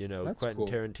 That's Quentin cool.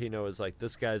 Tarantino is like,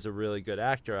 this guy's a really good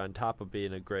actor on top of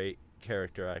being a great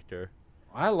character actor.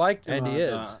 I liked him. And he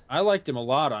is. I liked him a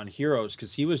lot on Heroes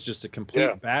because he was just a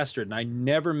complete bastard, and I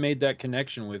never made that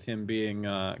connection with him being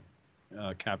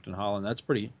Captain Holland. That's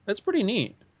pretty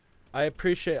neat.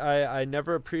 I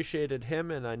never appreciated him,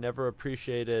 and I never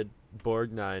appreciated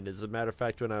Borgnine. As a matter of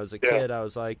fact, when I was a kid, I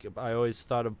was like, I always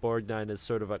thought of Borgnine as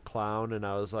sort of a clown, and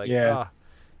I was like,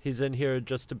 he's in here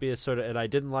just to be a sort of, and I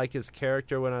didn't like his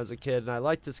character when I was a kid, and I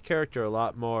liked his character a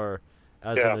lot more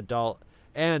as an adult.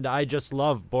 And I just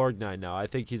love Borgnine now. I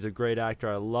think he's a great actor.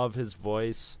 I love his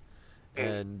voice,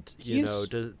 and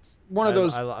one of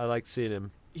those. I like seeing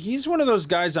him. He's one of those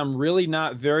guys I'm really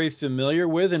not very familiar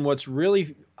with, and what's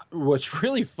really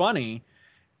funny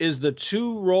is the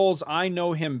two roles I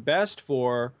know him best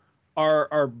for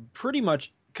are pretty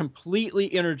much completely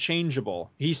interchangeable.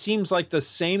 He seems like the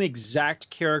same exact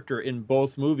character in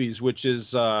both movies, which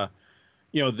is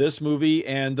this movie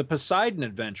and the Poseidon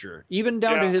Adventure. Even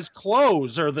down to his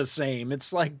clothes are the same.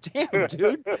 It's like, damn,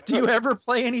 dude, do you ever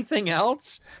play anything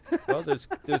else? Well, there's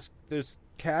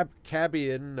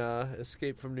Cabby in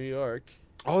Escape from New York.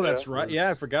 Oh, that's right. Yeah,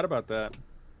 I forgot about that.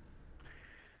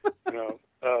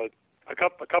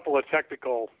 A couple of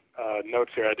technical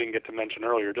notes here I didn't get to mention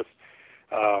earlier. Just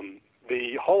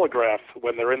the holographs,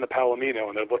 when they're in the Palomino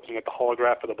and they're looking at the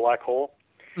holograph of the black hole,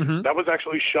 that was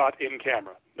actually shot in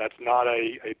camera. That's not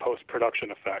a post-production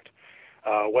effect.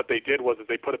 What they did was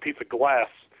they put a piece of glass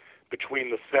between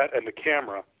the set and the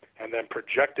camera and then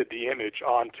projected the image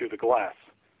onto the glass.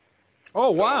 Oh,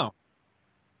 wow.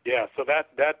 Yeah, so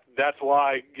that's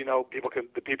why,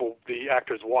 the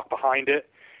actors walk behind it,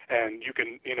 and you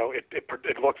can,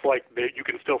 it looks like you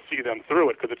can still see them through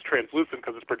it because it's translucent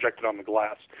because it's projected on the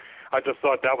glass. I just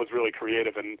thought that was really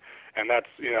creative, and that's,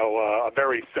 a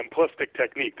very simplistic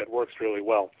technique that works really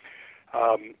well.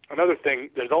 Another thing,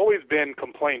 there's always been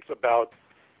complaints about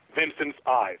Vincent's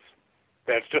eyes.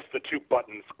 That's just the two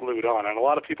buttons glued on, and a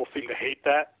lot of people seem to hate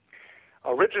that.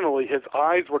 Originally, his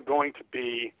eyes were going to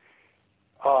be,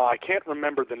 I can't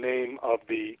remember the name of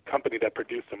the company that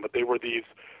produced them, but they were these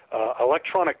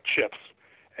electronic chips,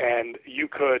 and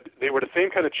they were the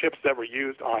same kind of chips that were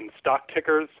used on stock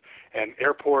tickers and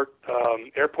airport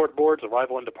boards,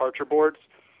 arrival and departure boards,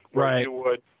 where right. You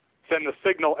would send the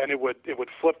signal and it would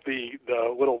flip the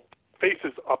little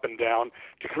faces up and down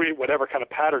to create whatever kind of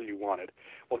pattern you wanted.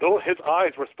 Well, his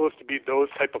eyes were supposed to be those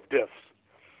type of diffs,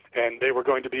 and they were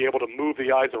going to be able to move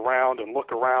the eyes around and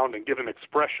look around and give him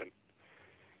expression.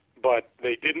 But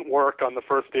they didn't work on the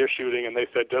first day of shooting, and they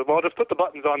said, well, just put the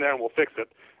buttons on there and we'll fix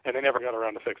it. And they never got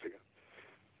around to fixing it.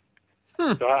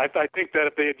 So I think that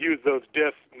if they had used those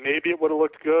diffs, maybe it would have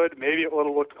looked good, maybe it would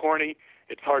have looked corny.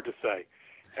 It's hard to say.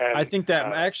 And, I think that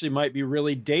actually might be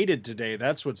really dated today.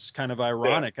 That's what's kind of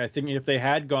ironic. Yeah. I think if they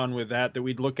had gone with that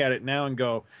we'd look at it now and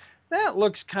go, that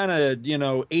looks kind of,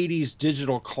 80s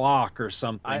digital clock or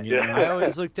something. I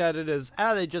always looked at it as,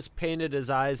 they just painted his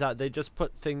eyes out. They just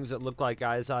put things that look like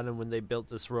eyes on him when they built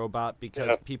this robot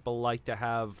because people like to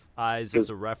have eyes as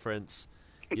a reference.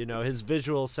 His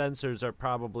visual sensors are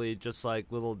probably just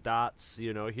like little dots,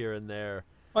 here and there.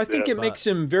 I think it makes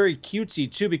him very cutesy,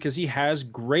 too, because he has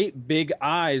great big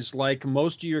eyes like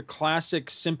most of your classic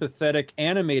sympathetic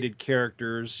animated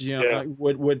characters,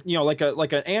 would like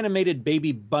an animated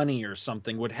baby bunny or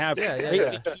something would have great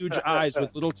big, huge eyes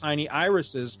with little tiny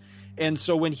irises. And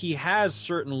so when he has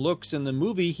certain looks in the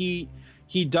movie,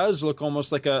 he does look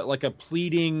almost like a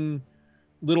pleading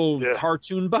little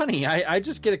cartoon bunny. I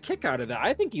just get a kick out of that.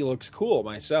 I think he looks cool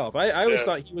myself. I always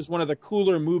thought he was one of the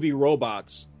cooler movie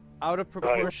robots. Out of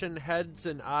proportion heads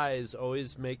and eyes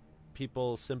always make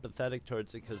people sympathetic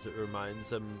towards it because it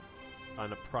reminds them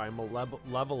on a primal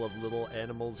level of little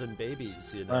animals and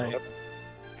babies, Right.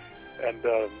 And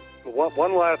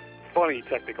one last funny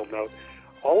technical note.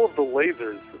 All of the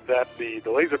lasers that the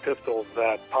laser pistols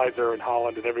that Pizer and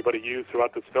Holland and everybody used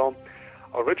throughout this film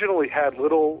originally had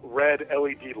little red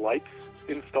LED lights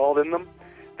installed in them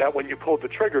that when you pulled the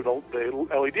trigger, the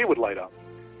LED would light up.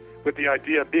 With the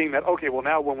idea being that, okay, well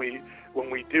now when we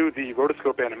do the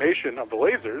rotoscope animation of the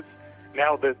lasers,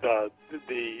 now that the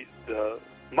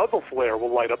muzzle flare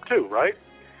will light up too, right?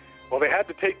 Well, they had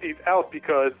to take these out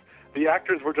because the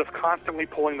actors were just constantly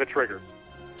pulling the triggers.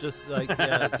 Just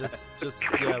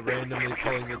randomly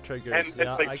pulling the triggers.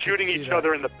 And like shooting each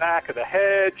other in the back of the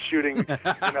head, shooting,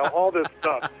 all this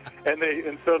stuff. And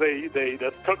so they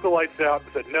just took the lights out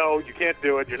and said, no, you can't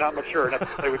do it. You're not mature enough to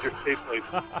play with your space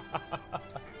lasers.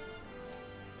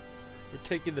 We're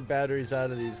taking the batteries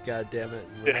out of these, goddammit,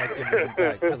 and we're not giving them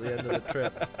back till the end of the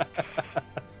trip.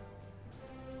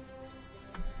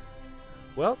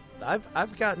 Well,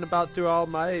 I've gotten about through all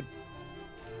my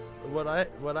what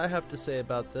I have to say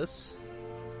about this.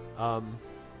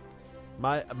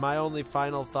 My only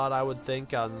final thought I would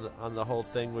think on the whole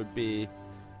thing would be,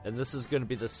 and this is going to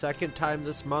be the second time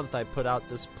this month I put out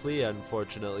this plea.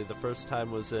 Unfortunately, the first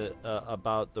time was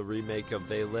about the remake of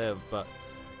They Live, but.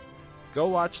 Go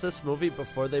watch this movie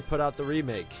before they put out the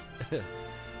remake.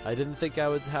 I didn't think I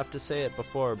would have to say it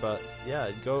before, but yeah,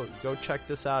 go check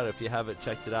this out if you haven't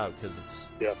checked it out, because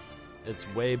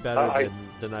it's way better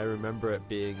than I remember it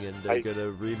being, and they're going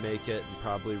to remake it and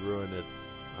probably ruin it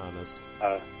on us.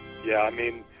 I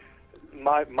mean,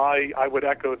 I would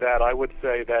echo that. I would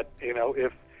say that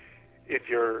if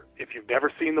you've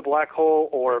never seen The Black Hole,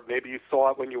 or maybe you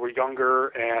saw it when you were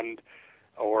younger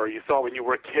or you saw it when you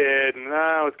were a kid, and it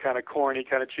was kind of corny,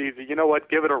 kind of cheesy. You know what?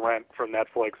 Give it a rent from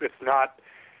Netflix. It's not,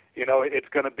 it's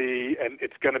going to be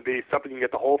something you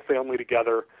get the whole family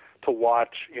together to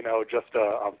watch. Just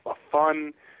a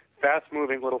fun,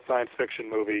 fast-moving little science fiction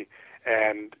movie,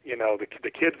 and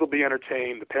the kids will be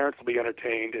entertained, the parents will be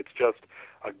entertained. It's just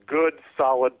a good,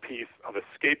 solid piece of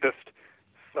escapist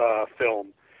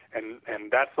film, and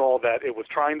that's all that it was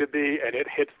trying to be, and it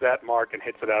hits that mark and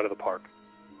hits it out of the park.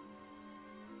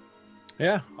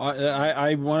 Yeah,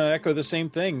 I want to echo the same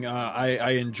thing.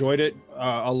 I enjoyed it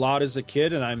a lot as a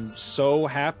kid, and I'm so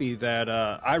happy that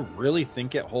I really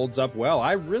think it holds up well.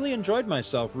 I really enjoyed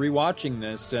myself rewatching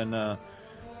this, and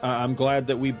I'm glad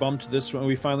that we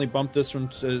finally bumped this one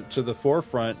to the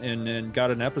forefront and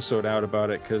got an episode out about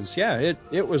it, because,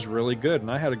 it was really good, and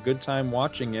I had a good time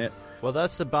watching it. Well,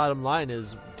 that's the bottom line,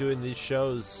 is doing these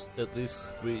shows, at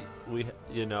least we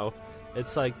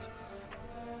it's like...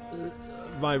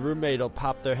 my roommate will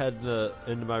pop their head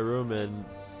into my room, and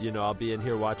I'll be in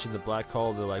here watching The Black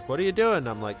Hole. They're like, "What are you doing?"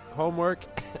 I'm like, "Homework."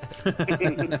 Well,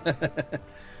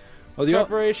 the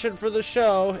preparation for the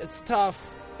show, it's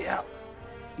tough. Yeah.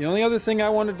 The only other thing I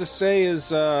wanted to say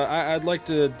is I'd like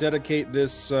to dedicate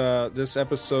this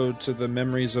episode to the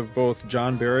memories of both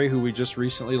John Barry, who we just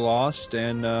recently lost,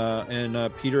 and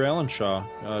Peter Ellenshaw,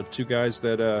 two guys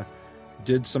that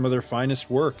did some of their finest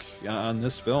work on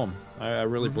this film. I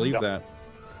really believe that.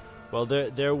 Well,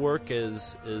 their work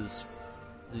is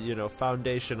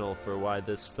foundational for why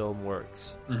this film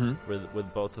works.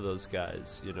 With both of those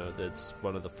guys, that's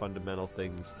one of the fundamental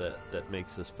things that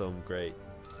makes this film great.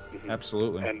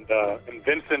 Absolutely. And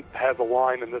Vincent has a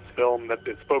line in this film that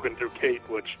is spoken through Kate,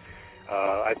 which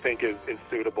I think is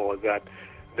suitable, is that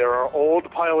there are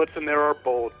old pilots and there are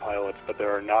bold pilots, but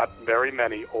there are not very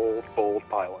many old, bold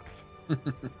pilots.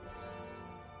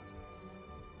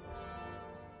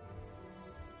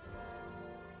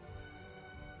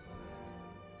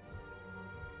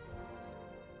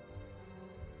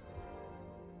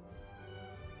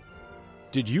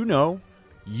 Did you know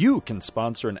you can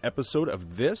sponsor an episode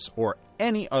of this or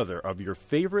any other of your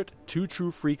favorite Two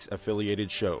True Freaks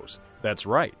affiliated shows. That's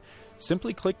right.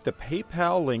 Simply click the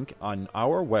PayPal link on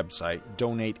our website,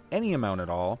 donate any amount at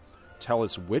all, tell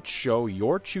us which show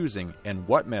you're choosing and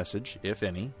what message, if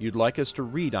any, you'd like us to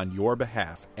read on your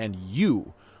behalf, and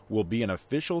you will be an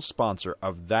official sponsor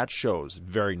of that show's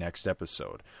very next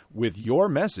episode, with your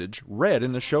message read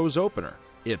in the show's opener.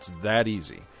 It's that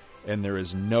easy, and there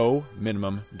is no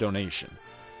minimum donation.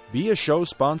 Be a show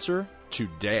sponsor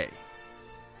today.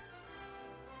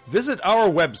 Visit our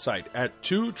website at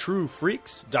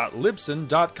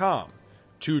twotruefreaks.libsyn.com.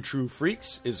 Two True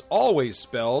Freaks is always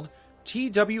spelled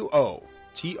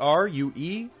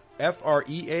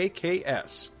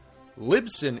TWOTRUEFREAKS.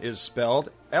 Libsyn is spelled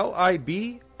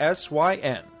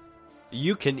LIBSYN.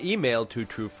 You can email Two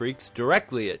True Freaks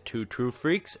directly at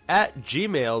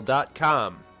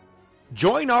twotruefreaks@gmail.com.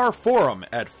 Join our forum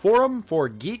at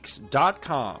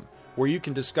forumforgeeks.com, where you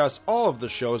can discuss all of the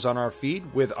shows on our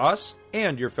feed with us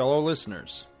and your fellow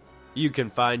listeners. You can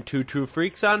find Two True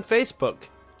Freaks on Facebook.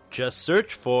 Just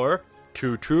search for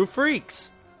Two True Freaks.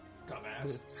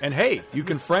 Dumbass. And hey, you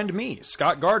can friend me,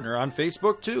 Scott Gardner, on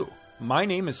Facebook too. My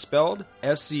name is spelled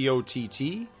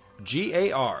SCOTTGARDNER.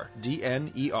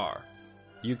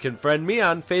 You can friend me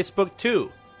on Facebook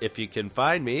too, if you can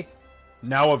find me.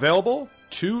 Now available,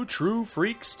 Two True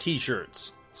Freaks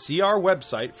t-shirts. See our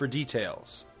website for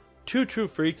details. Two True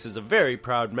Freaks is a very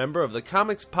proud member of the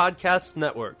Comics Podcast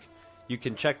Network. You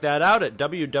can check that out at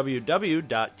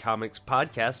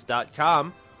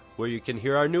www.comicspodcast.com, where you can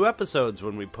hear our new episodes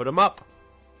when we put them up.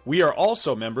 We are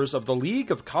also members of the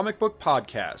League of Comic Book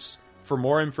Podcasts. For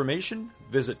more information,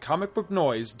 visit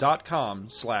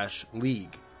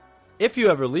comicbooknoise.com/league. If you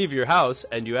ever leave your house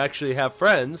and you actually have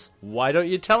friends, why don't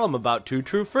you tell them about Two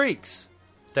True Freaks?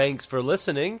 Thanks for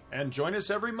listening. And join us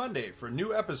every Monday for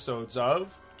new episodes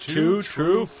of Two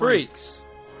True Freaks.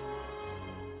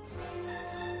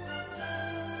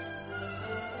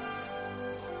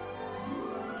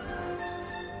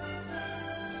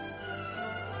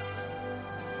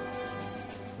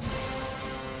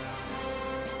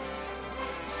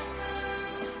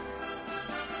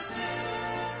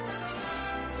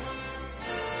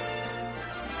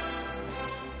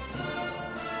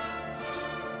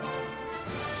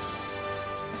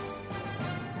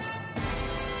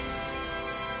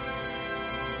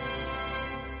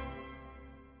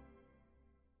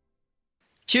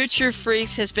 Two True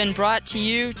Freaks has been brought to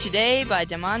you today by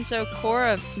Damanzo Core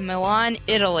of Milan,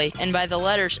 Italy, and by the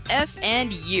letters F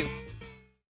and U.